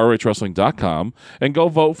 go to ROHWrestling.com, and go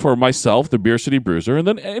vote for myself, the Beer City Bruiser, and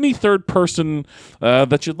then any third person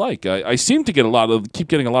that you'd like. I seem to keep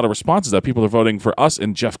getting a lot of responses that people are voting for us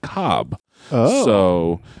and Jeff Cobb. Oh.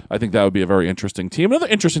 So I think that would be a very interesting team. Another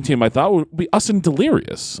interesting team I thought would be us and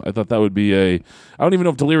Delirious. I thought that would be I don't even know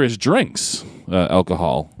if Delirious drinks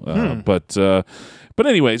alcohol, but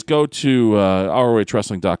anyways, go to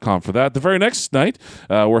ROHWrestling.com for that. The very next night,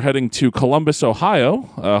 we're heading to Columbus, Ohio,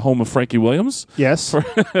 home of Frankie Williams. Yes.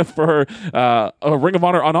 For a Ring of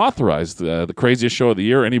Honor Unauthorized, the craziest show of the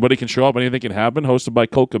year. Anybody can show up, anything can happen, hosted by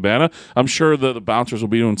Colt Cabana. I'm sure the Bouncers will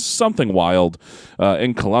be doing something wild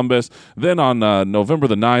in Columbus. Then on November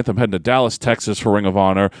the 9th, I'm heading to Dallas, Texas for Ring of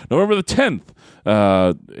Honor. November the 10th,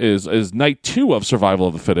 is night 2 of Survival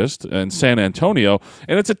of the Fittest in San Antonio,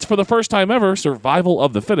 and it's for the first time ever, Survival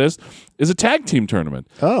of the Fittest is a tag team tournament.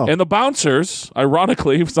 Oh. And the Bouncers,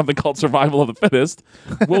 ironically, something called Survival of the Fittest,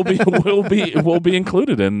 will be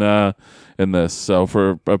included in this. So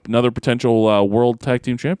for another potential World Tag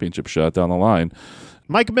Team Championship shot down the line.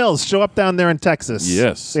 Mike Mills, show up down there in Texas.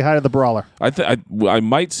 Yes. Say hi to the Brawler. I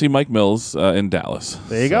might see Mike Mills in Dallas.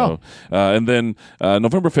 There you go. And then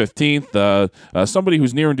November 15th, somebody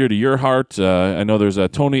who's near and dear to your heart. I know there's a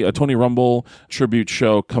Tony Rumble tribute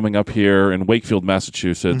show coming up here in Wakefield,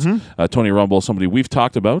 Massachusetts. Mm-hmm. Tony Rumble, somebody we've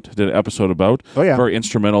talked about, did an episode about. Oh, yeah. Very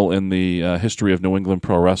instrumental in the history of New England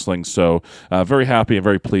pro wrestling. So very happy and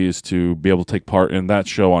very pleased to be able to take part in that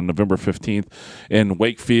show on November 15th in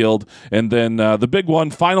Wakefield. And then the big one,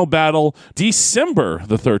 Final Battle, December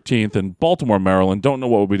the 13th in Baltimore, Maryland. Don't know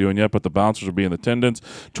what we'll be doing yet, but the Bouncers will be in attendance.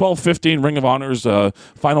 12:15 Ring of Honor's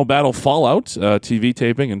Final Battle Fallout TV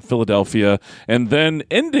taping in Philadelphia. And then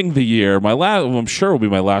ending the year, I'm sure will be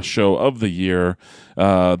my last show of the year,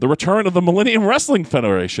 the return of the Millennium Wrestling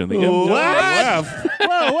Federation. The MWF.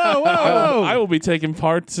 Whoa. I will be taking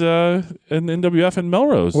part in NWF in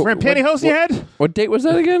Melrose. Wearing pantyhose in your head? What date was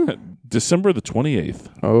that again? December the 28th.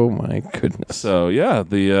 Oh my goodness! So yeah,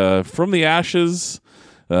 the From the Ashes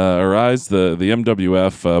arise the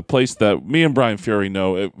MWF, place that me and Brian Fury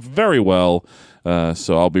know very well.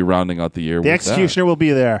 So I'll be rounding out the year. The with Executioner that. will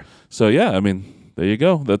be there. So yeah, I mean, there you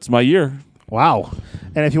go. That's my year. Wow.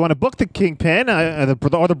 And if you want to book the Kingpin or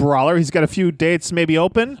the Brawler, he's got a few dates maybe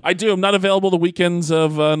open. I do. I'm not available the weekends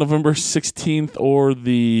of November 16th or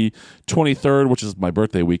the 23rd, which is my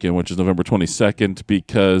birthday weekend, which is November 22nd,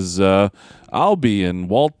 because I'll be in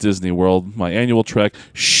Walt Disney World, my annual trek.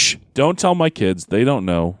 Shh, don't tell my kids. They don't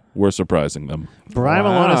know. We're surprising them. Brian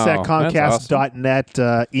Wow, Malonis at that's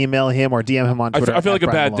Comcast.net. Email him or DM him on Twitter. I feel like a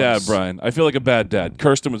Brian bad dad, Malonis. Brian. I feel like a bad dad.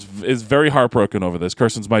 Kirsten is very heartbroken over this.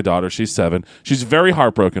 Kirsten's my daughter. She's 7. She's very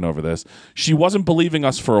heartbroken over this. She wasn't believing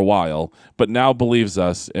us for a while, but now believes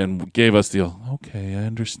us and gave us the, okay, I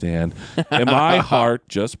understand. And my heart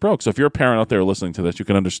just broke. So if you're a parent out there listening to this, you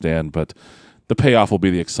can understand, but the payoff will be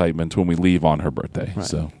the excitement when we leave on her birthday. Right.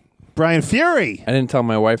 So. Brian Fury. I didn't tell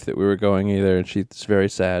my wife that we were going either, and she's very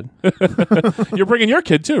sad. You're bringing your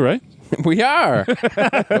kid too, right? We are.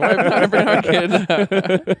 My wife and I bring our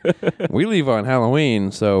kid. We leave on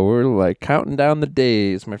Halloween, so we're like counting down the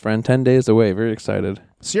days. My friend, 10 days away. Very excited.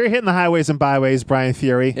 So you're hitting the highways and byways, Brian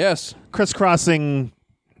Fury. Yes. Crisscrossing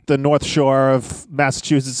the North Shore of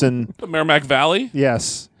Massachusetts and... The Merrimack Valley?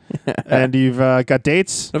 Yes. And you've got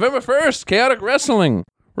dates? November 1st, Chaotic Wrestling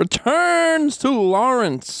returns to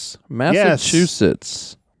Lawrence,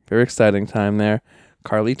 Massachusetts. Very exciting time there.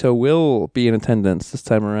 Carlito will be in attendance this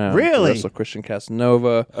time around. Really? Wrestle Christian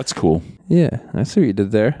Casanova. That's cool. Yeah, I see what you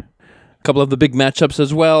did there. A couple of the big matchups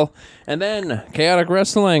as well. And then Chaotic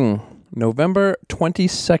Wrestling, November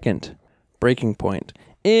 22nd, Breaking Point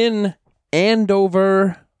in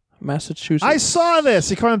Andover, Massachusetts. I saw this.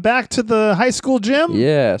 You coming back to the high school gym?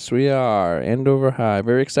 Yes, we are. Andover High.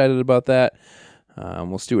 Very excited about that.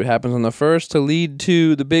 We'll see what happens on the 1st to lead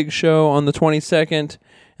to the big show on the 22nd.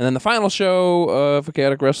 And then the final show for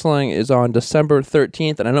Chaotic Wrestling is on December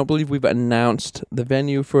 13th. And I don't believe we've announced the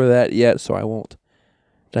venue for that yet, so I won't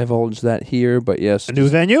divulge that here. But yes. A new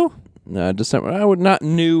venue? December. I would not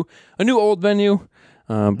new. A new old venue.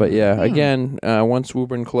 But yeah, again, once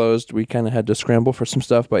Woburn closed, we kind of had to scramble for some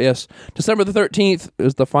stuff. But yes, December the 13th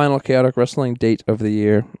is the final Chaotic Wrestling date of the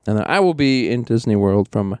year. And then I will be in Disney World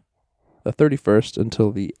from the 31st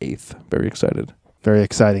until the 8th. Very excited. Very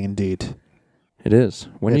exciting indeed. It is.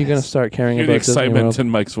 When are you going to start caring Hear about the Disney excitement World? in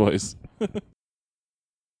Mike's voice. All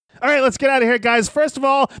right, let's get out of here, guys. First of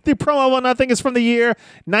all, the promo One Nothing is from the year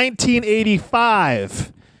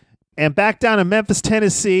 1985. And back down in Memphis,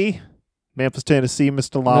 Tennessee,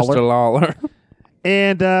 Mr. Lawler. Mr. Lawler.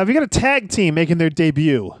 And we got a tag team making their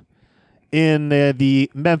debut in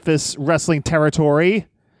the Memphis wrestling territory.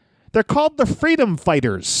 They're called the Freedom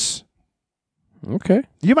Fighters. Okay.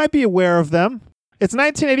 You might be aware of them. It's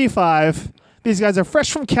 1985. These guys are fresh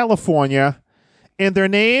from California. And their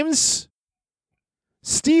names,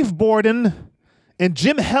 Steve Borden and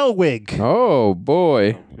Jim Hellwig. Oh,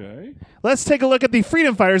 boy. Okay. Let's take a look at the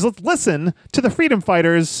Freedom Fighters. Let's listen to the Freedom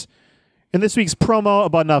Fighters in this week's promo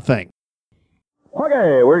about nothing.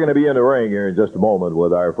 Okay, we're going to be in the ring here in just a moment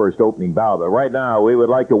with our first opening bout. But right now, we would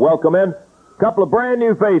like to welcome in a couple of brand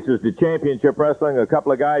new faces to Championship Wrestling, a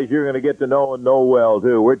couple of guys you're going to get to know and know well,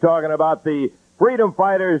 too. We're talking about the Freedom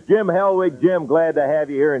Fighters, Jim Hellwig. Jim, glad to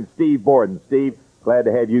have you here, and Steve Borden. Steve, glad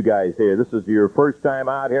to have you guys here. This is your first time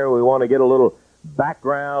out here. We want to get a little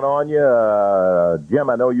background on you. Jim,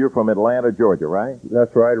 I know you're from Atlanta, Georgia, right?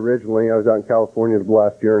 That's right. Originally, I was out in California the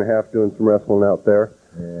last year and a half doing some wrestling out there.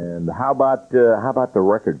 And how about the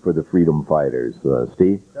record for the Freedom Fighters,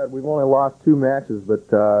 Steve? God, we've only lost 2 matches,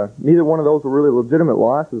 but neither one of those were really legitimate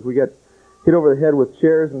losses. We got hit over the head with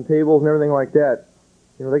chairs and tables and everything like that.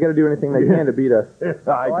 You know, they got to do anything they can to beat us.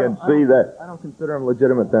 I can see that. I don't consider them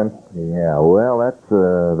legitimate then. Yeah, well,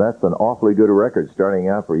 that's an awfully good record starting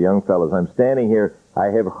out for young fellas. I'm standing here. I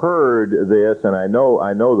have heard this, and I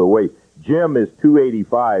know the weight. Jim is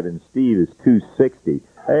 285 and Steve is 260.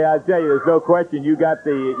 Hey, I tell you, there's no question you got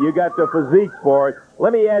the physique for it.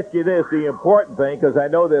 Let me ask you this, the important thing, because I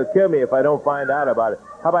know they'll kill me if I don't find out about it.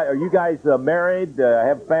 How about, are you guys married,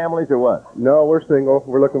 have families, or what? No, we're single.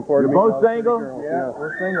 We're looking forward to meeting both single? Yeah,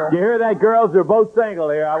 we're single. You hear that, girls? They're both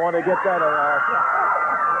single here. I want to get that.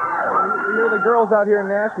 You know, the girls out here in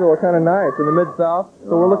Nashville are kind of nice in the Mid-South,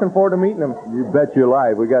 so we're looking forward to meeting them. You bet your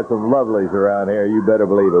life. We got some lovelies around here. You better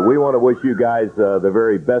believe it. We want to wish you guys the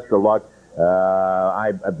very best of luck.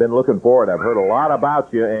 I've been looking forward. I've heard a lot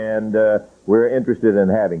about you, and we're interested in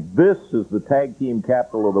having. This is the tag team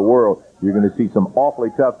capital of the world. You're going to see some awfully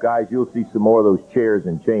tough guys. You'll see some more of those chairs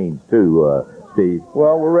and chains, too, Steve.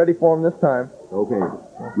 Well, we're ready for them this time. Okay.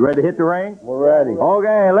 You ready to hit the ring? We're ready.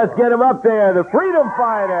 Okay, let's get them up there. The Freedom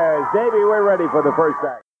Fighters. Davey, we're ready for the first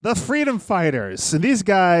act. The Freedom Fighters. And these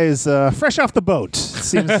guys, fresh off the boat,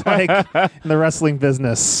 seems like, in the wrestling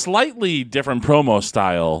business. Slightly different promo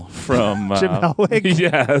style from Jim Hellwig?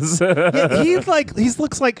 Yes. Yeah, he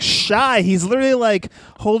looks like shy. He's literally like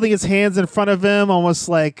holding his hands in front of him, almost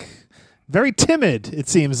like very timid, it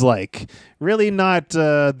seems like. Really not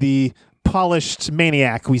the polished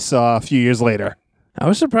maniac we saw a few years later. I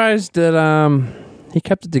was surprised that he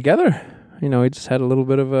kept it together. He just had a little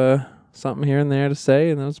bit of something here and there to say,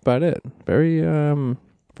 and that was about it. Very,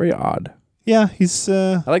 very odd. Yeah, he's...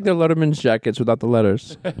 I like their Letterman's jackets without the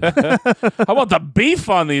letters. How about the beef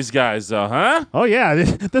on these guys, though, huh? Oh yeah,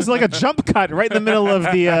 there's like a jump cut right in the middle of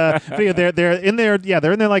the video. They're in their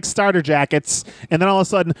they're in their like starter jackets, and then all of a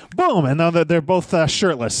sudden, boom, and now they're both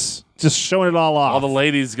shirtless, just showing it all off. All the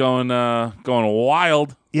ladies going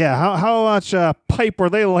wild. Yeah, how much pipe were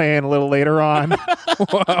they laying a little later on?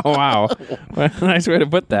 Wow. Nice way to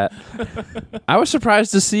put that. I was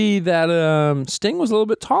surprised to see that Sting was a little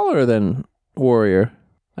bit taller than Warrior.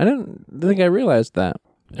 I didn't think I realized that.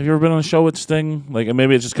 Have you ever been on a show with Sting? Like,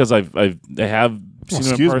 maybe it's just because I have seen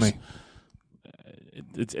him in person. Excuse me.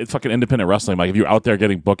 It's fucking independent wrestling. Like, if you're out there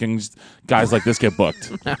getting bookings, guys like this get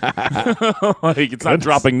booked. Like, it's not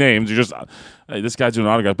dropping names. You're just hey, this guy's doing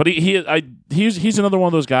an autograph. But he's another one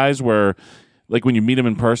of those guys where, like, when you meet him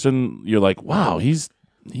in person, you're like, wow, he's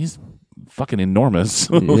fucking enormous.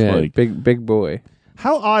 Yeah, like, big boy.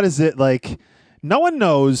 How odd is it? Like, no one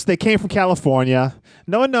knows they came from California.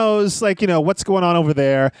 No one knows, like, what's going on over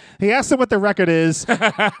there. He asked them what their record is.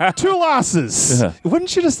 2 losses. Yeah.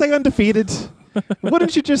 Wouldn't you just say undefeated?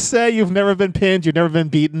 Wouldn't you just say you've never been pinned, you've never been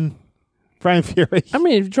beaten? Brian Fury. I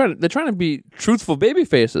mean, they're trying to be truthful baby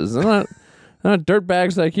faces. They're not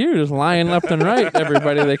dirtbags like you, just lying left and right to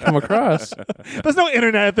everybody they come across. There's no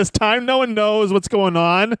internet at this time. No one knows what's going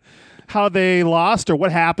on, how they lost or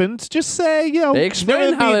what happened. Just say, They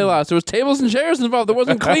explained how they lost. There was tables and chairs involved. There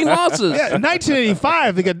wasn't clean losses. Yeah, in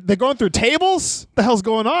 1985, they're going through tables? The hell's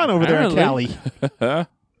going on over there in Cali?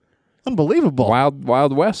 Unbelievable.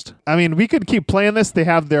 Wild West. I mean, we could keep playing this. They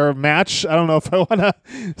have their match. I don't know if I want to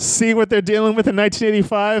see what they're dealing with in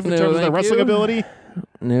 1985 in terms of their wrestling ability.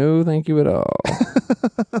 No, thank you at all.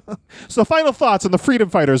 So final thoughts on the Freedom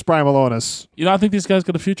Fighters, Brian Malonis. I think these guys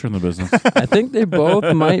got a future in the business. I think they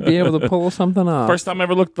both might be able to pull something off. First time I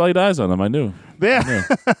ever looked light eyes on them, I knew. Yeah.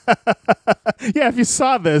 Yeah, if you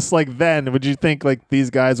saw this, like, then, would you think, like, these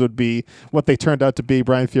guys would be what they turned out to be,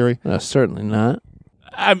 Brian Fury? Certainly not.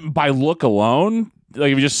 By look alone,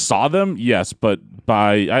 like if you just saw them, yes, but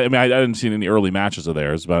I didn't see any early matches of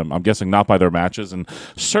theirs, but I'm guessing not by their matches and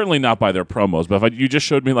certainly not by their promos. But if you just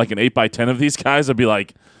showed me like an 8x10 of these guys, I'd be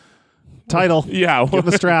like, title. Yeah. Give them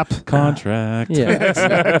the strap. Contract. Yeah,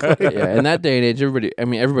 exactly. Yeah, in that day and age,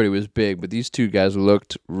 everybody was big, but these two guys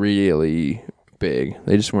looked really big.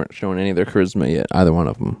 They just weren't showing any of their charisma yet, either one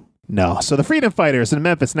of them. No. So the Freedom Fighters in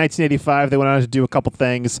Memphis, 1985, they went on to do a couple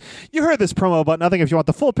things. You heard this promo about nothing. If you want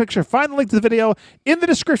the full picture, find the link to the video in the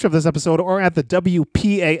description of this episode or at the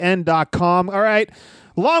WPAN.com. All right.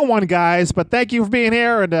 Long one, guys, but thank you for being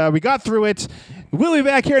here, and we got through it. We'll be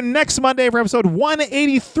back here next Monday for episode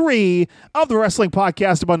 183 of the Wrestling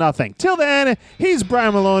Podcast About Nothing. Till then, he's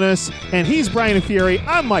Brian Malonis, and he's Brian Fury.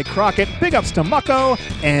 I'm Mike Crockett. Big ups to Mucko,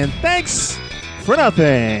 and thanks for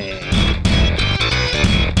nothing.